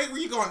 They're like, wait,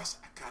 where you going? I said,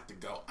 I got to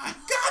go.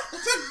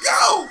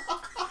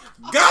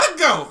 Gotta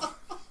go.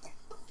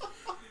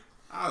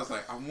 I was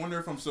like, I wonder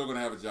if I'm still going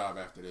to have a job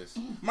after this.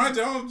 Mind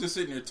you, I was just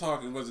sitting there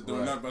talking, wasn't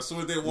doing nothing. But as soon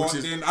as they walked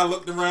in, I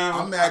looked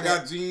around. I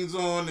got jeans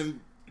on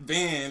and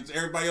Vans.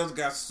 Everybody else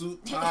got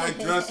suit, tie,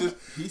 dresses.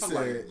 He said,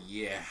 like,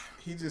 yeah.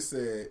 He just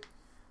said,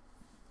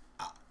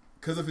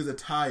 because of his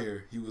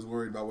attire, he was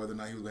worried about whether or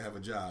not he was going to have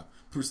a job.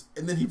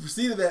 And then he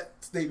proceeded that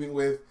statement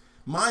with,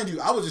 mind you,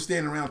 I was just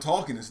standing around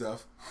talking and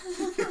stuff.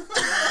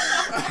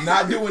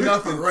 Not doing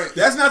nothing. Right.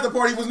 That's not the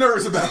part he was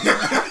nervous about.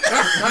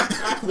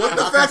 What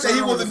the fact that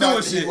he wasn't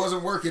doing shit. He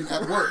wasn't working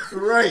at work.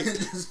 Right.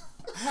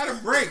 I had a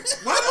break.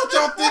 Why don't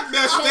y'all think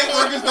that state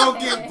workers don't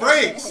get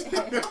breaks?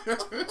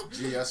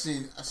 Gee, I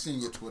seen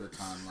your Twitter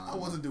timeline. I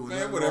wasn't doing Man,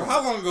 that. whatever.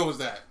 How long ago was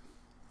that?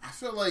 I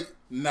feel like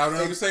Now,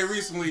 don't even say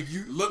recently.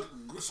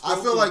 I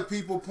feel like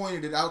people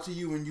pointed it out to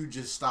you and you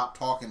just stopped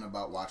talking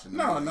about watching the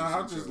No, movies I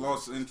until- just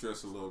lost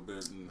interest a little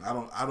bit. And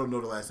I don't know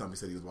the last time he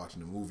said he was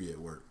watching a movie at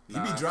work. He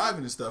Nah. be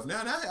driving and stuff.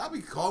 Now I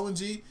be calling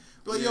G.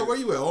 Be like, yo, where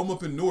you at? Oh, I'm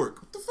up in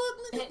Newark. What the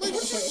fuck,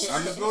 nigga? Like,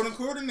 I'm the building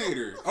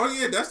coordinator. Oh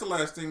yeah, that's the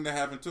last thing that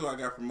happened too. I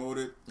got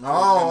promoted.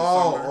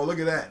 oh, look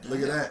at that. Look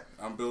at that.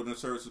 I'm building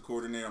services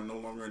coordinator. I'm no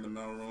longer in the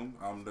mailroom.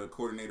 I'm the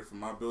coordinator for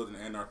my building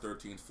and our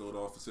 13th field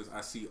offices. I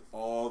see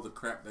all the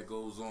crap that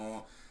goes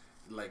on.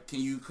 Like,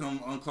 can you come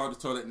unclog the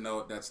toilet?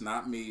 No, that's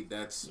not me.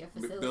 That's Your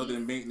facilities?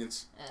 building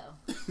maintenance.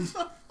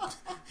 Oh.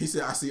 He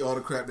said, I see all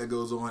the crap that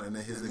goes on, and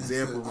then his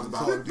example was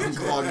about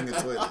unclogging the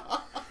toilet.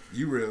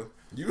 You real.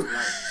 You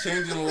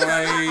Changing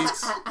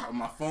lights.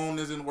 My phone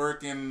isn't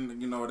working.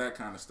 That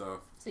kind of stuff.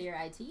 So you're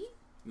IT?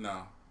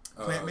 No.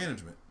 Plant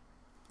management.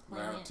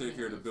 I take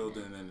care of the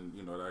building and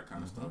that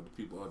kind of stuff. The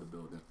people of the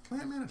building.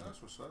 Plant management.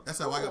 That's what's up. That's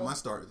how I got my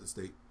start at the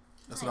state.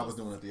 That's what I was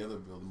doing at the other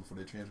building before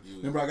they transferred.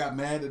 Remember, I got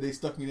mad that they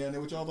stuck me down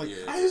there with y'all. Like,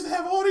 I used to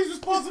have all these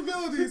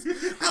responsibilities.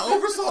 I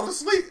oversaw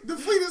the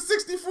fleet of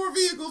 64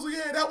 vehicles we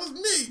had. That was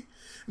me.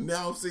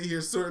 Now I'm sitting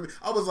here sorting.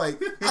 I was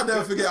like, I'll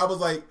never forget. I was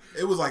like,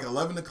 it was like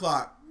 11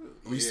 o'clock.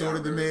 We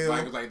sorted the mail.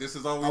 Mike was like, this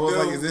is all we do. I was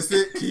like, is this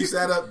it? Keep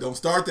that up. Don't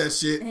start that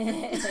shit.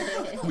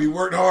 We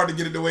worked hard to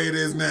get it the way it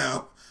is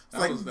now.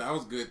 That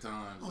was good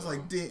times. I was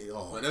like, damn.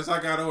 Oh. But as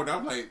I got older,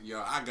 I'm like,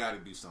 yo, I got to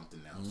do something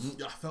else.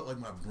 I felt like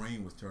my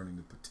brain was turning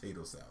to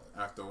potato salad.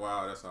 After a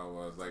while, that's how I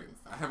was. Like,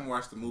 I haven't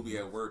watched a movie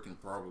at work in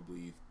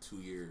probably 2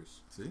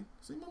 years. See,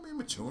 my man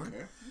maturing.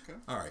 Okay.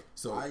 All right,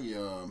 so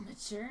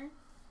Mature?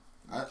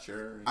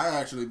 Sure. I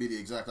actually be the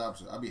exact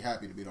opposite. I'd be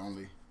happy to be the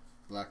only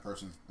black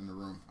person in the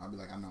room. I'd be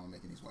like, I know I'm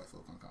making these white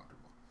folk uncomfortable.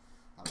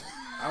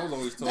 I was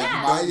always told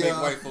Yeah. don't make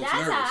white folks That's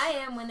nervous. how I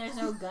am when there's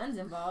no guns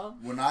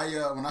involved. When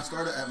I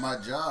started at my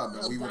job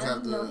and No we would guns,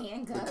 have no the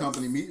handcuffs.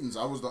 company meetings,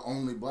 I was the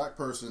only black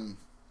person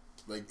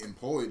like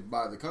employed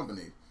by the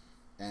company.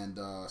 And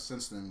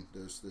since then,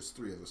 there's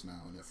 3 of us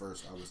now. And at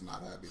first, I was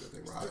not happy that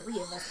they were hired. 3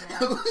 of us now.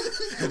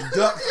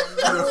 Duck,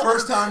 for the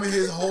first time in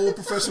his whole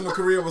professional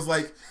career, was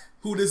like,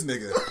 who this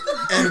nigga?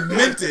 And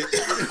meant it.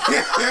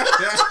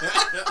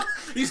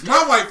 He's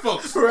my white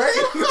folks. Right?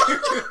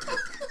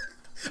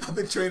 I've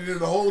been training him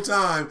the whole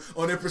time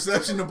on their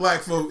perception of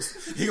black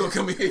folks. He gonna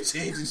come in here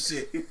changing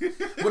shit.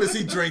 What is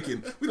he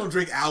drinking? We don't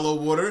drink aloe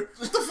water.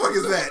 What the fuck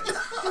is that?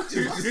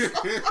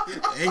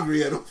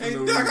 Angry at him. Hey,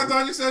 Doc, I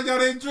thought you said y'all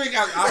didn't drink.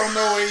 I don't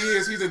know where he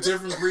is. He's a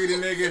different breed of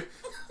nigga.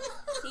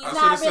 He's I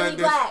not should've really said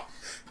this. black.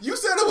 You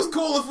said it was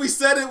cool if we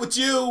said it with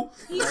you.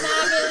 He's not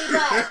really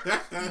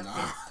black.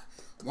 Nah.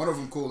 One of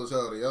them cool as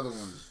hell. The other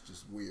one's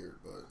just weird.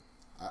 But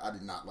I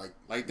did not like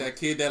That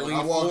kid that When I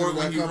leaned walked forward into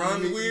when that he company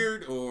run meeting-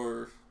 weird,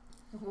 or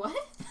What?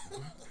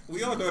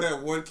 we all know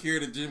that one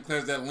kid at gym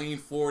class that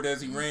leaned forward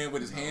as he ran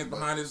with his hands But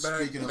behind his back.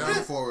 Speaking of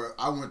leaning forward,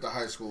 I went to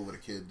high school with a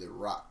kid that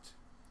rocked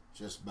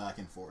just back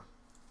and forth.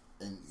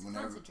 And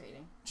whenever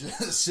Concentrating.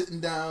 just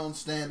sitting down,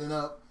 standing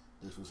up,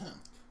 this was him.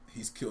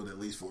 He's killed at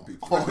least 4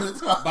 people. All the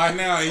time. By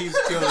now, he's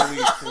killed at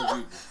least 4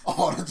 people.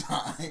 All the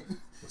time.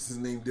 What's his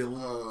name?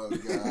 Dylan. Oh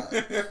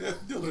God.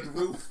 Dylan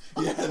Roof.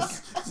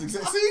 Yes. See,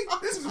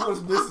 this is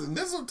what's missing.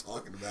 That's what I'm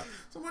talking about.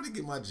 Somebody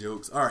get my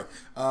jokes. All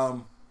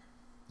right.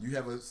 You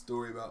have a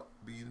story about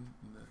being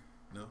in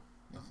the, no,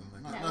 nothing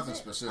like that. Nothing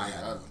specific.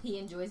 He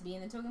enjoys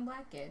being the token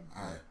black kid.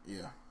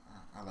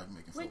 I like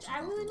making Which folks I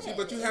will uncomfortable. admit.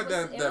 But you It have was-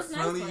 that it was nice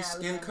friendly when I was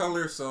skin younger.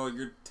 color, so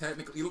you're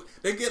technically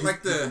they get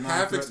like the You're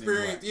half non-threatening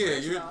experience. black. Yeah,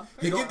 First you're of all,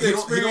 you He get the don't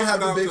experience have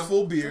the without big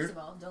full First beard. of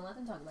all, don't let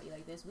them talk about you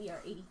like this. We are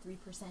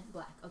 83%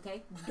 black,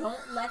 okay? Don't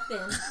let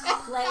them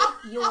play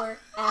your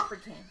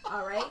African,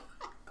 all right?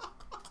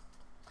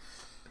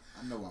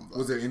 I know I'm black.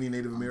 Was there any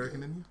Native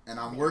American in you? And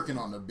I'm working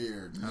on the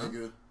beard,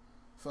 nigga. I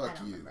Fuck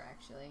don't you. remember,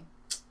 actually.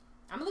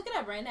 I'm going to look it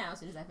up right now as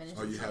soon as I finish.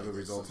 Oh, you this have the shit.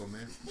 results on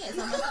there? Yeah, it's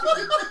on my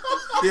screen.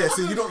 Yeah,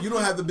 see, you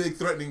don't have the big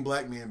threatening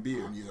black man I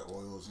beard. need the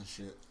oils and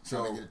shit.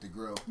 So- Trying to get it to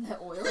grill. The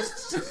oil.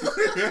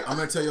 I'm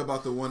gonna tell you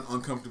about the one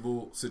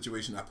uncomfortable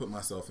situation I put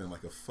myself in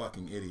like a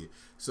fucking idiot.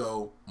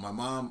 So my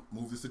mom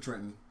moved us to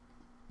Trenton,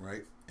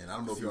 right? And I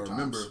don't know if Few y'all times.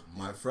 remember,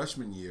 my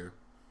freshman year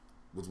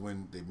was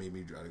when they made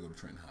me try to go to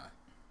Trenton High.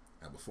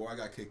 Now before I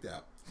got kicked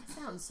out, That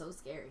sounds so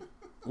scary.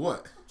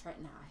 what?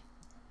 Trenton High.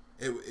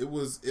 It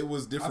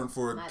was different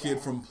for a My kid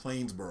bad. from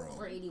Plainsboro.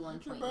 We're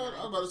 81.9. I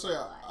was about to say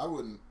I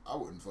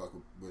wouldn't fuck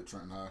with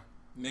Trenton High.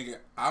 nigga.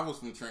 I was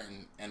from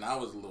Trenton, and I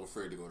was a little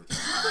afraid to go to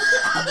Trenton.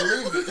 I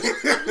believe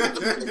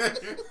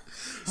it.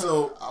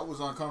 So I was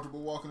uncomfortable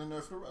walking in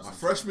there for the rest my of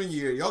freshman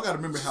year, y'all got to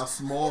remember how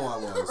small I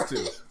was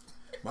too.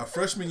 My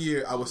freshman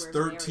year, I was You were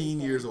very 13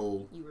 thin. years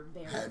old. You were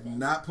very Had thin.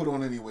 not put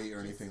on any weight or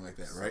anything like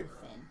that, So right?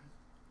 thin.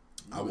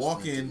 You I was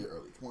walk into in your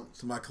early 20s.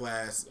 to my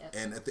class, Yep.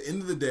 and at the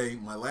end of the day,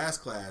 my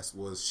last class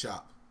was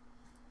shop,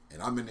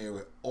 and I'm in there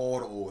with all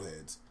the old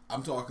heads.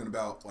 I'm talking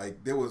about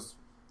like there was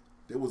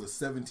a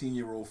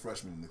 17-year-old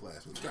freshman in the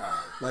class with me. God,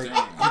 Like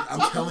damn.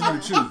 I'm telling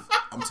you the truth.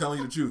 I'm telling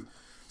you the truth.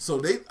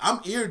 So I'm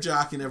ear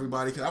jocking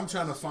everybody because I'm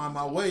trying to find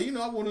my way. You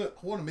know, I want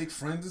to make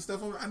friends and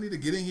stuff. I need to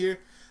get in here.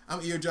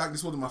 I'm ear jocking.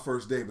 This wasn't my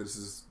first day, but this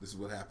is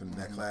what happened in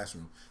that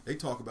classroom. They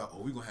talk about,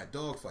 oh, we're gonna have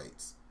dog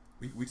fights.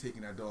 We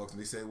taking our dogs, and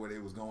they said where they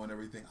was going and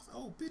everything. I was like,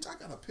 oh, bitch, I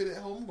got a pit at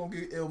home. I'm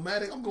gonna get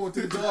Illmatic. I'm going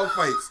to the dog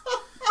fights.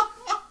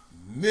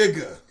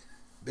 Nigga,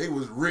 they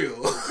was real.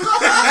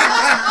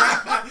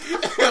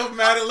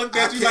 Illmatic looked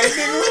at you like,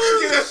 nigga,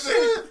 look at that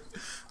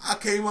shit. I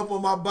came up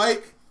on my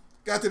bike,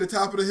 got to the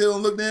top of the hill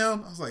and looked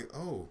down. I was like,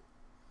 oh.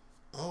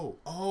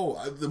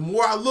 The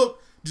more I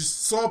looked,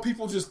 just saw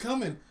people just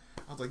coming.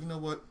 I was like, you know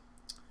what?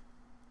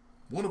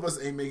 One of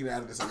us ain't making it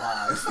out of this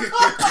alive.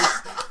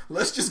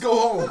 Let's just go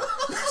home.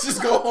 Let's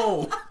just go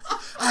home.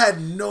 I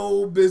had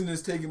no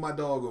business taking my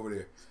dog over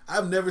there.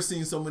 I've never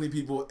seen so many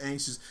people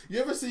anxious. You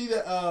ever see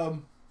the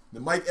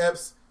Mike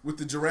Epps with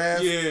the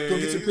giraffe? Yeah, Go yeah, get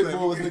your he's pit like-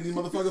 bull. Let's make these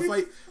motherfuckers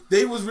fight.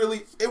 They was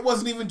really. It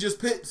wasn't even just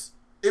pits.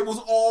 It was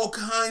all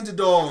kinds of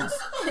dogs.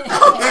 He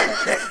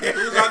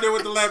was out there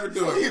with the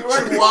Labrador.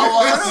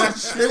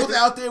 Chihuahuas. They was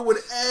out there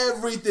with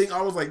everything.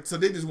 I was like, so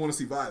they just want to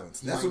see violence.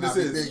 That's what Might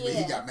this not be is. big, but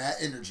he Yeah. got mad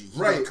energy. He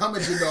Right. gonna come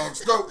at your dog's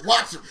throat.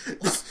 Watch him.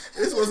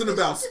 This wasn't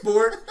about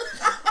sport.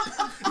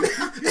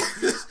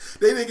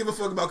 They didn't give a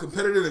fuck about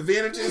competitive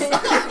advantages.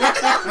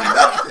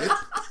 Nothing.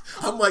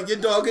 I'm like, your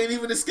dog ain't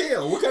even a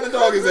scale. What kind of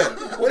dog is that?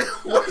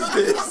 What is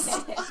this?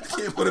 I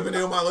can't put him in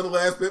there with my little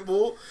ass pit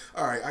bull.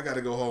 All right, I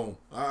gotta go home.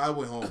 I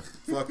went home.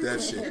 Fuck that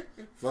shit.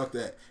 Fuck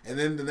that. And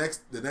then the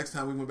next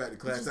time we went back to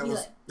class, Just that be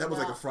was like,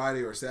 like no. a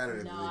Friday or a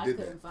Saturday No, that I they did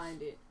couldn't that.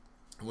 find it.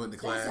 I went to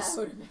That's class.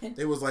 how it would have been.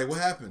 They was like, what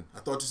happened? I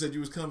thought you said you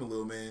was coming,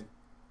 little man.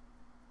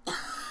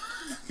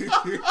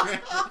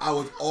 I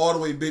was all the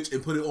way bitch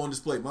and put it on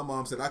display. My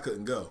mom said I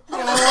couldn't go.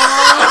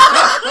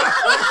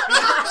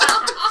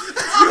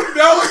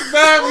 That was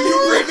bad when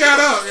you bring that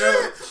up,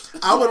 yo.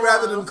 I would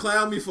rather them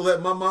clown me for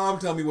letting my mom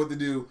tell me what to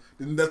do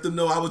than let them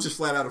know I was just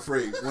flat out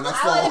afraid when I I would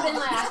saw. have been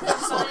like, I couldn't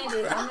find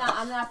it.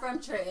 I'm not from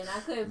Trenton. I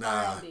couldn't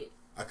Nah, find it.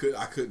 I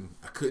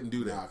couldn't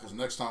do Nah, that. because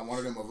next time one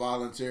of them will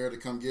volunteer to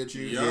come get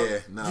you. Yeah. Yeah,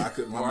 no, I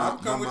couldn't. My Well, I'll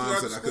mom, come my with you mom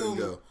after said I couldn't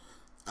school. go.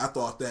 I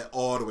thought that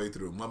all the way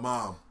through. My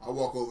mom. I'll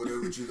walk over there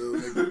with you,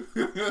 little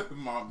nigga.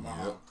 Mom.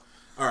 Yep.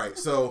 All right,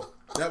 so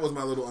that was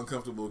my little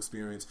uncomfortable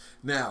experience.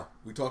 Now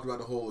we talked about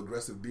the whole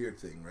aggressive beard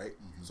thing, right?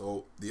 Mm-hmm.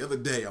 So the other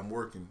day I'm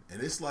working,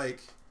 and it's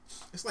like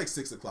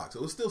 6:00,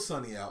 so it's still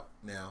sunny out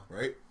now,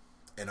 right?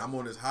 And I'm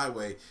on this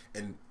highway,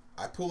 and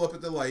I pull up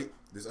at the light.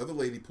 This other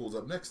lady pulls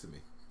up next to me,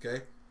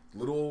 okay?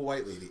 Little old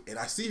white lady, and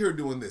I see her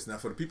doing this. Now,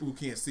 for the people who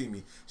can't see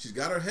me, she's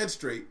got her head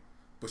straight,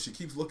 but she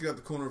keeps looking out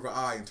the corner of her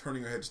eye and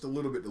turning her head just a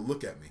little bit to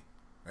look at me.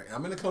 Right? And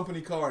I'm in a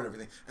company car and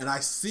everything, and I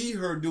see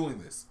her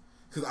doing this.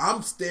 Because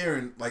I'm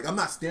staring, like, I'm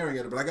not staring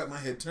at her, but I got my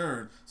head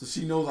turned, so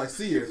she knows I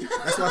see her.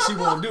 That's why she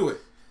won't do it,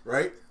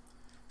 right?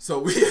 So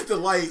we hit the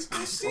light.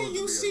 I see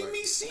you, see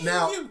me, see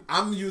Now, you.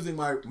 I'm using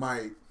my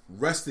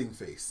resting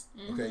face,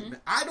 okay? Now,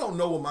 I don't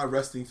know what my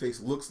resting face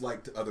looks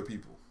like to other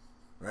people,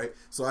 right?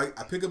 So I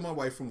pick up my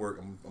wife from work.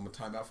 I'm going to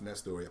time out from that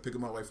story. I pick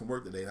up my wife from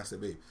work today, and I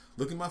said, babe,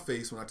 look at my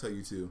face when I tell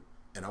you to,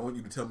 and I want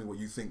you to tell me what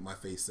you think my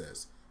face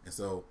says. And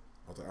so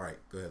I was like, all right,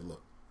 go ahead,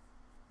 look.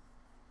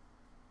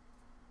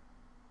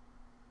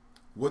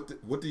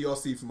 What do y'all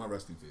see from my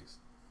resting face?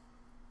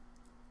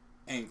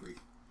 angry.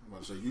 I'm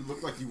about to say, you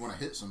look like you want to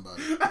hit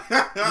somebody.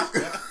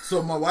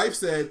 So my wife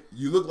said,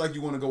 "You look like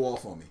you want to go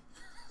off on me."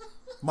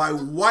 My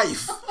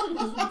wife,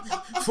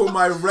 for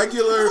my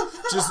regular,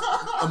 just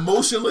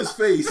emotionless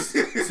face,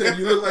 said,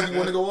 "You look like you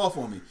want to go off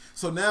on me."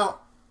 So now,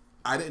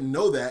 I didn't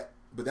know that,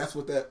 but that's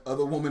what that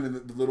other woman and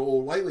the little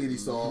old white lady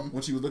saw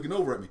when she was looking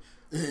over at me.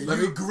 Let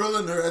me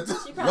grilling her at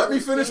the. Let me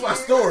finish my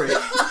story.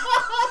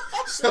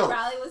 She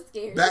probably was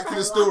scared. Back She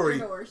to the probably locked her story.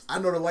 doors. I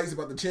know the light's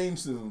about to change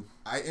soon.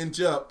 I inch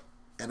up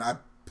and I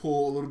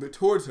pull a little bit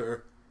towards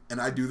her and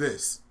I do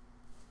this.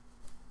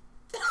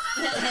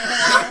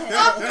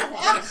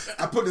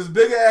 I put this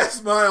big ass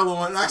smile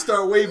on and I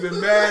start waving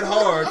mad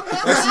hard.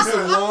 And she's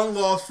some long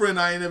lost friend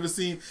I ain't ever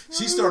seen.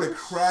 She started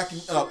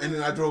cracking up and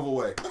then I drove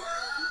away.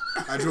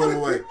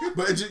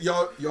 But it just,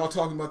 y'all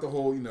talking about the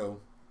whole,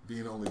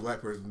 being the only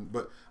black person.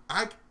 But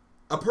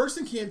a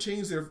person can't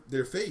change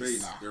their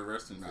face. They're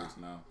resting face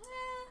now.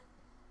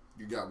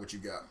 You got what you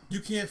got. You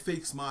can't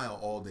fake smile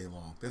all day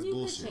long. That's You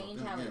bullshit. can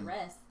change how it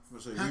rests.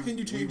 So How can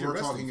you change We your were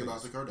resting talking face?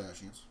 about the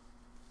Kardashians.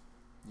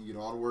 You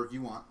get all the work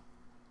you want,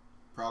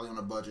 probably on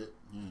a budget.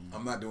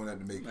 I'm not doing that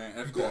to make Man,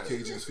 you F that.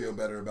 Caucasians feel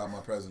better about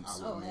my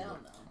presence. I Oh, wouldn't hell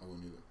either. no. I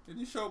wouldn't either. Did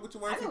you show up with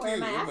your wife I've been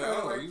and wearing kids? my I'm like, afro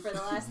to oh, work you for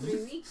the last 3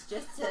 weeks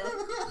just to...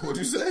 What'd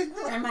you say?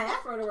 wearing my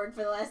afro to work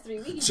for the last 3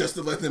 weeks. Just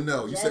to let them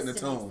know you Just setting the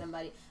to make tone.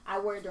 somebody. I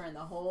wore it during the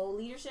whole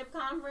leadership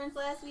conference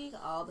last week.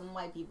 All them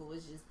white people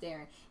was just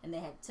staring, and they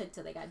had took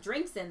till they got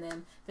drinks in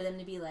them for them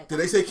to be like. Did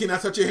they say, "Can I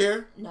touch your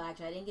hair"? No,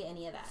 actually, I didn't get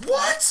any of that.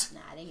 What? No,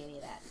 I didn't get any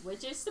of that.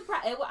 Which is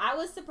surprise. I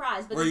was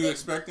surprised, but Were the you thing-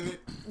 expecting it?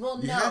 Well,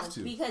 You no, have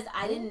to. because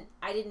I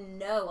didn't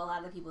know a lot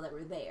of the people that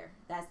were there.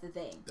 That's the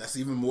thing. That's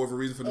even more of a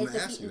reason for them It's to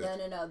the ask you no,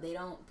 that. no. They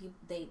don't.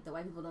 The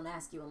white people don't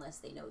ask you unless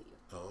they know you.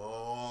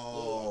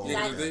 Oh.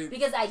 Yeah, Yeah,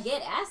 because I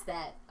get asked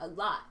that a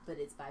lot, but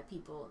it's by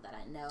people that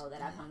I know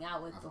that I've hung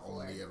out with I've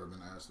before. only ever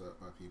been asked that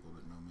by people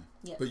that know me.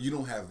 Yep. But you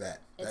don't have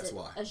that. That's It's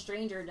why. a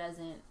stranger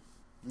doesn't.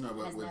 No,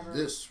 but Has with never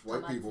this, white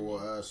come up people to me.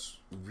 will ask.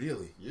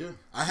 Really? Yeah.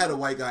 I had a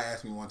white guy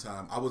ask me one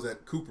time. I was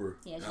at Cooper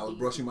Yeah, and she I was could-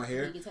 brushing my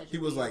hair. she could touch He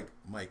your was beard. like,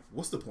 "Mike,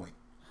 what's the point?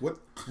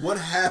 What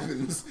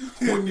happens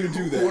when you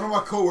do One that?" of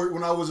my coworkers,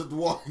 when I was at the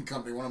walking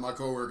company, one of my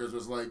coworkers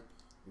was like,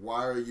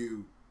 "Why are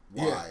you?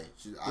 Why?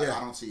 Yeah. Yeah. I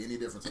don't see any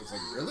difference." I was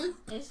like, "Really?"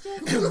 It's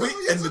just.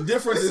 And the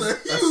difference is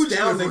It's a huge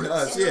astounding to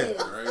difference. us. It Yeah.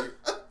 is. Right?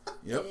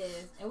 Yep. It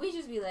is, and we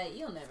just be like,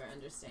 "You'll never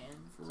understand."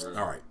 For real.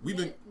 All right.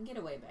 Get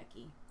away,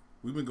 Becky.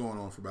 We've been going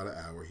on for about an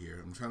hour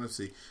here. I'm trying to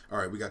see. All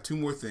right, we got 2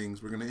 more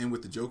things. We're gonna end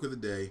with the joke of the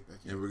day,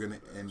 and we're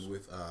gonna end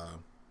with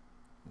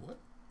what?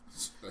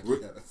 Like, We're-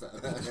 you got a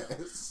fat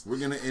ass. We're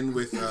gonna end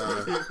with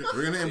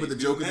the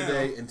joke of the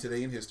day and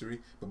today in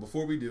history. But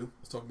before we do,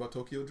 let's talk about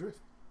Tokyo Drift.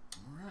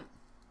 All right.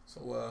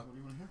 So, What do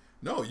you want to hear?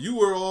 no, you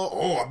were all.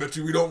 Oh, I bet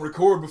you we don't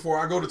record before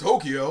I go to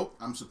Tokyo.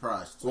 I'm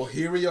surprised. Well,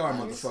 here we are,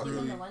 You're still on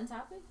motherfucker. the one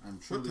topic. I'm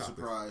truly topic?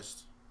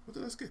 surprised. What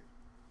did I skip?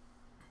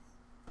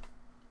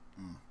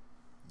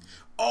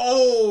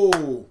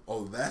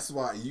 Oh, that's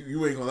why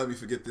you ain't gonna let me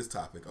forget this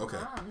topic. Okay.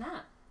 No, I'm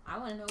not. I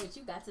want to know what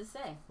you got to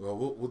say. Well,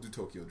 we'll do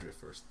Tokyo Drift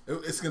first.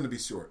 It's gonna be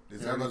short. Is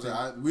Yeah, there I'm about to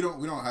anything- say,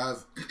 we don't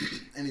have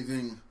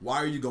anything Why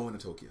are you going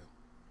to Tokyo?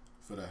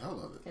 for the hell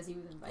of it. Because he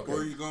was invited. Okay.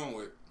 Where are you going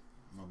with?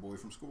 My boy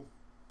from school,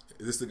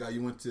 Is this the guy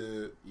you went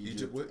to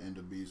Egypt with? and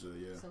Ibiza.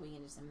 Yeah. So we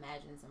can just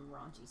imagine some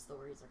raunchy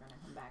stories are going to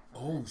come back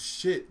from Oh that.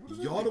 shit! What does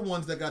that Y'all the mean?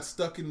 ones that got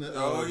stuck in the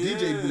Oh,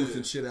 DJ yeah. booth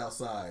and shit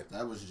outside.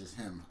 That was just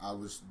him. I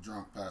was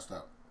drunk, passed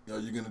out. Are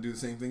you gonna do the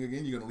same thing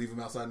again? You gonna leave him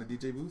outside in the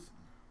DJ booth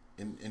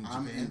in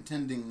I'm Japan?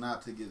 intending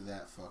not to get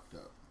that fucked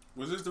up.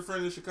 Was this the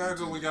friend in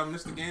Chicago when y'all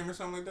missed the game or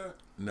something like that?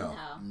 No,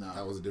 No.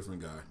 that was a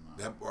different guy.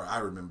 That or I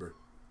remember.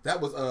 That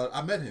was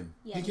I met him.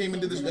 Yeah, he he came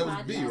into came this. to That the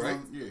was B, podcast. right?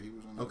 Yeah, he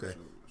was on the Okay.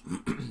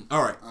 episode.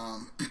 All right.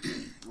 Well,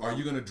 Are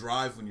you gonna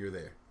drive when you're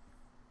there?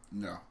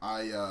 No,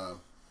 I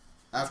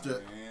after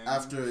Man.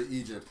 after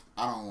Egypt,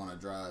 I don't want to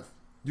drive.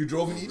 You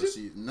drove in Egypt,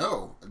 overseas.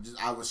 No,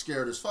 I was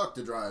scared as fuck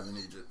to drive in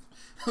Egypt.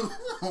 I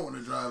don't want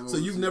to drive. so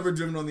you've overseas. never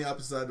driven on the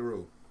opposite side of the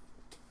road.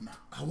 No.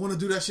 I want to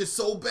do that shit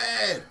so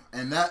bad.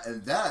 And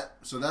that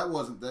so that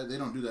wasn't that they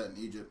don't do that in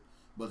Egypt,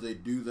 but they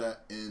do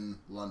that in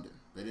London.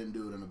 They didn't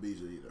do it in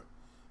Ibiza either.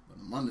 But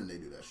in London they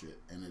do that shit,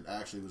 and it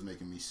actually was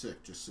making me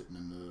sick just sitting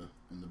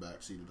in the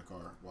back seat of the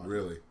car. watching it.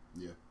 Really?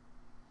 Yeah.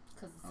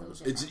 Because I it's was-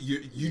 so It's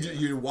different.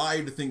 you're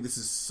wired to think this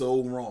is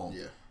so wrong.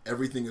 Yeah.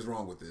 Everything is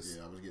wrong with this.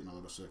 Yeah, I was getting a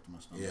little sick to my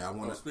stomach. Yeah, I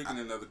want Well, to. speaking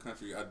in another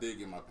country, I did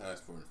get my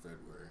passport in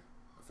February.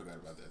 I forgot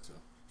about that too.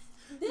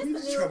 This You the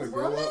just trying to new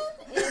grow woman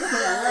up. is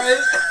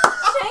Right?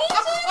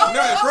 changing.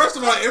 No, first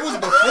of all, it was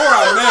before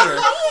I met her.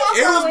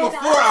 It was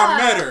before I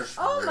met her.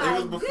 Oh my It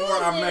was before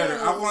I met her. I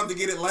goodness. wanted to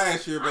get it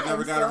last year, but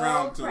never got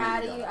around to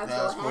proud it. of you. I'm so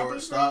Passport. happy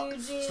Stop. for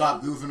you, Jim.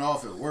 Stop goofing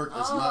off at work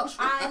this Oh, much.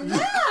 I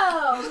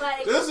know.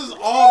 Like This is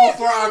all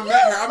before I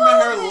met her. I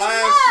met her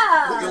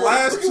Yeah. the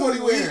last Look at what he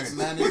 2 wearing. weeks.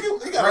 Man, Look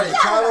at, he got Right. a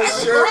collar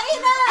shirt,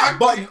 Straight up.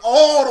 button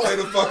all the way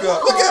the fuck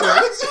up. Look at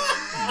her.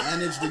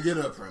 managed to get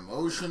a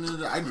promotion.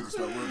 I need to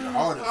start working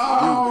harder. For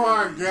Oh you,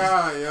 my baby.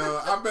 god,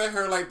 yo! I met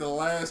her like the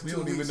last We 2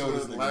 don't even weeks know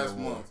this of nigga last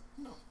no more. month.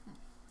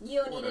 You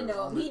don't need to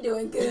know him. He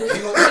doing He good.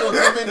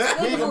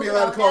 ain't gonna be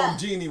allowed to call him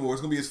G anymore.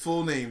 It's gonna be his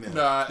full name now.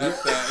 Nah,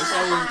 F that. It's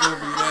always gonna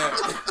be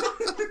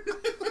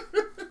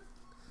that.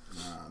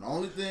 The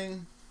only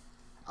thing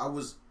I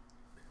was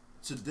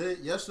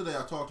yesterday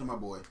I talked to my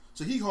boy.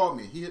 So he called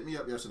me. He hit me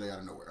up yesterday out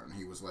of nowhere, and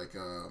he was like,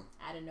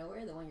 Out of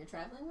nowhere, the one you're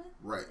traveling with?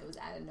 right. It was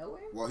out of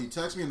nowhere? Well, he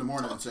texted me in the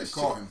morning and said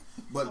call him,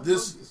 but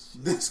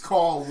this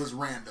call was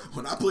random.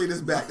 When I play this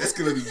back, that's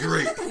gonna be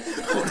great.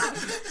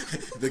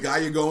 The guy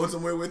you're going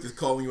somewhere with is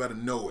calling you out of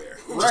nowhere.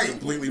 Right. Just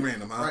completely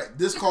random, huh? Right.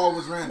 This call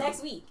was random.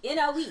 Next week. In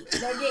a week.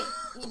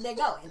 They're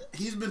going.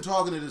 He's been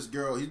talking to this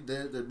girl.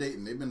 They're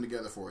dating. They've been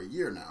together for a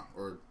year now,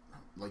 or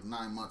like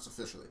 9 months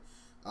officially.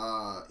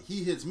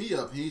 He hits me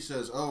up. He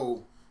says,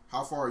 "Oh,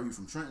 how far are you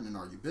from Trenton, and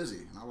are you busy?"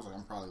 And I was like,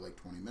 "I'm probably like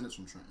 20 minutes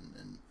from Trenton."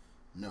 And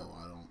no,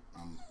 I don't.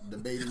 I'm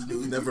debating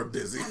doing. Never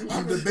busy.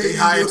 I'm They debating.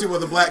 hired two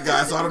other black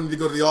guys, so I don't need to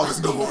go to the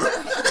office no more.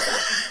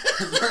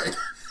 Right.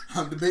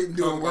 I'm debating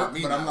doing Talk about work,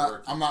 me but I'm not not.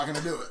 working. I'm not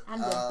gonna do it.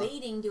 I'm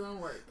debating doing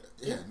work.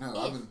 Yeah, no.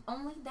 If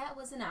only that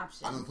was an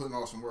option. I've been putting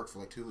off some work for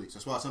like 2 weeks.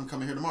 That's why I'm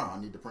coming here tomorrow. I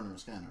need the printer and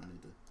scanner. I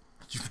need to.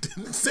 You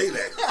didn't say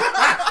that.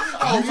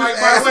 Oh, You Mike,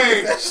 asked by me the way.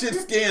 if that shit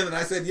scanned, and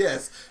I said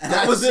yes. And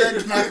That I was said,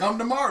 it. "Can I come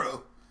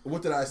tomorrow?"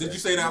 What did I say? Did you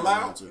say that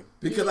loud?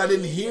 Because I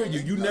didn't hear you.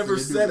 You never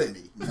Nothing to do said with it.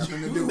 me.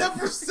 Nothing to do You with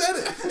never said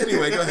it.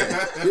 Anyway, go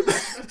ahead.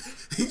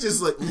 He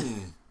just like,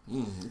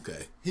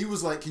 okay. He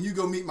was like, "Can you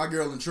go meet my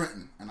girl in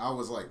Trenton?" And I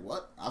was like,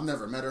 "What? I've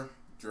never met her."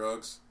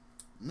 Drugs.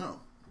 No.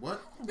 What?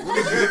 What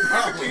is your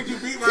problem? Did you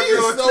beat my He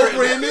girl is in so Trenton?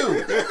 brand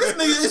new. This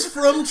nigga is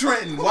from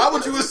Trenton. Why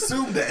would you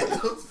assume that?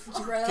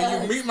 Drugs.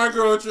 Can you meet my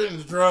girl in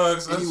Trenton?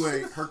 Drugs.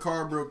 Anyway, her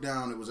car broke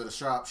down. It was at a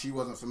shop. She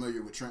wasn't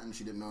familiar with Trenton.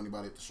 She didn't know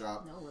anybody at the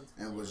shop, No one's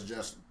and was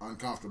just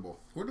uncomfortable.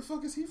 Where the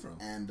fuck is he from?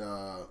 And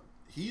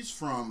he's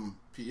from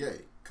PA,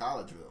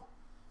 Collegeville,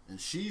 and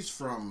she's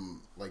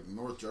from like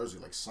North Jersey,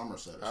 like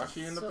Somerset. Or How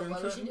something. she end up So in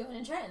what was she Trenton? doing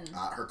in Trenton?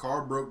 Her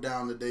car broke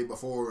down the day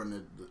before, and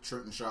the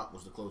Trenton shop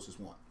was the closest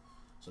one.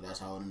 So that's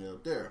how it ended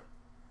up there.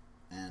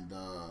 And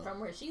From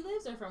where she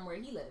lives or from where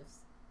he lives?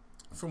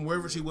 From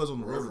wherever she was on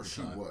the road wherever at the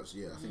she time. was,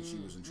 yeah, I think she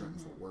was in Trenton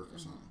for work or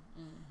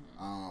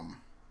something.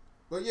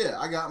 But yeah,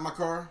 I got in my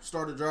car,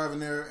 started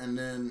driving there, and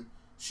then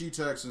she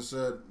texted and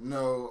said,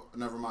 "No,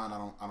 never mind.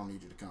 I don't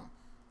need you to come.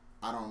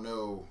 I don't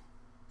know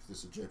if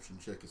this Egyptian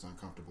chick is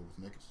uncomfortable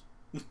with niggas."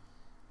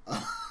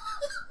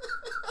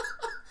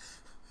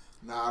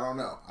 Nah, I don't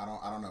know. I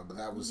don't know. But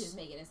that You was. just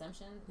make an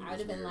assumption. It I would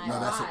have was been weird. like, No,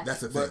 why?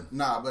 that's a thing.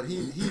 But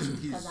he's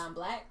Because I'm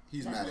black?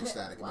 he's mad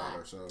ecstatic Why? about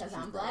her. So Because she's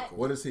I'm probably black? cool.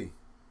 What is he?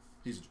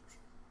 He's Egyptian.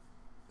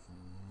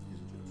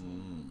 He's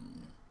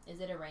Egyptian. Is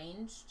it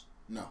arranged?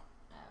 No,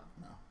 Oh.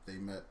 no. They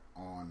met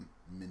on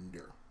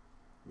Minder,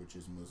 which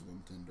is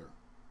Muslim Tinder.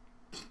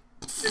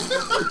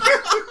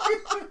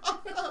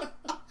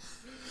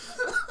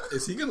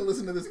 Is he gonna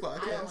listen to this I don't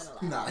podcast? want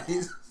to lie. Nah,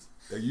 he's.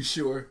 Are you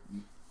sure?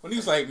 When he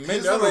was like, man,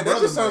 His I was like, that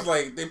little just sounds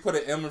brother, like they put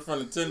an M in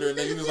front of Tinder, and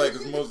then he was like,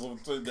 it's Muslim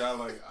Tinder. I was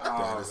like,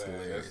 oh, That is man,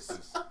 hilarious. that's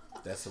just-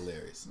 That's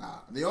hilarious. Nah.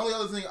 The only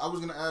other thing I was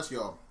gonna ask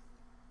y'all,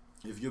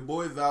 if your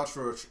boy vouched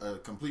for a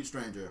complete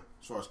stranger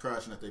as far as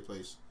crashing at their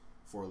place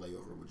for a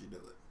layover, would you do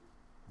it?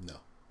 No.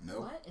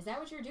 No. What? Is that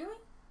what you're doing?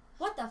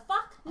 What the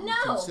fuck? I'm No.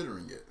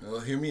 considering it. Well,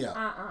 hear me out.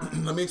 Uh-uh.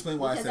 Let me explain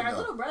why Because I said our no.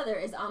 little brother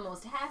is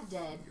almost half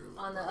dead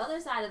on the other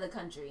side of the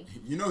country.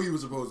 You know he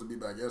was supposed to be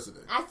back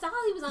yesterday. I saw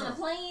he was on a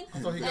plane. I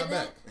thought he got and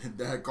then- back. And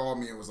Dad called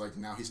me and was like,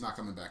 "Now he's not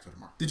coming back till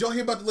tomorrow." Did y'all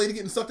hear about the lady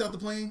getting sucked out the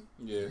plane?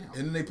 yeah.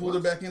 And then they pulled her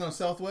back in on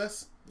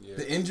Southwest? Yeah.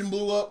 The engine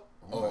blew up?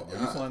 Oh Oh, my are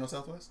you God. flying on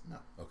Southwest? No.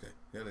 Okay.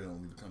 Yeah, they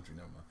don't leave the country.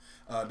 Never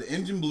mind. The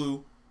engine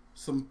blew.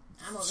 Some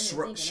I'm over here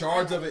thinking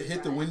shards if I of had it to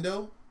hit the drive.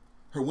 window.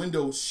 Her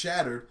window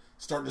shattered.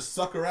 Started to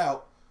suck her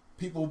out.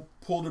 People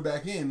pulled her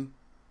back in.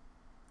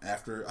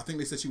 After I think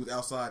they said she was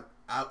outside,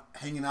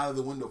 hanging out of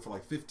the window for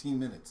like 15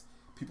 minutes.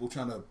 People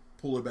trying to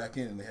pull her back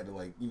in, and they had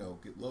to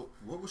get low.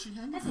 What was she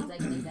hanging? That seems like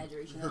an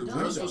exaggeration. Her Don't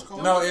windows you was think-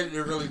 cold? No, it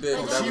really did.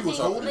 But Oh, That she doesn't was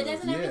all holding but it.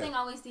 doesn't Yeah. everything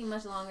always seem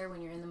much longer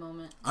when you're in the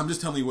moment? I'm just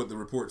telling you what the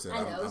report said. I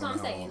know, don't that's what I'm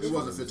how saying. long It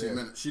wasn't was 15 there.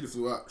 minutes. She'd have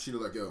flew out. She'd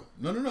have let go.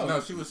 No.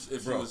 No, she was.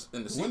 If she Bro, was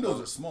in the the seat windows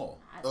belt. are small.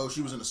 Oh,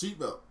 she was in the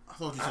seatbelt. I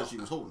thought you said she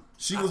was holding.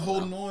 She was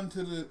holding on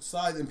to the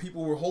side, and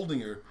people were holding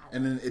her.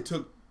 And then it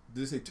took,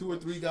 did they say 2 or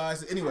 3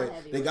 guys? Anyway,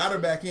 they got her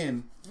back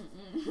in.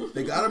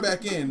 They got her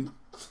back in.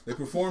 They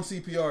performed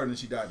CPR, and then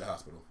she died at the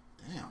hospital.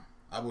 Damn.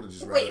 I would have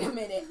just Wait a rather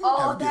minute.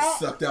 All have get that?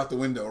 sucked out the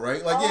window,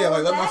 right? Like, All yeah,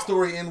 like let my that?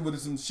 story end with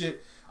some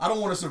shit. I don't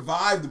want to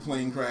survive the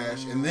plane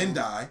crash and then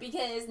die.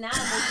 Because now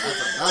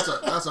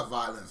That's a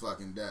violent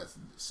fucking death.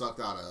 Sucked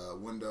out a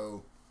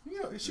window.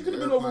 Yeah, she could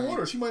have been over Airplane.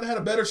 water. She might have had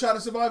a better shot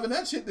at surviving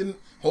that shit than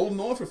holding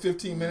on for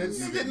 15 minutes.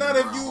 You Nigga, getting not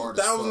if hard you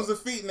as thousands fuck.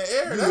 of feet in the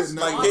air. You That's hitting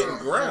like that hitting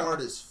hard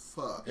ground. as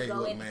fuck. Hey, go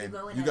look, in, man, you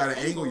go in you at got to an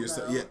angle angle,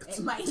 yourself. though. Yeah, It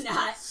might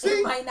not. See?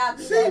 It might not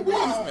be See, that boy,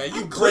 bad. Man,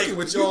 you I'm clicking breaking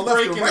with you y'all left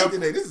and breaking right up-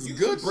 today. This is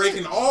good.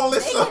 breaking all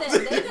this They stuff.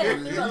 could have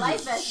threw the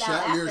life vest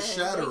out You're after. They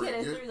shattering. could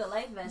have Your- threw the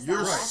life vest Your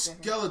out after.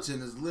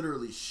 skeleton is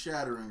literally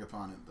shattering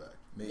upon impact.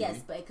 Maybe. Yes,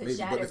 but it could Maybe.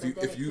 shatter.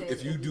 But if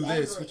you do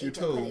this with your put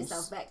toes,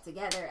 itself back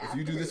together. if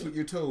you do this with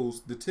your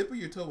toes, the tip of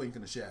your toe ain't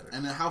gonna shatter.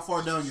 And then how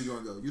far down you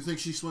gonna go? You think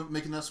she's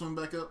making that swim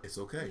back up? It's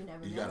okay. You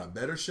never You know. got a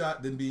better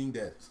shot than being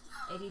dead.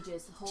 If you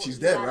just hold, She's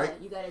you dead, gotta, right?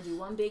 You gotta do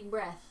one big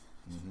breath.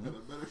 Got a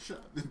better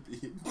shot than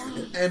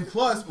being And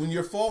plus, when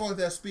you're falling at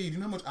that speed, you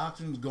know how much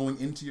oxygen is going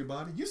into your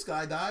body? You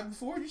skydived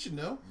before? You should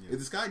know. Yeah.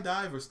 Is it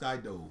skydive or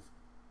skydove?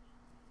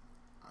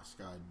 I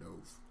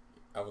skydove.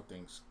 I would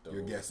think so.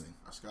 You're guessing.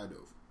 I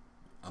skydove.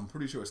 I'm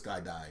pretty sure it's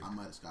skydive. I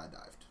might have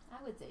skydived.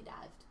 I would say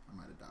dived. I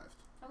might have dived.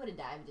 I would have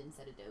dived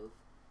instead of dove.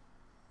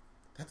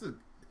 That's a...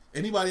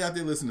 Anybody out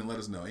there listening, let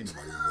us know. Ain't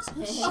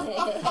nobody listening.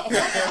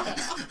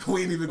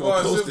 We ain't even gonna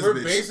Well, post since we're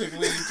this bitch.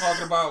 basically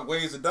talking about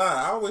ways to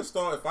die, I always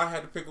thought if I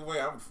had to pick a way,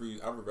 I would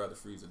freeze. I would rather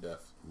freeze to death.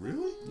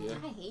 Really? Yeah.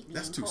 I hate being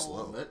That's too cold.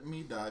 slow. Let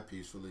me die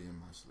peacefully in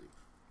my sleep.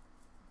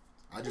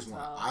 I just That's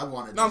want. all. I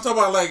wanted. No, I'm talking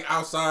about like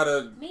outside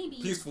of Maybe.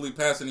 peacefully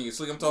passing in your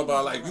sleep. I'm talking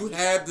about like you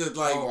had to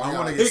like. Oh, I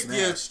want to pick get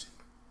your- smashed.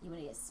 You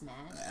want to get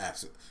smashed?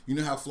 Absolutely. You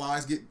know how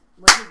flies get...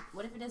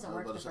 What if it doesn't I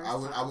work the would, first I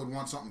would. time? I would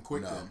want something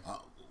quick No. then.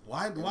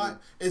 Why?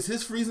 Is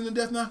his freezing to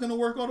death not going to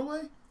work all the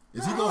way?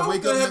 Is he No, going to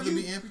wake up and have to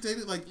you- be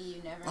amputated? Like,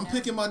 You never I'm know.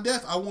 picking my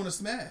death. I want to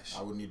smash.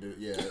 I would need to.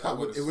 Yeah. I I would.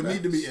 would've It would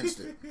need to be smashed.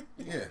 instant.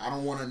 Yeah. I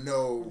don't want to I've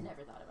know. never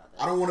thought about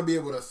that. I don't want to be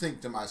able to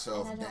think to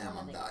myself, And I don't "Damn, wanna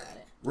I'm think dying." about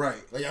it.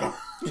 Right. Like, I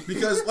don't.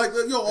 Because, like,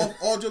 yo,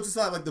 all jokes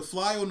aside, like, the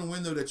fly on the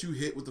window that you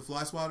hit with the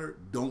fly swatter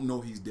don't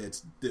know he's dead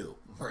still.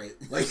 Right.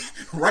 Like,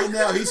 right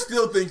now, he's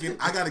still thinking,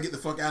 I got to get the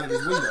fuck out of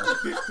this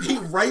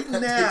window. Right some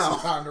time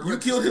now, to you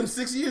rip killed it. him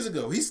 6 years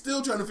ago. He's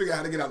still trying to figure out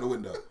how to get out the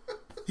window.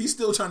 He's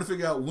still trying to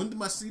figure out, when did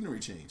my scenery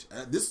change?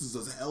 This is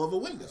a hell of a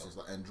window. It's just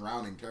like- and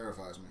drowning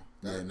terrifies me.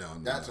 That, Yeah, no.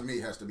 That to me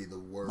has to be the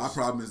worst. My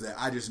problem is that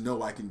I just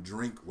know I can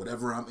drink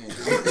whatever I'm in.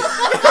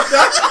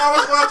 I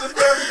was watching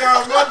Family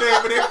Guy on Monday,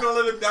 but they call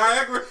it a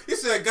Niagara. He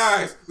said,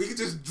 "Guys, we can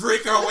just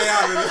drink our way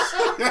out of this."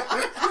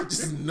 I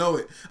just know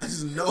it. I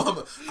just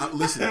know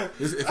listen,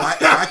 if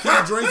I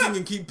keep drinking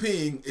and keep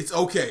peeing, it's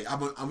okay. I'm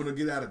gonna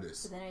get out of this.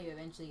 So then, are you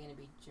eventually going to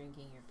be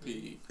drinking your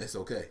pee? It's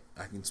okay.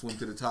 I can swim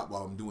to the top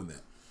while I'm doing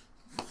that.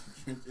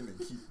 Drinking and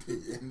keep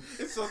peeing.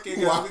 It's okay,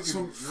 guys. Wow. We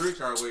can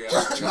drink our way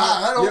out.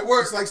 Nah, that don't Yeah,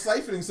 work. it's like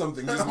siphoning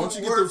something. Just That once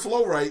you don't get the work.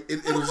 flow right,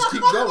 it'll just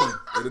keep going.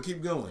 It'll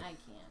keep going. I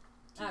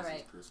can't. All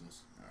right.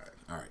 Christmas.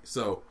 All right.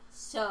 So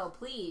So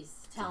please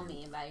tell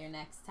me about your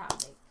next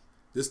topic.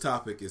 this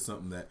topic is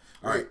something that.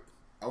 All right.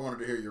 I wanted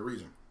to hear your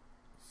reason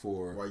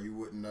For why you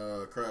wouldn't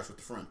crash with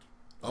the friend.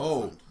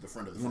 oh, The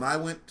friend of the when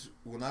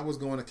friend. I was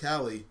going to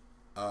Cali,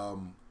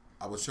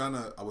 I was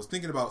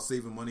thinking about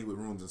saving money with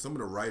rooms, and some of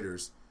the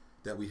writers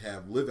that we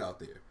have live out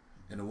there.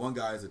 And the one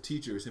guy is a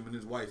teacher, it's him and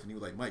his wife, and he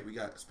was like, "Mike, we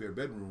got a spare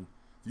bedroom.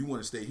 If you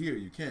want to stay here,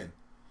 you can."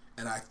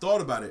 And I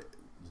thought about it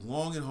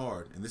long and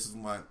hard, and this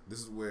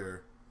is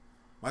where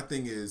my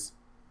thing is,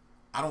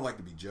 I don't like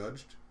to be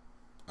judged.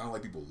 I don't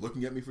like people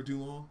looking at me for too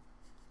long.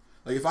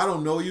 Like, if I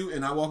don't know you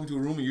and I walk into a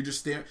room and you're just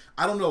staring,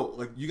 I don't know,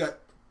 like, you got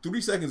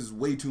 3 seconds is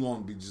way too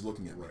long to be just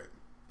looking at me. Right.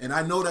 And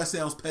I know that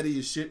sounds petty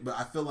as shit, but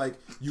I feel like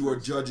you are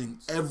judging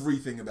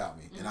everything about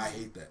me, and I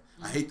hate that.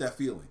 I hate that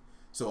feeling.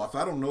 So if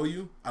I don't know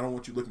you, I don't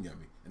want you looking at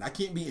me. And I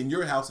can't be in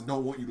your house and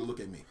don't want you to look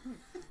at me.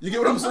 You get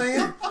what I'm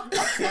saying?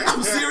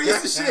 I'm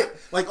serious as shit.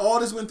 Like, all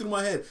this went through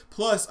my head.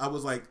 Plus, I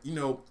was like, you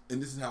know,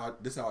 and this is how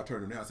I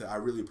turned it down. I said, I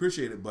really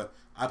appreciate it, but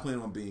I plan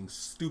on being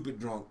stupid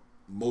drunk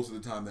most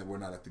of the time that we're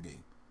not at the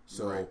game.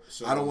 So, Right.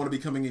 So- I don't want to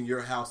be coming in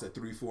your house at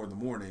 3, 4 in the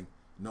morning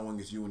knowing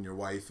it's you and your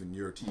wife and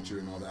you're a teacher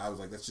and all that. I was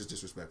like, that's just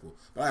disrespectful.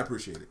 But I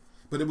appreciate it.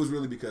 But it was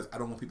really because I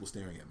don't want people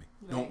staring at me.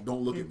 Right.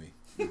 Don't look at me.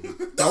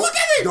 Don't look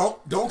at me.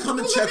 Don't come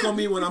and check on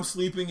me when I'm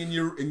sleeping in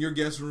your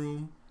guest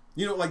room.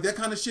 You know, like that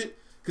kind of shit.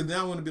 Because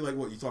now I want to be like,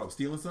 what, you thought I was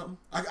stealing something?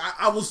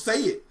 I will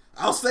say it.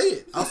 I'll say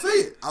it. I'll say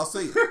it. I'll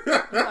say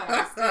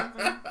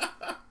it.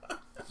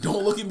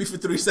 Don't look at me for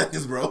 3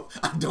 seconds, bro.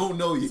 I don't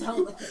know you. Don't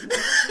look at me.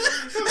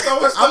 So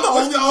what's I'm the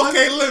what's only the one-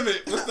 okay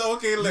limit? What's the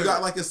okay limit? You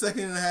got like a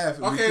second and a half.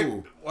 It'll okay, be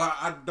cool. well,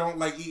 I don't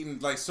like eating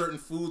like certain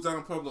foods out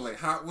in public, like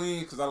hot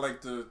wings, because I like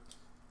to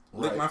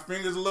lick Right. my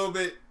fingers a little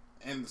bit.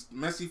 And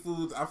messy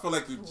foods, I feel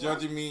like you're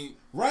judging me.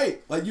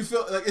 Right. Like you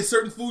feel like it's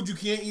certain foods you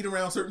can't eat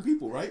around certain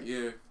people, right?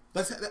 Yeah.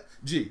 Let's have that.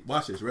 G,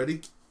 watch this.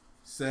 Ready,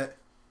 set,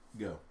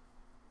 go.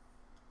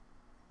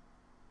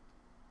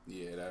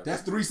 Yeah,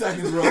 That's 3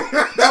 seconds, bro.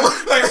 That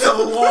was like a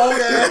long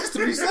ass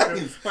 3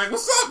 seconds. like,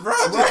 what's up, bro?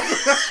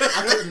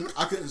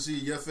 I couldn't see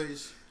your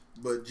face,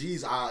 but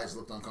G's eyes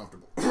looked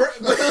uncomfortable. But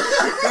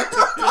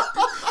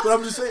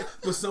I'm just saying,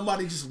 for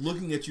somebody just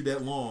looking at you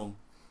that long,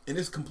 and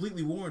it's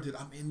completely warranted.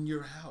 I'm in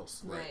your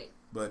house, Right.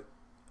 But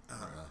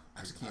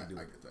I just can't do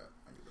I it. get that.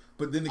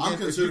 But then I'm again, if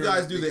you considering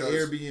guys it do the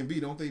because-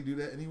 Airbnb, don't they do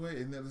that anyway?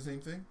 Isn't that the same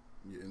thing?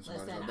 Yeah, in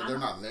somebody's Listen, house, but they're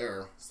not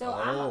there. So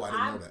Oh, I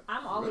didn't know that.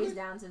 I'm always Really?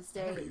 down to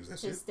never used that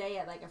shit. stay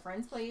at like a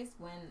friend's place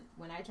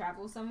when I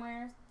travel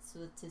somewhere, so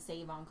to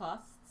save on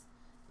costs,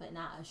 but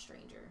not a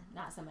stranger,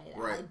 not somebody that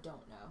I Right.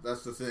 don't know.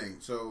 That's the thing.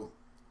 So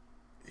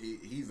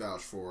he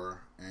vouched for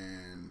her,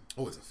 and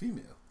Oh, it's a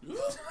female.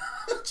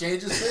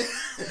 changes it.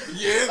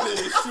 Yeah,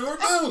 they sure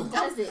do.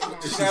 Does it now?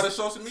 She got a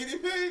social media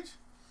page?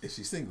 Is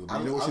she single? Do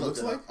you know what she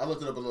looks like? I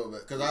looked it up a little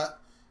bit because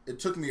it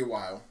took me a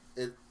while.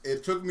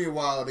 It took me a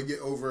while to get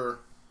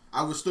over.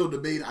 I was still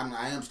debating.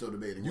 I am still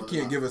debating. You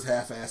can't give us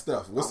half-assed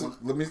stuff.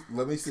 Let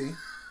me see.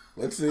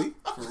 Let's see.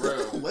 For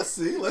real. Let's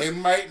see. It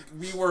might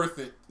be worth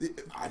it.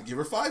 I'd give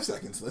her 5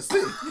 seconds. Let's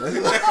see.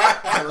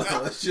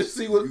 Let's just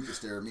see what you can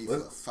stare at me for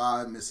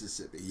 5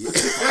 Mississippi. Yeah.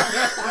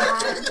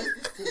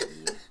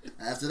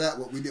 After that,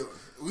 what we doing?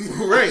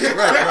 Right.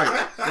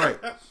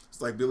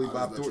 It's like Billy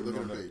Bob Thornton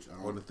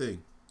on the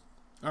thing.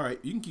 All right,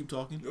 you can keep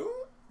talking.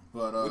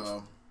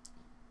 But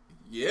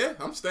yeah,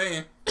 I'm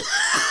staying.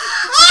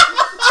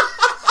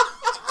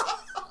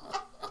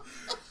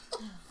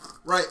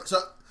 Right. So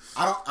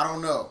I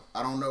don't know.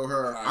 I don't know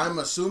her. Right. I'm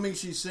assuming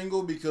she's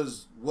single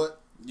because what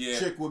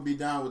chick would be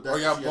down with that? Are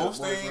y'all both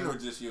staying or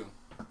just you?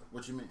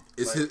 What you mean?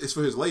 It's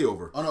for his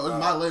layover. Oh no, it's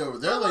my layover.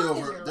 Their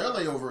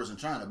layover is in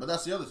China, but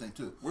that's the other thing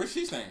too. Where's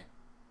she staying?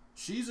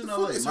 She's in LA.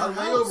 My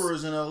layover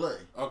is in LA.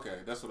 Okay,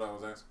 that's what I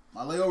was asking.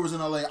 My layover is in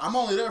LA. I'm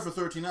only there for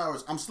 13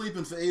 hours. I'm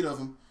sleeping for 8 of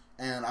them,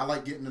 and I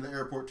like getting to the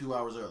airport 2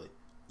 hours early.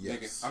 Yes.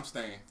 Nigga, I'm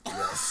staying.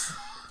 Yes.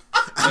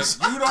 If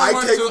you don't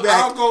want to,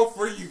 I'll go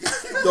for you.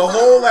 The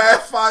whole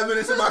last 5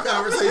 minutes of my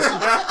conversation,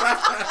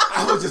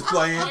 I was just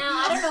playing. Now,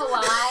 I don't know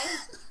why,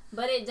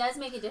 but it does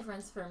make a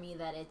difference for me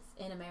that it's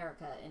in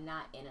America and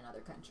not in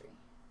another country.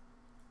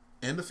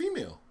 And the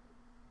female.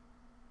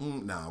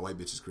 Nah, white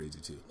bitch is crazy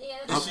too.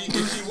 Yeah, is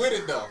she with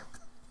it though?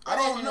 I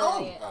don't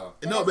know.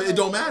 No, but it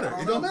don't matter.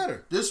 It don't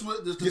matter. This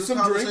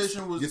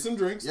conversation was get some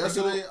drinks.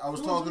 Yesterday, I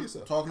was talking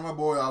to my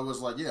boy. I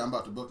was like, "Yeah, I'm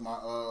about to book my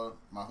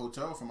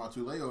hotel for my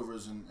 2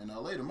 layovers in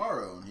LA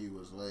tomorrow," and he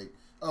was like,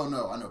 "Oh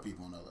no, I know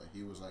people in LA."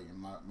 He was like,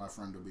 "My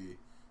friend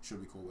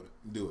should be cool with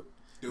it." Do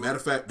it. Matter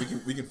of fact,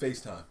 we can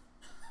FaceTime.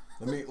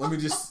 Let me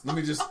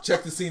just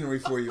check the scenery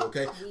for you,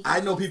 okay? I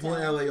know people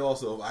in LA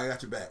also. I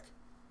got your back.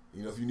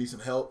 You know, if you need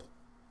some help,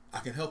 I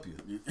can help you.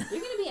 You're going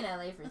to be in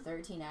LA for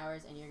 13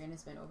 hours and you're going to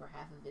spend over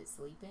half of it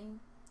sleeping?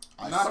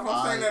 Not if I'm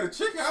staying at a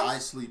chick house. I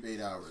sleep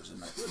 8 hours a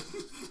night.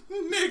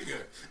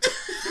 Nigga.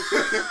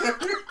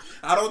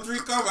 I don't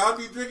drink coffee. I'll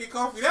be drinking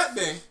coffee that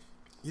day.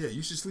 Yeah,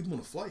 you should sleep on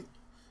a flight.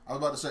 I was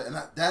about to say, and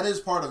that is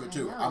part of it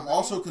too. I'm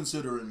also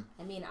considering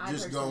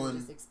just going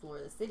just explore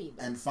the city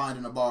and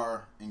finding a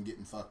bar and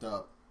getting fucked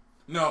up.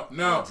 No.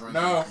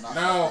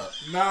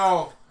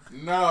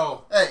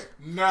 Hey.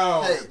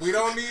 No. Hey. We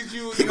don't need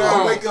you. You're going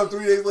to wake up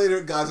 3 days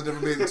later, guys have never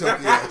been to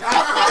Tokyo.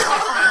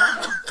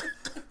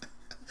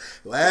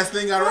 Last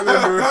thing I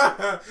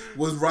remember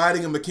was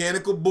riding a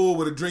mechanical bull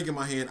with a drink in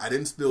my hand. I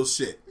didn't spill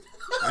shit.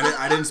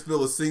 I didn't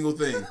spill a single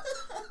thing.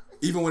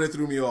 Even when it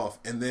threw me off.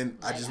 And then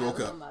I just woke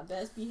up. On my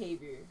best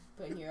behavior.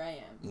 But here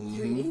I am.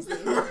 3 days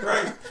later.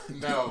 Right.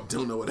 No.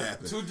 Don't know what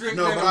happened. 2 drink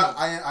No, minimum. but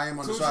I am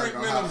undecided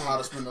on how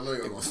to spend the They're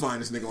layover. gonna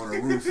find this nigga on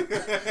a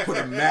roof, put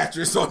a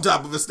mattress on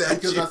top of a statue.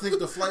 Because I think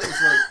the flight's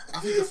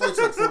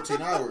like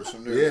 14 hours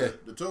from there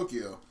to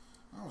Tokyo.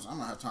 I'm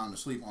gonna have time to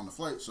sleep on the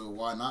flight, so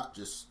why not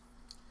just?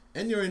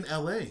 And you're in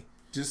LA.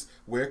 Just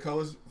wear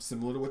colors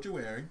similar to what you're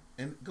wearing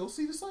and go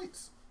see the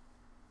sights.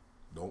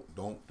 Don't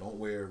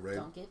wear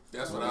red.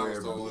 That's what I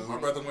was told. Blue. My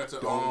brother went to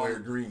wear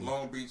green.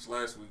 Long Beach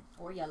last week.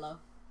 Or yellow.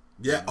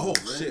 Yeah. No red,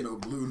 shit. No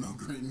blue, no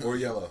green, or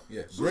yellow.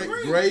 Yeah.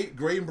 Green?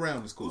 Gray and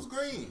brown is cool. Who's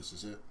green? This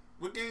is it.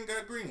 What gang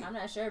got green? I'm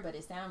not sure, but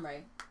it sounds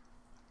right.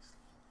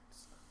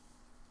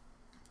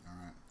 All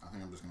right. I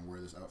think I'm just gonna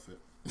wear this outfit.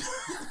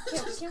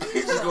 Can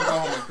we Go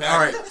home and pack. All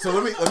right. So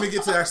let me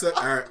get to that.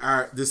 All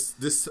right.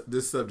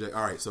 This subject.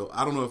 All right. So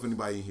I don't know if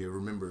anybody in here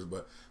remembers,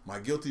 but my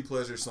guilty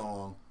pleasure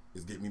song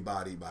is "Get Me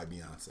Bodied" by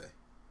Beyonce.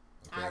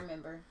 Okay? I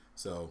remember.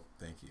 So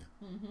thank you.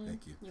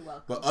 Thank you. You're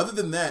welcome. But other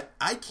than that,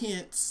 I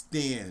can't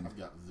stand I've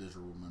got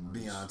visual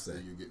memories.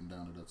 Beyonce. You're getting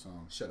down to that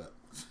song. Shut up.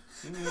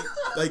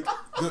 Like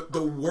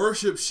the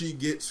worship she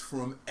gets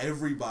from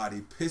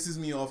everybody pisses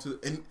me off.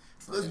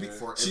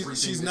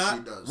 She's not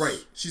she does.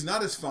 right. She's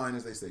not as fine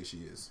as they say she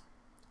is.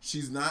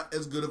 She's not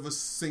as good of a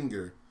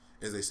singer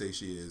as they say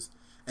she is.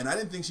 And I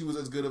didn't think she was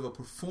as good of a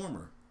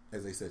performer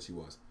as they said she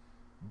was.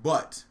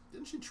 But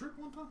didn't she trip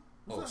one time?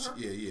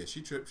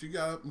 She tripped. She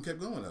got up and kept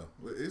going though.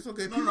 It's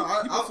okay. No,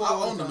 I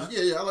own that.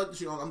 Yeah, I like that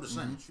she. I'm just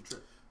saying she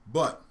tripped.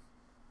 But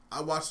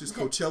I watched this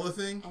Coachella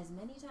thing. As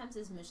many times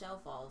as Michelle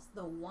falls,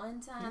 the one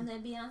time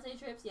that Beyonce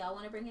trips, y'all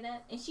want to bring it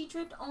up, and she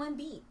tripped on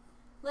beat.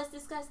 Let's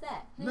discuss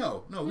that.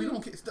 No, we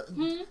don't care.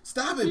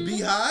 Stop it,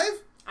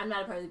 Beehive. I'm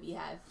not a part of the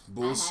Beehive.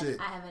 Bullshit.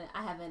 I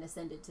haven't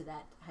ascended to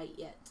that height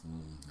yet.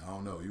 I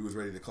don't know. You was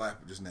ready to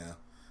clap just now.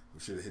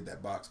 We should have hit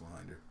that box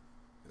behind her.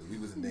 We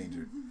was in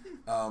danger.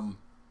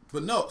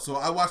 But no, so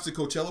I watched the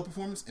Coachella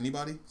performance.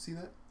 Anybody see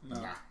that?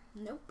 No.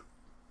 Nope.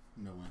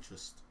 No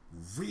interest.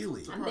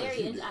 Really? I'm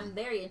very interested. I'm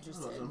very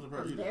interested.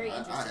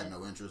 I had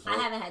no interest. I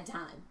haven't had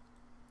time.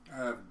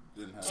 I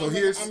didn't have. So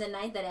and the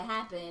night that it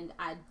happened,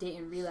 I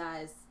didn't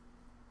realize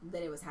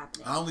that it was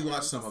happening. I only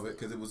watched some of it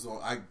because it was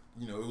on.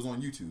 It was on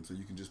YouTube, so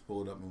you can just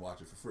pull it up and watch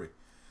it for free.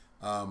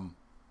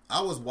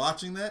 I was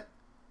watching that.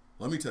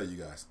 Let me tell you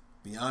guys,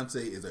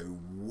 Beyonce is a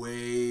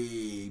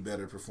way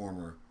better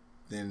performer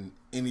than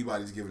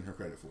anybody's giving her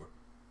credit for.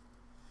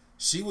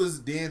 She was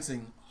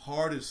dancing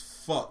hard as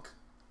fuck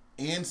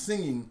and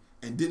singing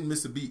and didn't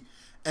miss a beat.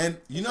 And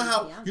you know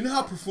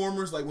how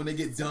performers, like when they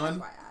get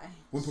done,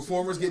 when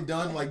performers get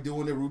done like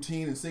doing their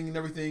routine and singing and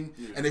everything,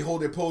 and they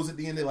hold their pose at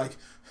the end, they're like,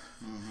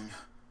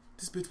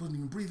 this bitch wasn't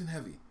even breathing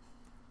heavy.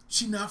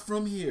 She not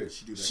from here.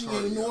 She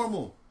ain't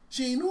normal.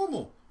 She ain't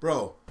normal,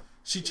 bro.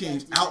 She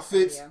changed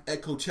outfits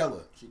at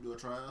Coachella. She do a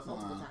triathlon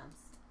multiple times.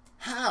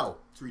 How?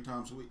 3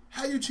 times a week.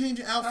 How you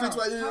changing outfits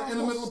right in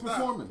the middle of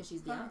performing? Because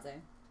she's Beyonce.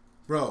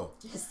 Bro.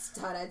 Just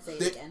thought I'd say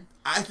it again.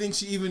 I think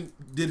she even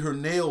did her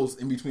nails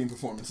in between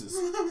performances.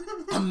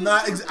 I'm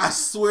not. I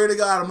swear to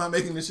God, I'm not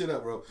making this shit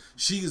up, bro.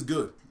 She is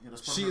good. Yeah,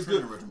 she is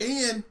good.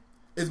 And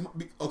it's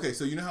okay.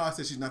 So you know how I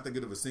said she's not that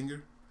good of a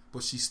singer,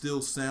 but she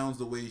still sounds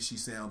the way she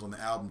sounds on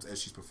the albums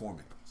as she's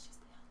performing.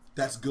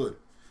 That's good.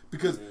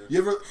 Because you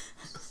ever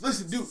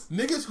listen, dude,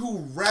 niggas who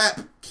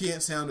rap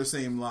can't sound the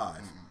same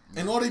live.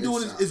 And all they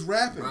doing is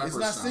rapping. It's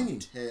not singing.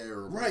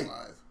 Terrible right.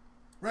 live.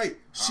 Right.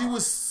 She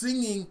was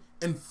singing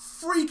and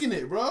freaking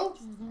it, bro.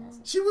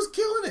 She was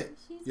killing it.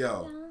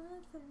 Yo.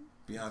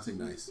 Beyonce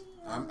nice.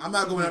 I'm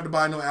not going out to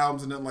buy no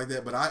albums or nothing like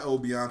that, but I owe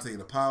Beyonce an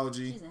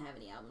apology. She doesn't have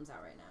any albums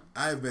out right now.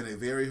 I have been a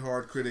very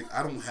hard critic.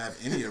 I don't have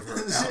any of her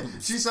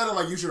albums. She said it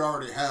like you should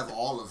already have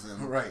all of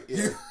them. Right.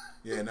 Yeah.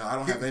 Yeah, no, I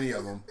don't have any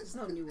of them.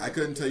 No new I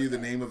couldn't tell you the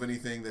name of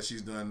anything that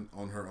she's done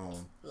on her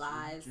own.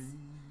 Lies.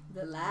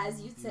 The lies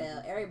you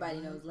tell. Everybody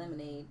knows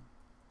Lemonade.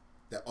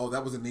 That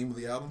was the name of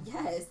the album?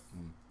 Yes.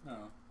 No.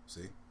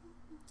 See?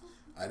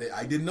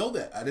 I didn't know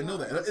that. I didn't know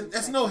that. And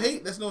that's no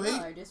hate. That's no hate.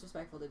 You are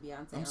disrespectful to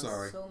Beyonce. I'm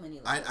sorry. So many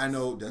I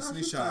know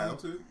Destiny's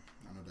Child. I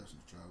know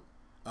Destiny's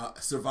Child.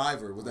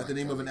 Survivor. Was that the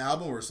name of an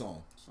album or a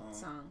song?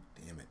 Song.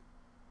 Damn it.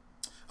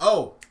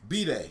 Oh,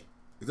 B-Day.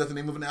 Is that the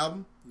name of an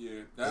album?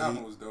 Yeah, that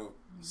album was dope.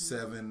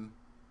 7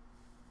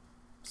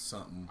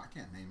 something. I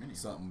can't name any.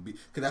 Something.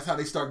 Because that's how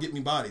they start Get Me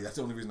Bodied. That's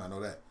the only reason I know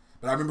that.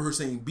 But I remember her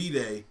saying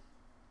B-Day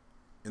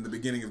in the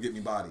beginning of Get Me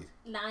Bodied.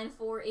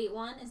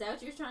 9481. Is that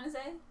what you were trying to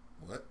say?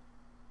 What?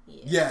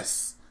 Yeah.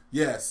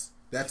 Yes.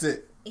 That's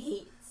it.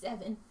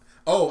 87.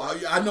 Oh,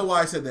 I know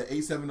why I said that.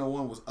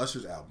 8701 was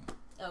Usher's album.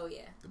 Oh,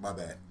 yeah. My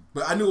bad.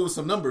 But I knew it was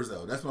some numbers,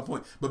 though. That's my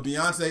point. But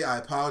Beyonce, I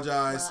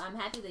apologize. Well, I'm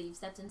happy that you've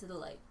stepped into the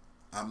light.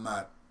 I'm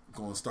not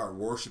going to start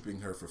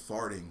worshiping her for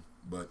farting,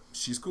 but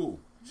she's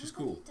cool. She's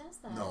cool. Nobody does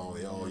that. No,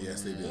 oh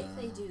yes, they do. If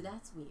they do,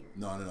 that's weird.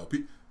 No.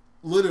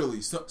 Literally,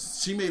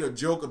 she made a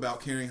joke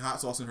about carrying hot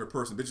sauce in her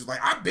purse, and bitch was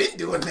like, I've been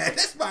doing that.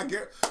 That's my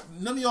girl.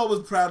 None of y'all was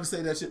proud to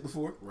say that shit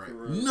before. Right.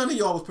 None of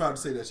y'all was proud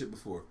to say that shit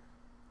before.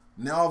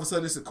 Now all of a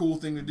sudden it's a cool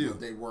thing to do.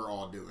 But they were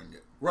all doing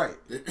it. Right.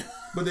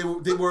 But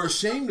they were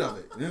ashamed of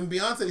it. And then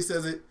Beyonce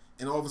says it,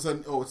 and all of a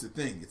sudden, oh, it's a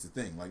thing. It's a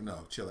thing. Like,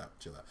 no, chill out.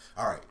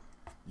 All right.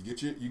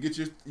 You get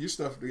your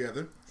stuff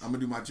together. I'm gonna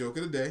do my joke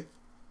of the day.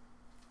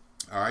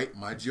 All right,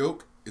 my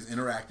joke is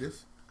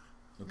interactive.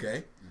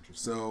 Okay,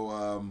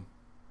 so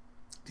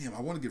damn,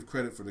 I want to give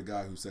credit for the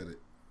guy who said it,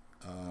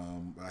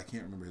 but I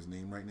can't remember his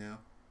name right now.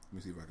 Let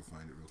me see if I can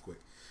find it real quick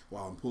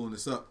while I'm pulling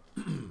this up.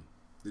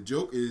 The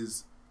joke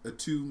is a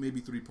 2, maybe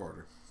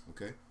 3-parter.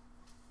 Okay,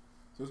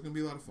 so it's gonna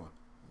be a lot of fun.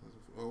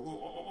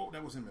 Oh,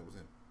 that was him.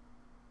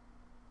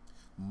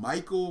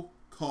 Michael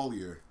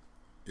Collier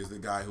is the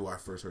guy who I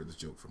first heard this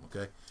joke from,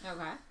 okay?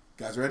 Okay.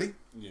 Guys ready?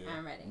 Yeah.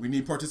 I'm ready. We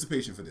need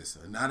participation for this.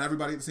 Not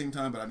everybody at the same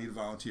time, but I need a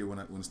volunteer when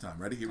it's time.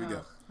 Ready? Here we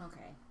go.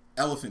 Okay.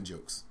 Elephant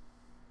jokes.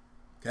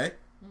 Okay?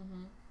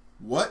 Mm-hmm.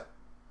 What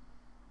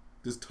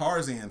does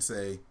Tarzan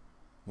say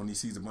when he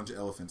sees a bunch of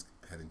elephants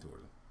heading toward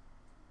him?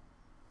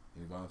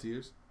 Any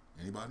volunteers?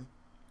 Anybody?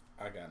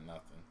 I got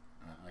nothing.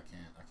 I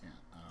can't.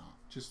 I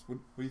don't. Just, what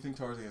do you think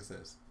Tarzan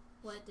says?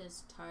 What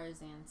does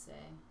Tarzan say?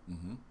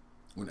 Mm-hmm.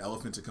 When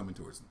elephants are coming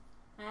towards him.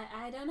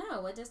 I don't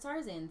know. What does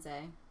Tarzan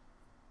say?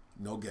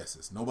 No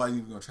guesses. Nobody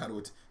even gonna try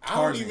to.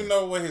 I don't even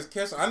know what his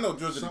catch. I know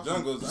George of the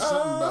Jungle.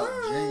 Something about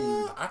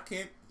Jane. I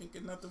can't think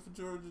of nothing for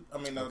George. I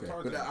mean, okay.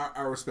 Tarzan. But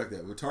I respect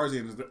that. But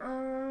Tarzan is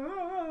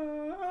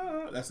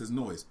that's his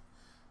noise.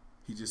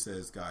 He just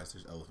says, "Guys,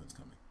 there's elephants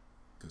coming,"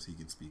 because he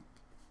can speak.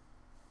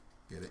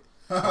 Get it?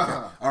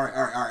 Okay. All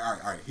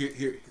right.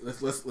 Here.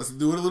 Let's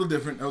do it a little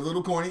different, a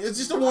little corny. It's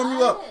just to warm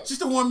you up.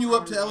 Just to warm you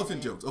up to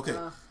elephant jokes. Okay.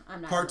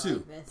 I'm not Part 2.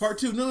 like this. Part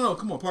 2. No.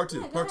 Come on. Part 2.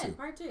 Yeah, Part go 2. ahead.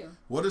 Part 2.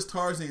 What does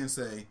Tarzan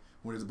say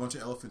when there's a bunch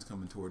of elephants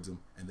coming towards him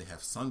and they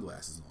have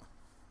sunglasses on?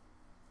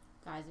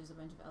 Guys, there's a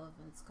bunch of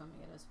elephants coming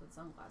at us with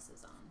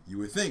sunglasses on. You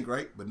would think,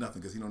 right? But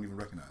nothing, because he don't even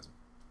recognize them.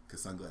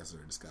 Because sunglasses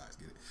are in disguise.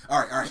 Get it? All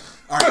right.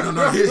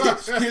 No.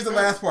 Here's the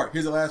last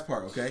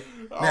part. Okay.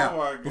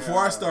 Now,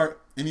 before I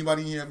start,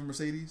 anybody in here have a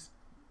Mercedes?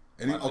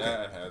 My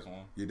dad has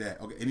one. Your dad.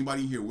 Okay.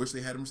 Anybody in here wish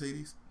they had a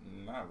Mercedes?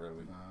 Not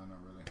really. Nah, not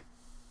really.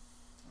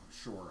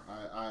 Sure.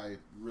 I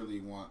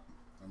really want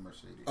a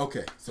Mercedes.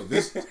 Okay. So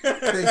this. Thank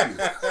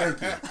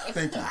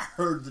you. I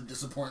heard the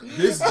disappointment.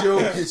 This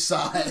joke. His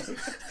side.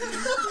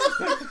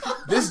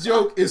 This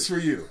joke is for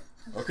you.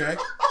 Okay.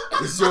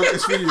 This joke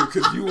is for you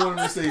because you want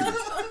a Mercedes.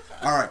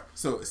 All right.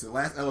 So it's the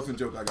last elephant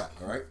joke I got.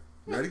 All right.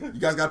 Ready? You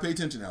guys got to pay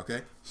attention now.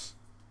 Okay.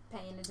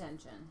 Paying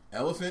attention.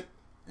 Elephant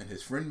and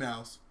his friend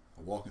Mouse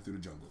are walking through the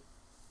jungle.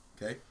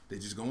 Okay, they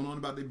just going on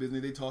about their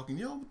business. They talking,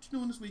 yo, what you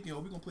doing this weekend? Oh,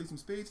 we gonna play some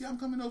spades. Yeah, I'm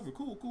coming over.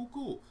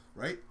 Cool.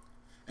 Right?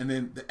 And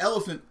then the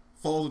elephant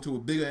falls into a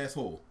big ass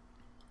hole.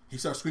 He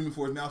starts screaming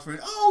for his mouse friend.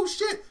 Oh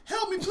shit!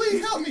 Help me, please!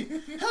 Help me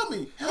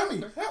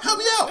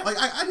out! Like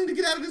I need to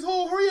get out of this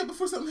hole. Hurry up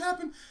before something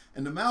happens.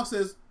 And the mouse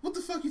says, "What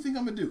the fuck you think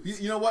I'm gonna do?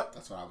 You know what?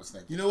 That's what I was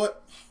thinking. You know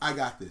what? I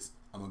got this.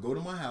 I'm gonna go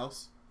to my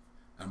house.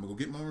 I'm gonna go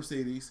get my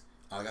Mercedes.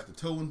 I got the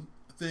towing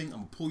thing. I'm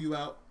gonna pull you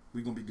out.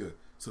 We're gonna be good."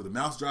 So the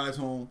mouse drives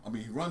home.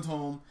 He runs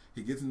home.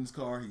 He gets in his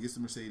car. He gets the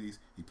Mercedes.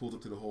 He pulls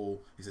up to the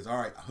hole. He says, "All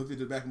right, I hooked it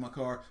to the back of my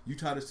car. You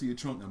tie this to your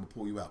trunk, and I'm gonna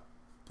pull you out."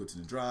 Puts it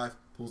in drive.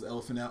 Pulls the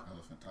elephant out.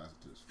 Elephant ties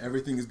it to his foot.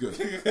 Everything is good.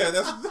 Yeah,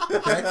 that's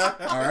Okay?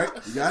 All right?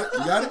 You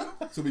got it?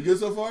 So we good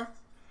so far?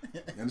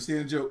 You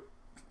understand the joke?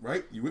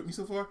 Right? You with me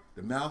so far?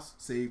 The mouse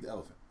saved the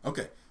elephant.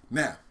 Okay.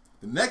 Now,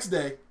 the next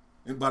day,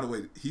 and by the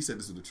way, he said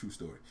this is a true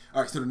story.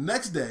 All right, so the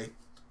next day,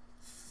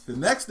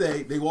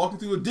 they walking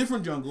through a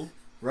different jungle,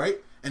 right?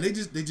 And they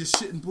just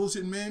shitting,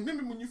 bullshitting, man.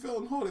 Remember when you fell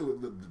in the hole?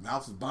 The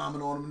mouse was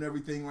bombing on them and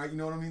everything, right? You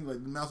know what I mean?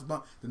 Like the mouse was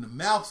bombing. Then the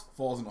mouse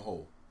falls in the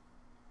hole.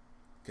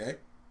 Okay?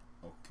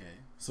 Okay.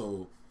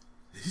 So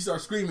he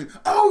starts screaming,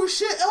 "Oh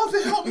shit,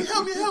 elephant, help me.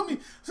 Somebody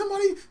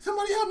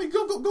help me.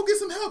 Go get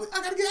some help.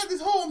 I gotta get out of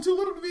this hole. I'm too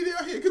little to be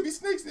down here. It could be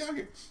snakes down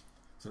here."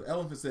 So the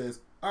elephant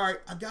says, "All right,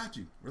 I got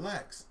you.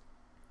 Relax.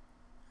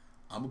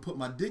 I'm gonna put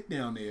my dick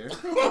down there and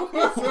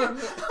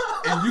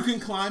you can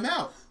climb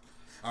out.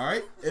 All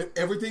right?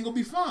 Everything will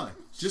be fine.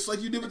 Just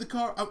like you did with the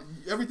car.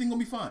 Everything will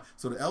be fine."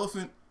 So the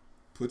elephant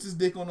puts his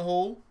dick on the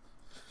hole.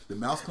 The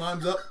mouse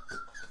climbs up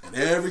and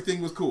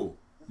everything was cool.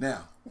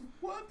 Now,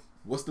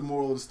 what's the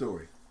moral of the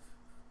story?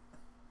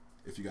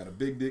 If you got a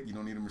big dick, you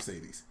don't need a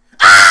Mercedes.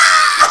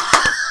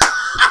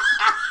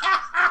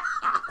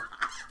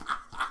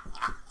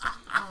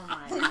 Oh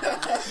my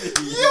god.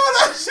 Yo,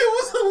 that shit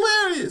was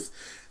hilarious.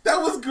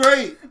 That was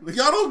great.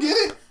 Y'all don't get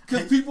it?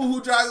 Because people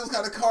who drive those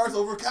kind of cars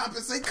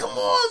overcompensate. Come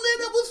on, man,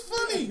 that was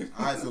funny.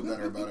 I feel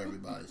better about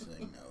everybody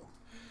saying no.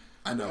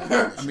 I know.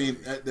 I mean,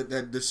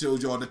 that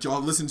shows y'all that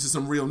y'all listen to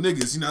some real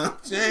niggas. You know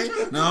what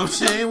I'm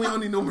saying? We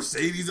don't need no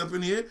Mercedes up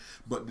in here.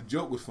 But the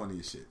joke was funny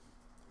as shit.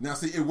 Now,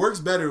 see, it works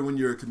better when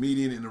you're a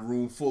comedian in a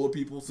room full of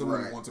people.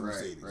 Someone wants a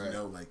Mercedes. Right. You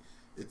know, like,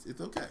 it's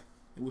okay.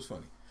 It was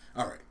funny.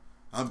 All right.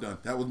 I'm done.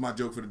 That was my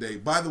joke for the day.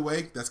 By the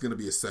way, that's going to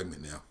be a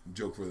segment now.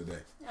 Joke for the day.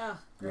 Oh,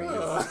 great.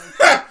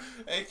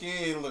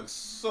 AKA looks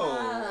so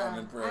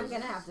unimpressed. I'm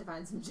going to have to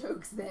find some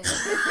jokes then. Joke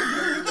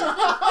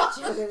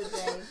of the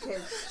day.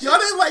 Y'all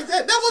didn't like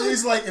that? That was.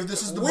 She's like, if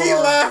this is the We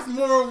bar, laughed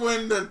more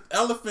when the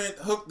elephant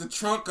hooked the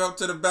trunk up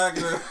to the back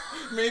of the...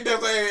 made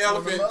that say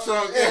elephant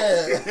trunk.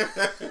 Yeah.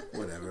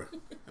 Whatever.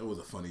 It was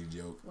a funny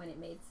joke. When it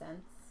made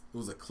sense. It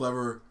was a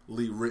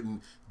cleverly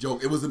written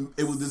joke. It was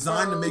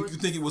designed to make you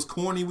think it was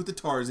corny with the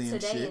Tarzan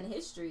Today shit. in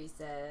history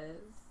says...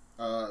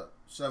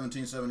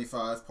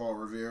 1775, Paul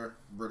Revere,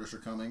 British are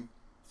coming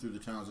through the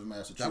towns of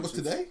Massachusetts. That was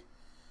today?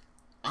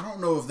 I don't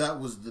know if that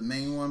was the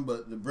main one,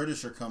 but the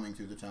British are coming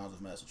through the towns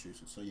of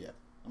Massachusetts. So yeah,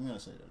 I'm going to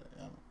say today.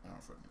 I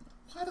don't fucking know.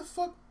 Why the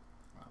fuck?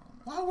 I don't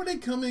know. Why were they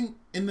coming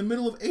in the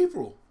middle of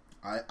April?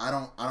 I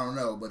don't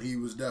know, but he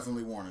was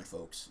definitely warning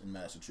folks in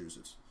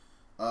Massachusetts.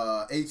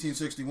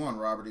 1861,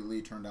 Robert E.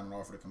 Lee turned down an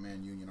offer to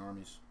command Union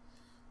armies.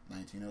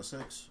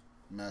 1906,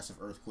 massive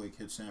earthquake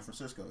hit San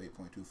Francisco,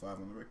 8.25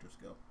 on the Richter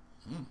scale.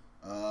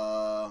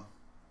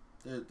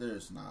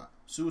 There's not.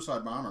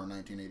 Suicide bomber in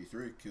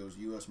 1983 kills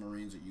U.S.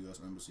 Marines at U.S.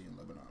 Embassy in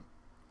Lebanon.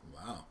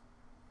 Wow.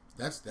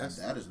 That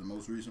is the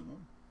most recent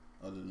one,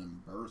 other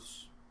than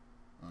births.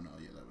 Oh no,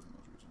 yeah, that was the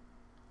most recent.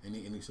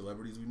 Any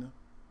celebrities we know?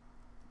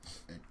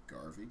 Ed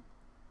Garvey.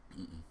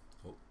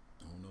 Oh,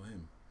 I don't know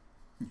him.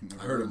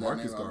 Never I heard of that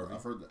Marcus name. Garvey.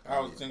 I've heard that. I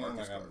was yeah, thinking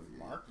Marcus like Garvey, yeah.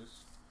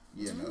 Marcus.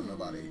 Yeah, no,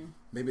 nobody.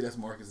 Maybe that's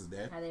Marcus's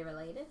dad. Are they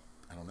related?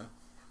 I don't know.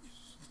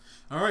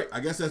 All right, I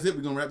guess that's it.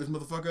 We're going to wrap this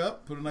motherfucker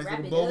up. Put a nice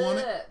Wrap little bow on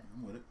it.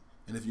 I'm with it.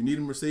 And if you need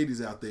a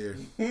Mercedes out there,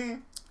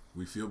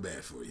 we feel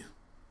bad for you.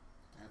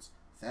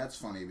 That's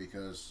funny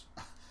because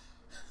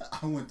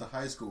I went to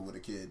high school with a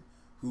kid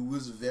who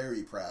was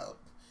very proud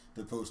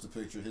to post a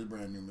picture of his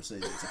brand new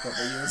Mercedes a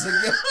couple years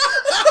ago.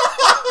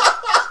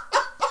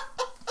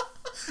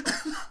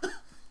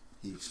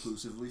 He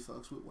exclusively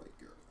fucks with white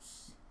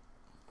girls.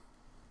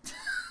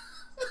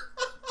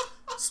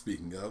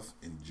 Speaking of,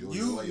 enjoy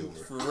You your way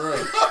over. for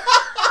real.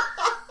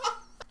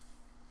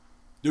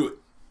 Do it.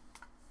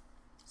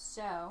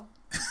 So,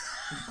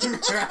 we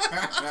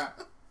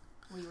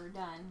were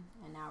done,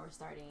 and now we're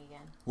starting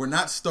again. We're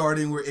not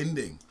starting, we're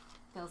ending.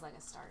 Feels like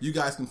a start. You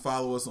guys can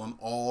follow us on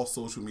all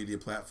social media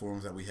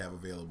platforms that we have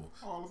available.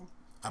 All of them.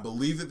 I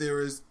believe that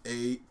there is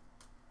a...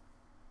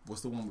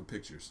 What's the one with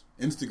pictures?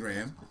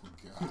 Instagram. Oh,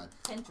 God.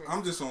 Pinterest.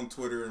 I'm just on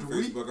Twitter and Do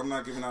we- Facebook. I'm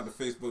not giving out the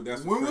Facebook.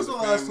 That's When for was the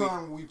friends last and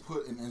family. time we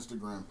put an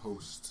Instagram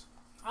post?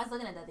 I was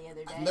looking at that the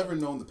other day. I've never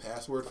known the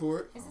password for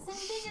it. It's the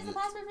same thing as the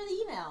password for the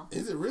email.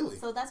 Is it really?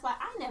 So that's why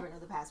I never know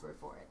the password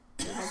for it.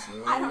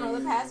 I don't know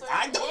the password.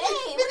 I don't-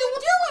 Hey, what are you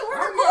doing? We're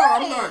I'm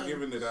recording. not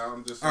giving it out.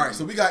 I'm just. All right,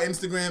 so we got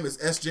Instagram. It's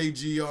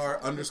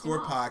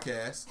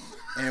SJGR_podcast.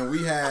 And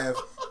we have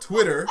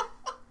Twitter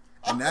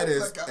and that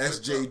is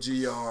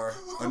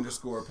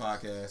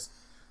SJGR_podcast.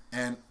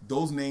 And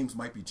those names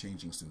might be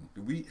changing soon.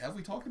 Have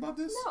we talked about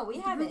this? No, we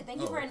haven't. Thank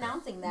you for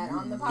announcing that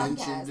on the You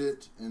podcast. mentioned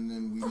it, and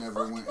then we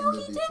never went no,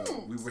 into he detail.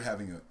 didn't. We were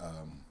having a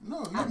No,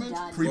 you I'm mentioned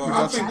done. Pre-production. Well,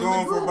 I've been Group.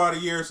 going for about a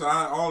year, so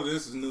all of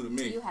this is new to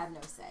me. You have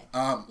no say.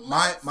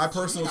 my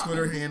personal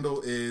Twitter handle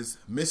is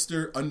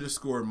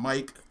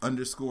Mr_Mike_.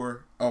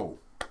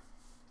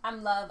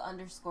 I'm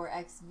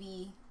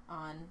love_XV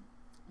on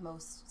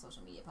most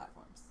social media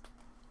platforms.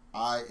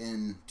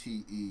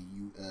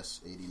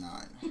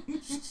 INTEUS89.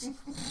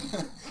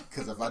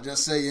 Because if I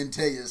just say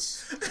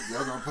Inteus,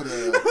 you're gonna put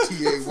a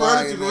TAY.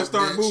 Furniture gonna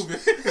start moving.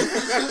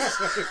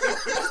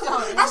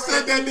 I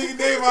said that nigga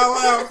name out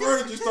loud.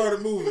 Furniture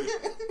started moving.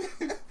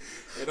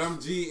 And I'm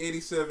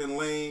G87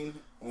 Lane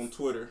on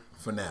Twitter.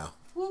 For now.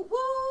 Woo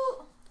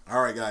woo.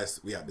 All right, guys,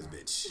 we out this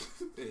bitch.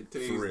 It For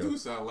real. do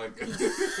sound like